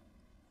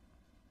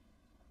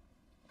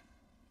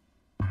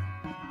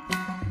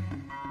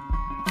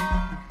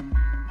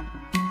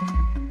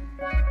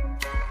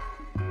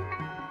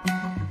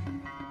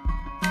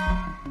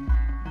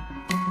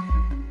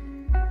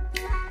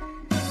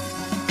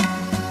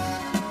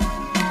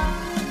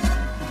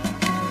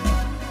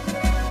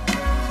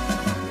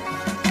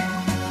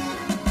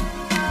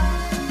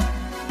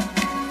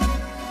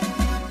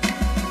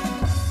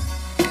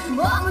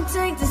 Mama,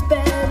 take this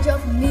badge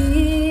off of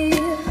me.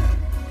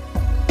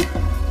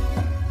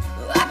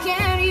 I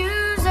can't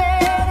use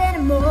it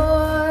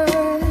anymore.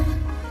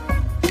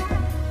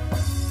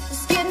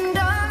 It's getting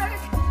dark,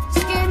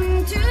 it's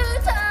getting too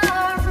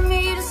dark for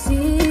me to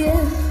see.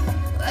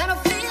 And I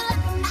feel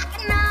like I'm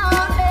knocking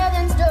on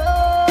heaven's door.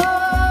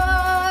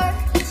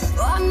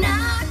 Oh, I'm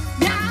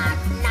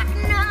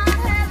knocking on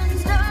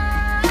heaven's door.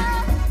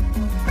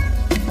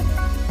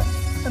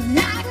 I'm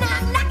knocking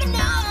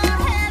on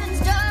heaven's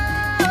door.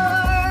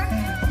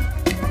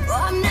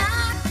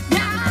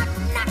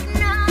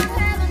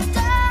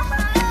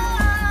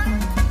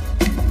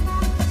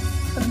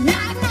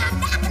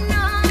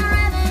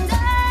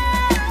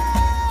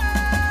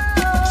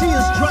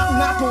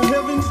 On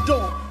heaven's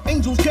door,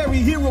 angels carry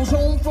heroes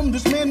home from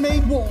this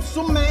man-made war.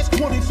 Some ask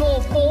what it's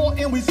all for,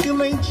 and we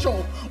still ain't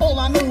sure. All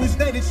I know is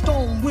that it's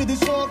stone where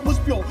this heart was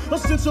pure. A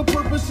sense of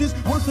purpose is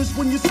worthless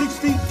when you're 6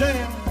 feet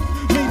down.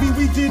 Maybe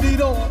we did it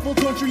all for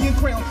country and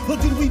crown, or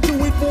did we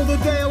do it for the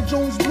Dow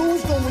Jones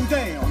blues going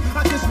down?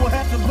 I guess we'll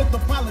have to let the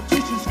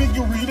politicians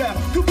figure it out.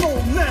 Come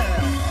on now.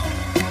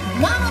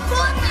 Mama,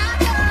 put my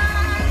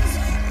guns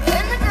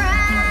in the ground.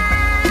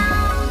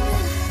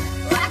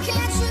 I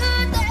can't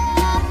shoot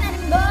them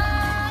anymore.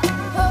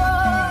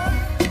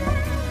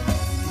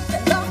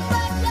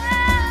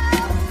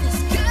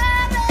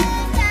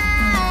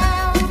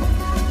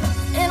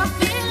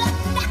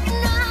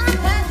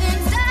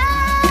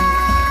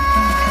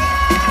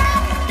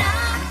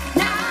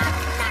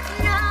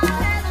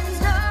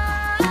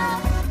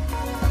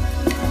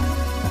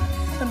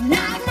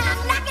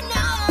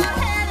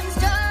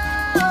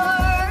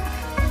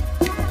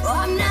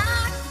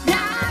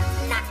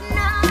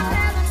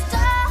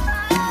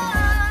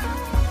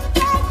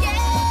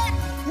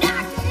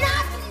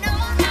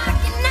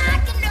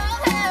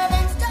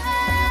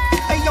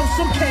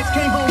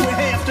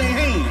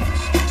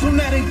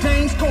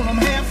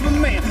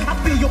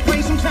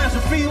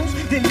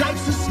 that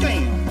life's a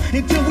scam.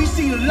 Until we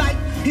see the light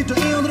at the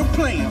end of the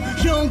plan.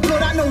 Young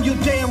blood, I know your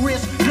damn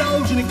risk,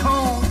 lodging and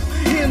calm.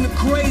 In the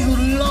grave with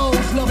the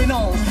Lord's loving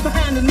arms.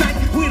 Behind the night,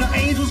 where the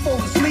angels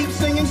fall asleep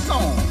singing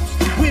songs.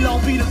 We'll all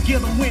be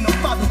together when the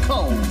Father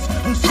calls.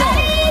 And so,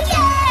 hey,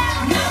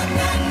 yeah.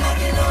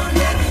 Knocking on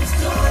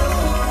heaven's door.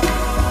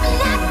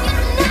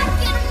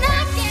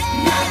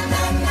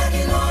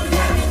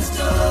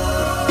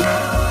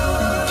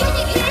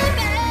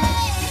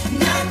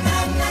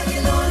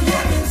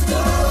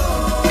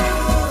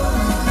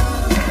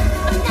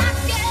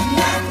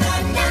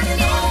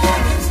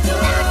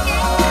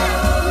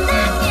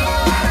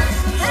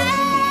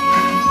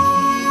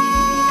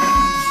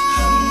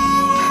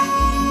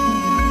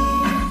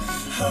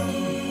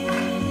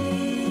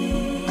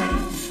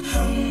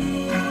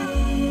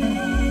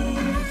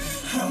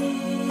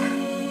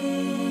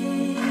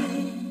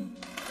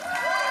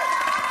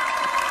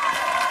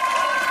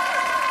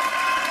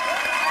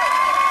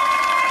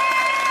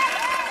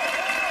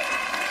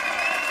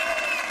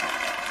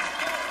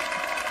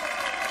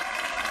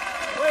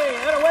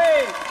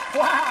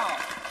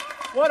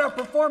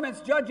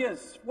 Performance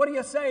judges, what do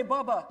you say,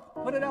 Bubba?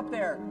 Put it up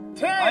there.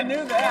 10. I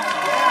knew that.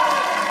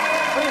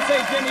 Yeah. What do you say,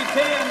 Jimmy?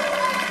 10.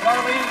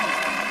 Darlene.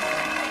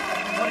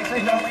 What do you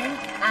say, Darlene?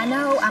 I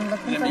know. I'm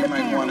looking for You the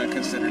might pen. want to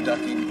consider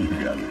ducking. You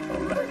got it.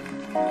 All right.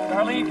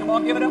 Darlene, come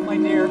on, give it up, my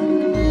dear.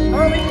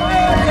 Darlene,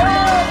 Darlene,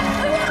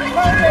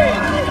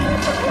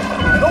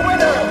 the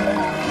winner,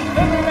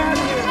 Henry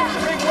Matthews,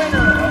 big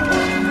winner of the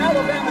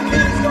Alabama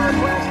Teen Star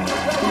Quest.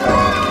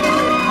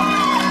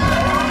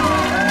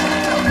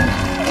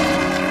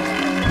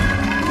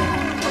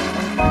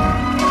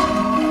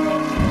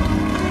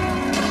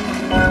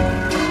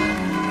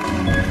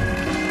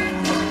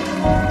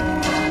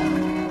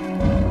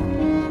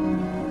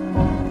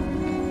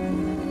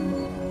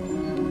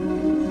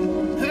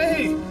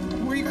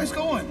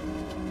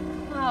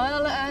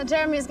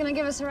 Jeremy's gonna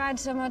give us a ride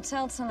to a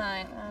motel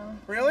tonight.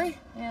 Really?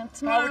 Yeah,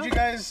 tomorrow. How would you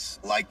guys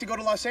like to go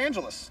to Los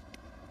Angeles?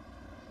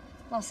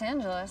 Los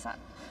Angeles?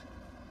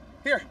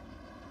 Here,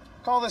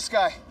 call this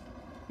guy.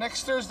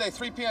 Next Thursday,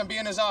 3 p.m., be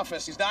in his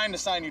office. He's dying to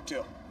sign you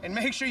to. And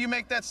make sure you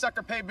make that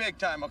sucker pay big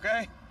time,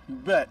 okay? You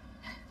bet.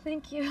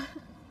 Thank you.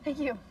 Thank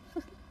you.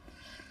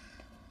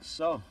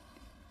 So,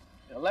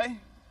 L.A.?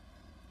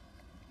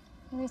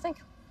 What do you think?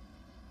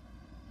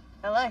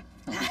 L.A.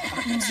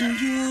 Do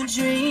you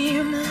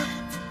dream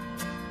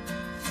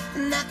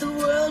that the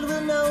world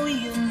will know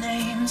your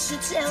name? So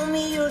tell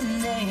me your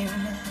name.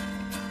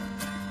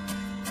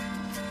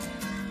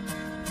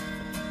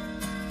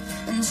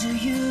 And do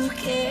you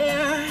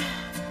care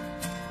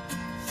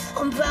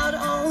about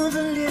all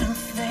the little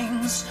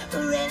things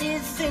or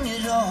anything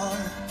at all?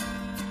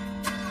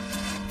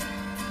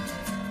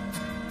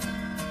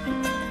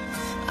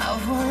 I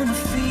wanna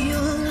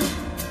feel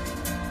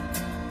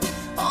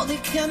all the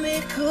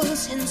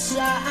chemicals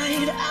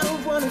inside.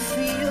 I wanna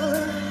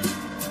feel.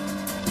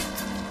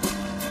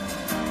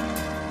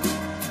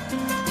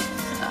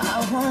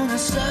 I wanna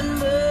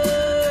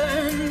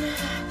sunburn,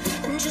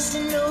 and just to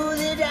know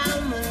that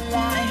I'm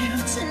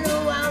alive, to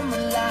know I'm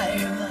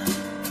alive.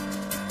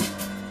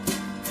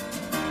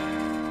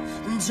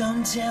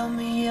 Don't tell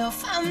me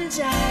if I'm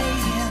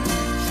dying,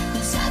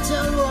 'cause I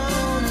don't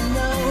wanna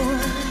know.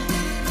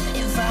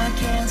 If I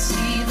can't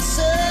see the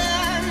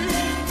sun,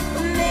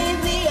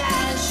 maybe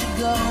I should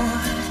go.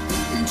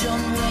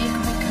 Don't wake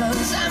me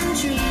 'cause I'm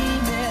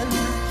dreaming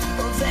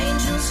of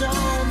angels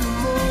on the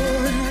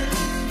moon,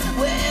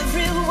 where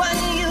everyone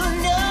you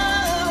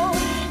know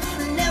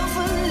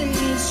never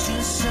leaves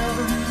too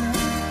soon.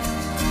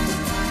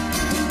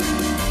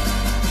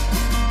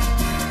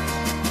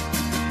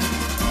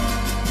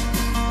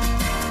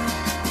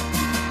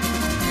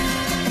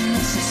 And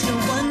this is the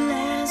one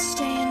last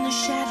day in the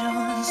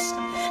shadows,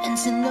 and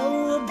to know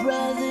a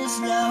brother's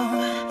love.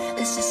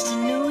 This is to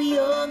New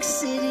York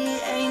City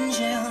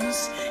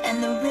angels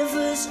and the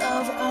rivers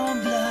of our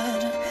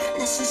blood.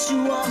 This is to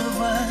all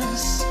of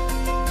us,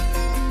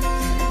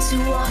 to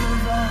all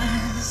of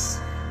us.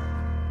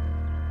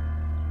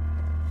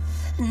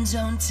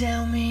 Don't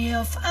tell me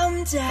if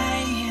I'm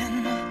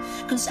dying,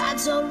 'cause I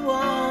don't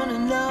wanna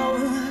know.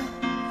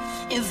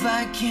 If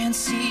I can't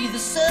see the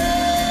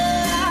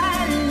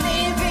sun,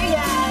 maybe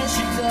I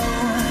should go.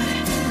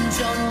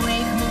 Don't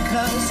wake me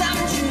 'cause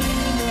I'm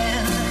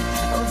dreaming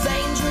of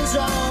angels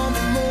on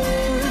the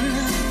moon,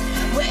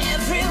 where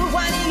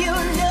everyone you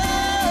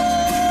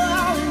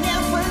know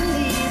never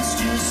leaves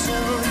too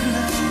soon.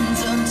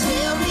 Don't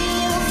tell me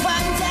if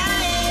I'm dying.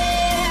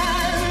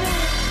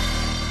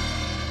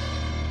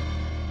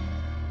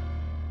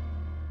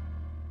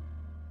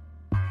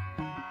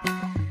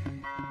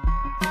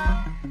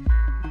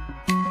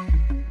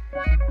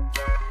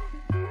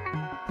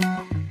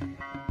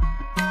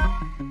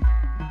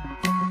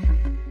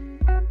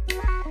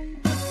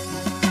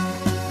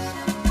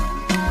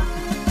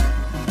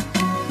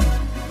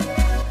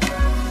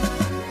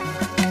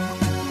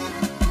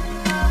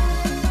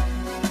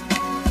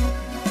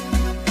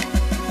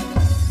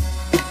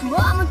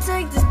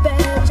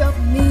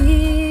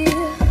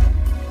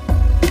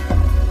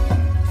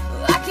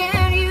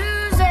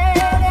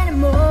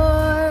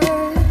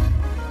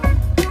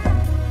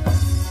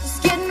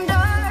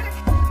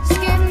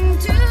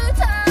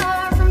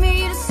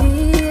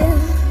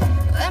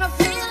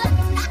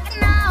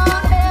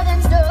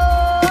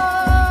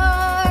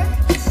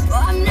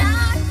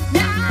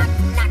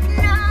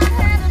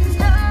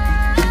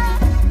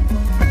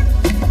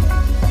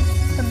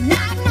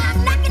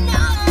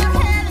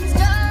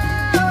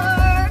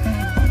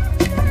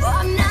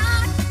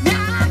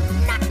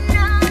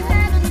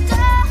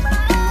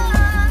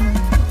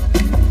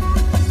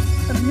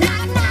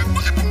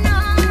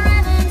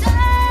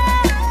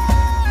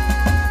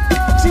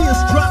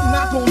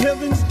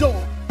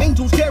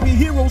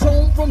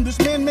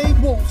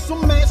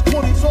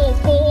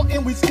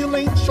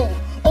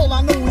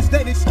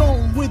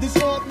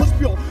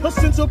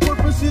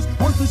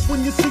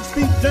 when you're 6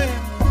 feet down.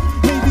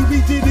 Maybe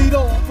we did it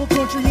all for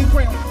country and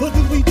crown, or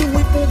did we do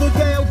it for the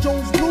Dow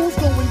Jones blues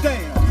going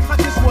down? I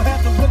guess we'll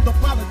have to let the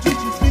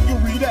politicians figure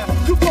it out.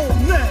 Come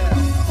on now.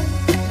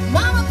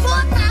 Mama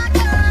put my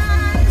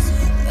guns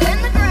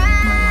in the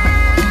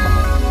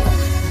ground.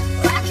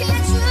 Why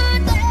can't you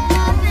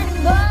love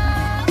anymore?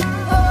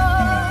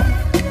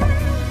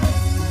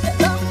 It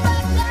looks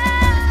like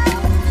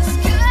love is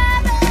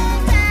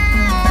coming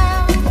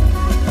down,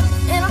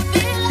 and I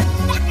feel like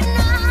knocking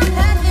on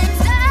heaven's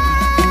door.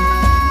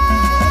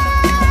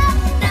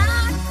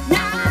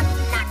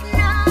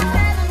 Knocking on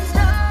heaven's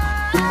door.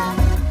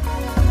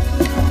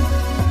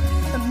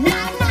 I'm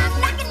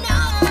knocking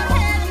on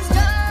heaven's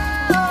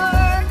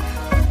door.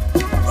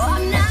 Oh,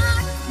 I'm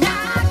knocking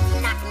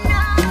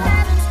on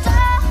heaven's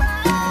door.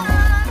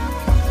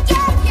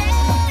 Yeah,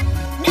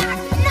 yeah.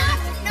 Knocking on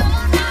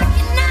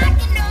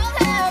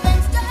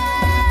heaven's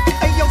door.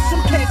 Hey yo,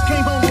 some cats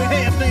came home with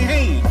half their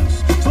hands,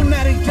 so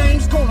now they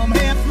games call them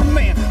half a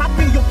man. I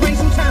feel your pain,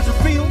 sometimes it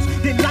feels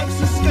that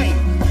life's a scam,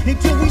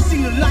 until we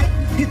see the light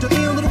hit the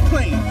end of the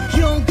plane.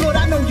 Young